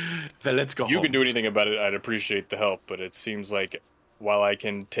 Well, let's go You home. can do anything about it, I'd appreciate the help, but it seems like while I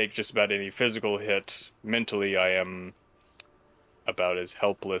can take just about any physical hit, mentally I am about as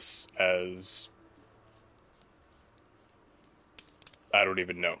helpless as... I don't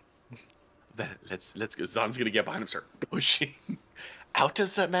even know. Well, let's go. Zan's gonna get behind him, start pushing. Out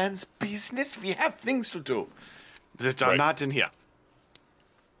of the man's business. We have things to do that are Right. not in here.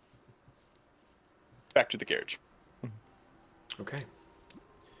 Back to the carriage. Okay.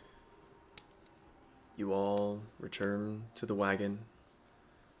 You all return to the wagon.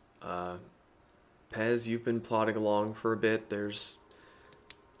 Pez, you've been plodding along for a bit. There's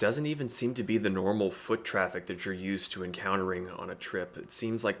doesn't even seem to be the normal foot traffic that you're used to encountering on a trip. It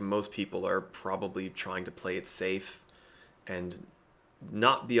seems like most people are probably trying to play it safe and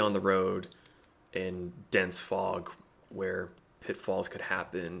not be on the road in dense fog where pitfalls could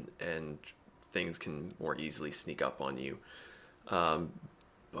happen and things can more easily sneak up on you.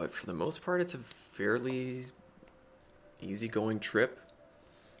 But for the most part, it's a fairly easygoing trip.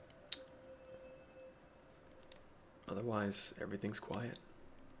 Otherwise, everything's quiet.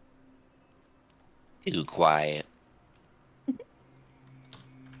 Too quiet.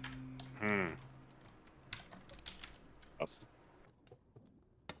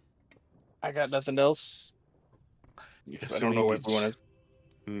 I got nothing else. Yes, I don't know if we want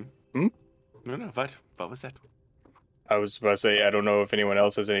to. No, what was that? I was about to say I don't know if anyone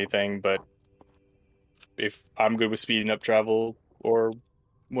else has anything, but if I'm good with speeding up travel or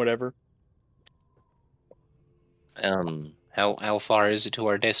whatever. How far is it to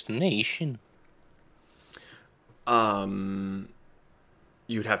our destination?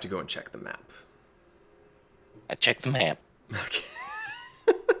 You'd have to go and check the map. I checked the map. Okay.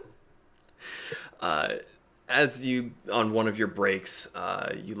 As you, on one of your breaks,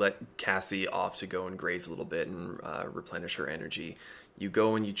 you let Cassie off to go and graze a little bit and replenish her energy. You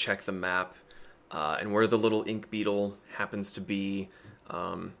go and you check the map, and where the little ink beetle happens to be,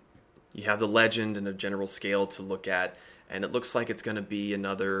 you have the legend and a general scale to look at, and it looks like it's going to be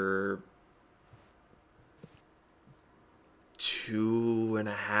another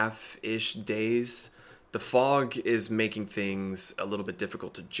 2.5-ish days. The fog is making things a little bit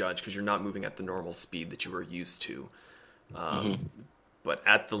difficult to judge because you're not moving at the normal speed that you were used to. But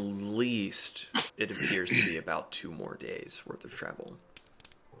at the least, it appears to be about 2 more days worth of travel.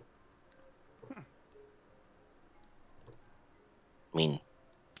 I mean,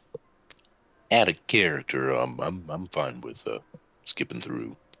 out of character, I'm fine with skipping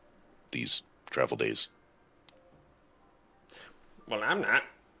through these travel days. Well, I'm not.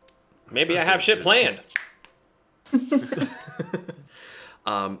 Maybe I have shit planned.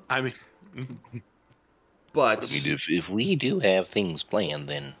 I mean, but I mean, if we do have things planned,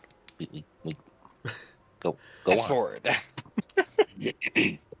 then we go Fast on. forward.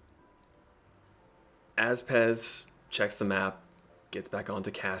 as Pez checks the map, gets back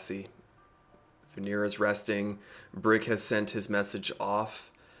onto Cassie, Vanira's resting, Brick has sent his message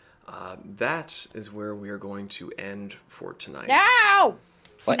off. That is where we are going to end for tonight. No!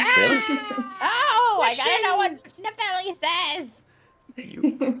 What? Really? Oh, I gotta know what Sniffly says.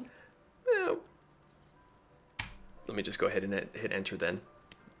 You, well, let me just go ahead and hit enter then.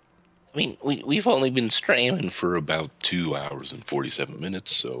 I mean, we've only been straining for about 2 hours and 47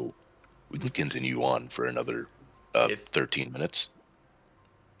 minutes, so we can continue on for another 13 minutes.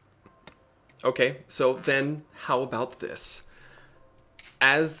 Okay, so then how about this?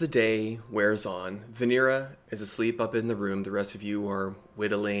 As the day wears on, Vanira is asleep up in the room. The rest of you are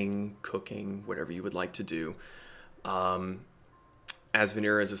whittling, cooking, whatever you would like to do. As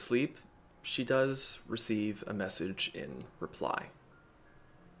Vanira is asleep, she does receive a message in reply.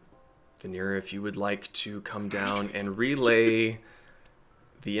 Vanira, if you would like to come down and relay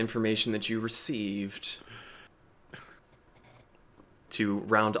the information that you received to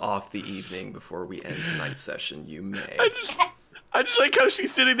round off the evening before we end tonight's session, you may. I just like how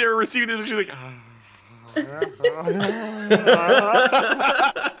she's sitting there receiving it, and she's like,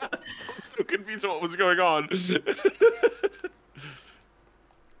 so confused what was going on.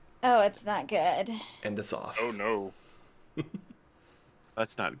 Oh, it's not good. End us off. Oh no.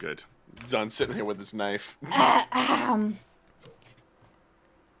 That's not good. Zon's sitting here with his knife.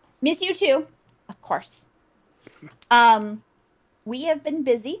 Miss you too, of course. We have been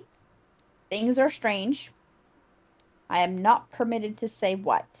busy. Things are strange. I am not permitted to say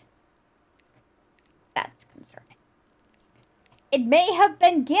what. That's concerning. It may have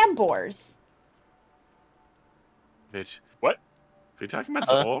been Gambors. Bitch. What? Are you talking about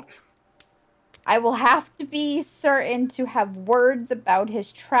Zork? I will have to be certain to have words about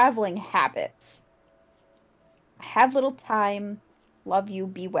his traveling habits. I have little time. Love you.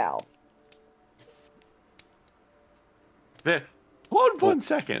 Be well. Then, hold on 1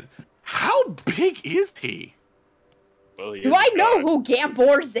 second. How big is he? Well, he Do is I a know god. who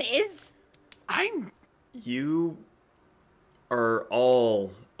Gambors is? You are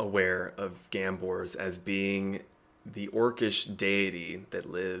all aware of Gambors as being the orcish deity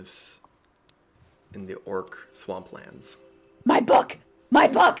that lives in the orc swamplands. My book! My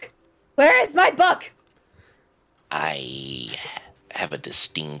book! Where is my book? I have a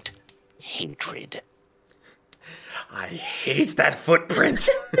distinct hatred. I hate that footprint.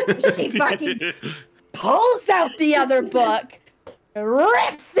 She fucking pulls out the other book,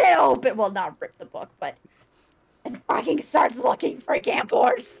 rips it open. Well, not rip the book, but and fucking starts looking for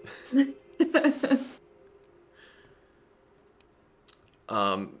Gambors.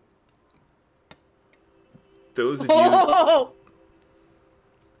 Those of you, Oh,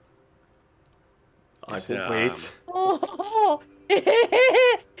 I will wait. oh,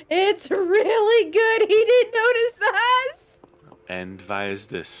 it's really good. He didn't notice us. And why is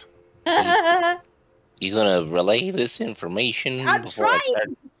this? You gonna relay this information I'm before I trying. start?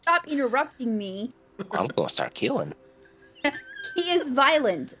 Stop interrupting me. I'm gonna start killing. He is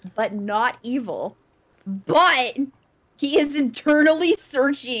violent, but not evil. But he is internally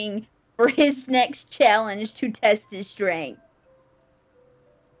searching for his next challenge to test his strength.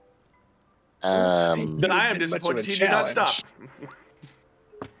 Then I am disappointed he did not stop.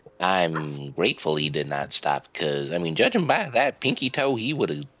 I'm grateful he did not stop, because, I mean, judging by that pinky toe, he would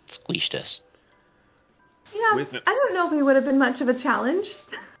have squished us. Yeah, I don't know if he would have been much of a challenge.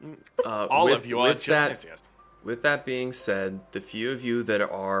 All of you are just yes. With that being said, the few of you that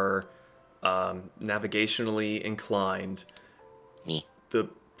are navigationally inclined, Me. the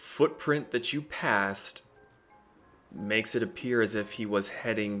footprint that you passed makes it appear as if he was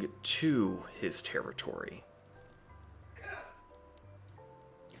heading to his territory.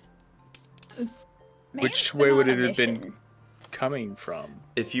 Which way would it have been coming from?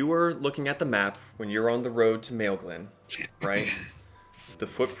 If you were looking at the map when you're on the road to Maelglen, right? The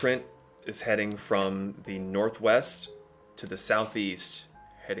footprint is heading from the northwest to the southeast,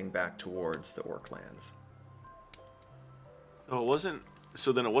 heading back towards the Orklands. Oh, it wasn't.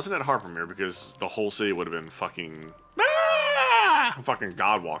 So then it wasn't at Harpermere, because the whole city would have been fucking. Fucking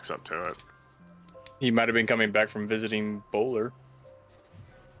God walks up to it. He might have been coming back from visiting Bowler.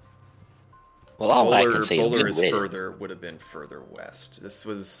 Well, all I can say Bowler is is further, would have been further west. This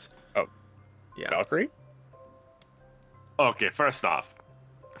was... Oh. Yeah. Valkyrie? Okay, first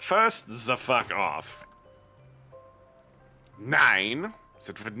the fuck off. 9,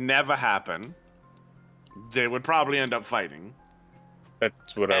 that would never happen. They would probably end up fighting.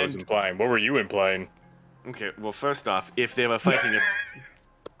 That's what I was implying. What were you implying? Okay, well, first off, if they were fighting us,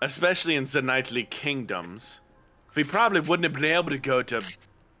 especially in the Knightly Kingdoms, we probably wouldn't have been able to go to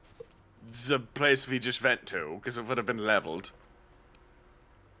the place we just went to, because it would have been leveled.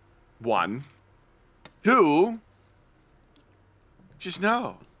 1. 2, just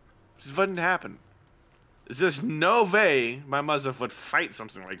no. This wouldn't happen. There's no way my mother would fight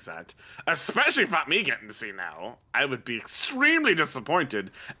something like that. Especially without me getting to see now. I would be extremely disappointed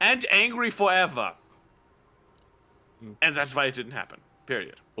and angry forever. And that's why it didn't happen.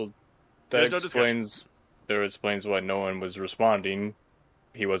 Period. Well, There's that explains why no one was responding.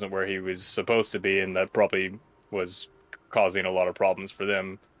 He wasn't where he was supposed to be, and that probably was causing a lot of problems for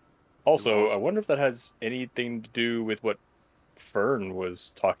them. Also, I wonder if that has anything to do with what Fern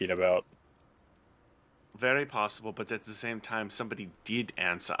was talking about. Very possible, but at the same time, somebody did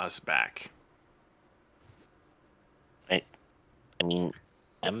answer us back. I mean,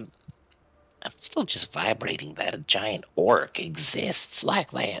 I'm still just vibrating that a giant orc exists like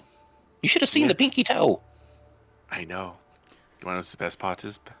that. You should have seen the pinky toe. I know. You want to know what the best part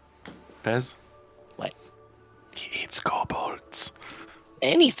is, Pez? What? He eats kobolds.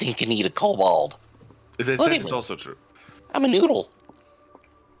 Anything can eat a kobold. That is also true. I'm a noodle.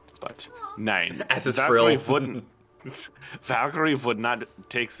 But 9. As is Valkyrie Frill. wouldn't. Valkyrie would not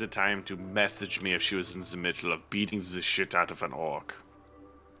take the time to message me if she was in the middle of beating the shit out of an orc.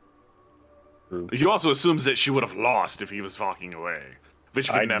 He also assumes that she would have lost if he was walking away,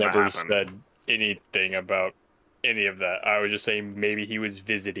 which would never happen. Said anything about any of that. I was just saying maybe he was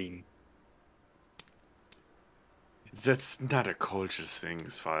visiting. That's not a culture thing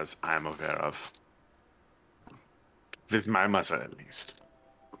as far as I'm aware of. With my mother, at least.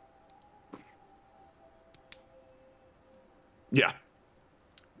 Yeah.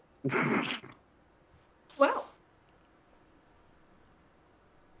 Well.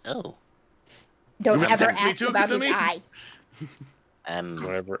 Oh. Don't You ever messaged me ask too, about his Kasumi? eye.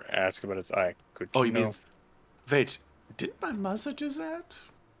 Don't ever ask about his eye. Good Oh, to you know. mean... Wait, did my mother do that?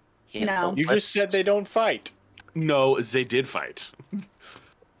 Yeah, No. You just said they don't fight. No, they did fight.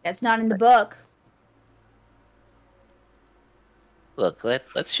 That's not in the book. Look,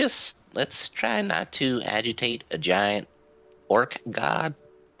 let's try not to agitate a giant orc god.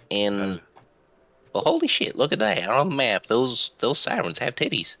 And well, holy shit! Look at that on the map. Those sirens have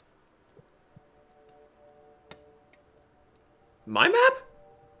titties. My map?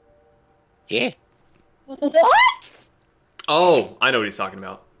 Yeah. What? Oh, I know what he's talking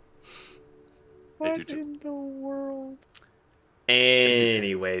about. What in the world?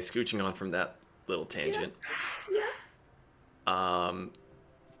 Anyway, scooching on from that little tangent.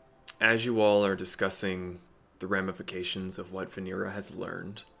 As you all are discussing the ramifications of what Vanera has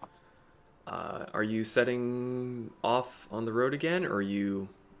learned, are you setting off on the road again, or are you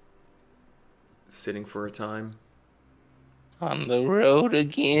sitting for a time? On the road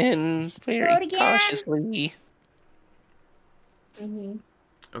again, very cautiously.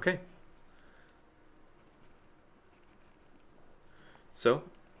 Okay. So,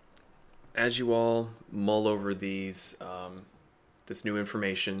 as you all mull over these, this new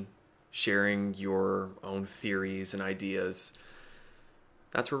information, sharing your own theories and ideas,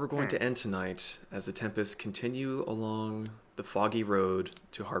 that's where we're going to end tonight as the Tempests continue along the foggy road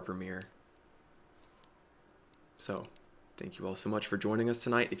to Harpermere. So, thank you all so much for joining us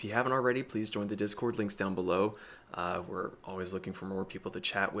tonight. If you haven't already, please join the Discord. Links down below. We're always looking for more people to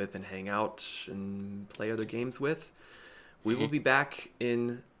chat with and hang out and play other games with. We will be back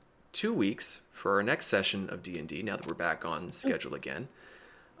in 2 weeks for our next session of D&D, now that we're back on schedule again.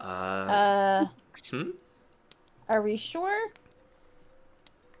 Are we sure?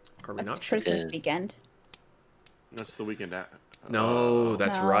 Are we That's not sure? Christmas weekend. That's the weekend at. No,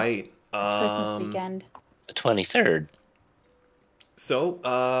 that's No. right. It's Christmas weekend. The 23rd. So,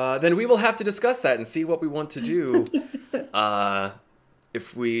 then we will have to discuss that and see what we want to do.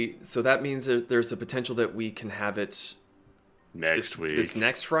 So that means that there's a potential that we can have it Next week. This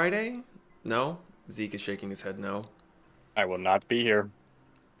next Friday? No? Zeke is shaking his head no. I will not be here.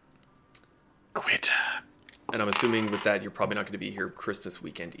 Quit. And I'm assuming with that, you're probably not going to be here Christmas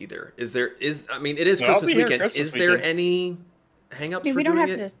weekend either. It is No, I'll Christmas be here weekend. Christmas Is there weekend. any hang-ups I mean, for we don't doing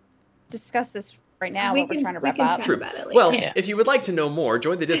have it? to discuss this right now while we're trying to wrap up. chat True. about it later. Well, Yeah. if you would like to know more,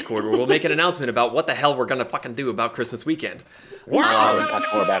 join the Discord where we'll make an announcement about what the hell we're going to fucking do about Christmas weekend. We'll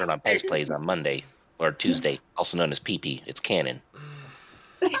talk more about it on Pace Plays on Monday or Tuesday, also known as PP. It's canon.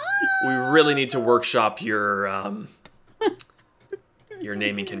 We really need to workshop your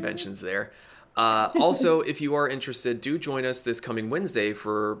naming conventions there. Also, if you are interested, do join us this coming Wednesday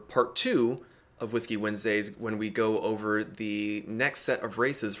for part 2 of Whiskey Wednesdays when we go over the next set of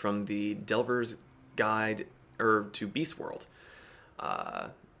races from the Delver's Guide to Beast World.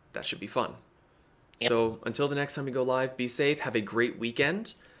 That should be fun. Yep. So until the next time we go live, be safe, have a great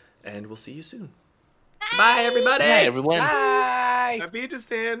weekend, and we'll see you soon. Bye, everybody! Hi, everyone. Happy to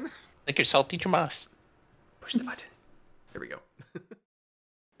stand. Like your salty Jamas. Push the button. There we go.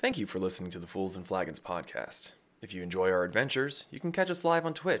 Thank you for listening to the Fools and Flagons podcast. If you enjoy our adventures, you can catch us live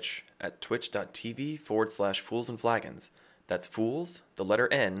on Twitch at twitch.tv/Fools and Flagons. That's Fools, the letter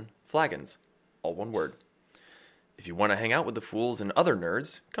N, Flagons, all one word. If you want to hang out with the Fools and other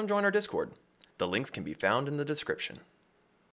nerds, come join our Discord. The links can be found in the description.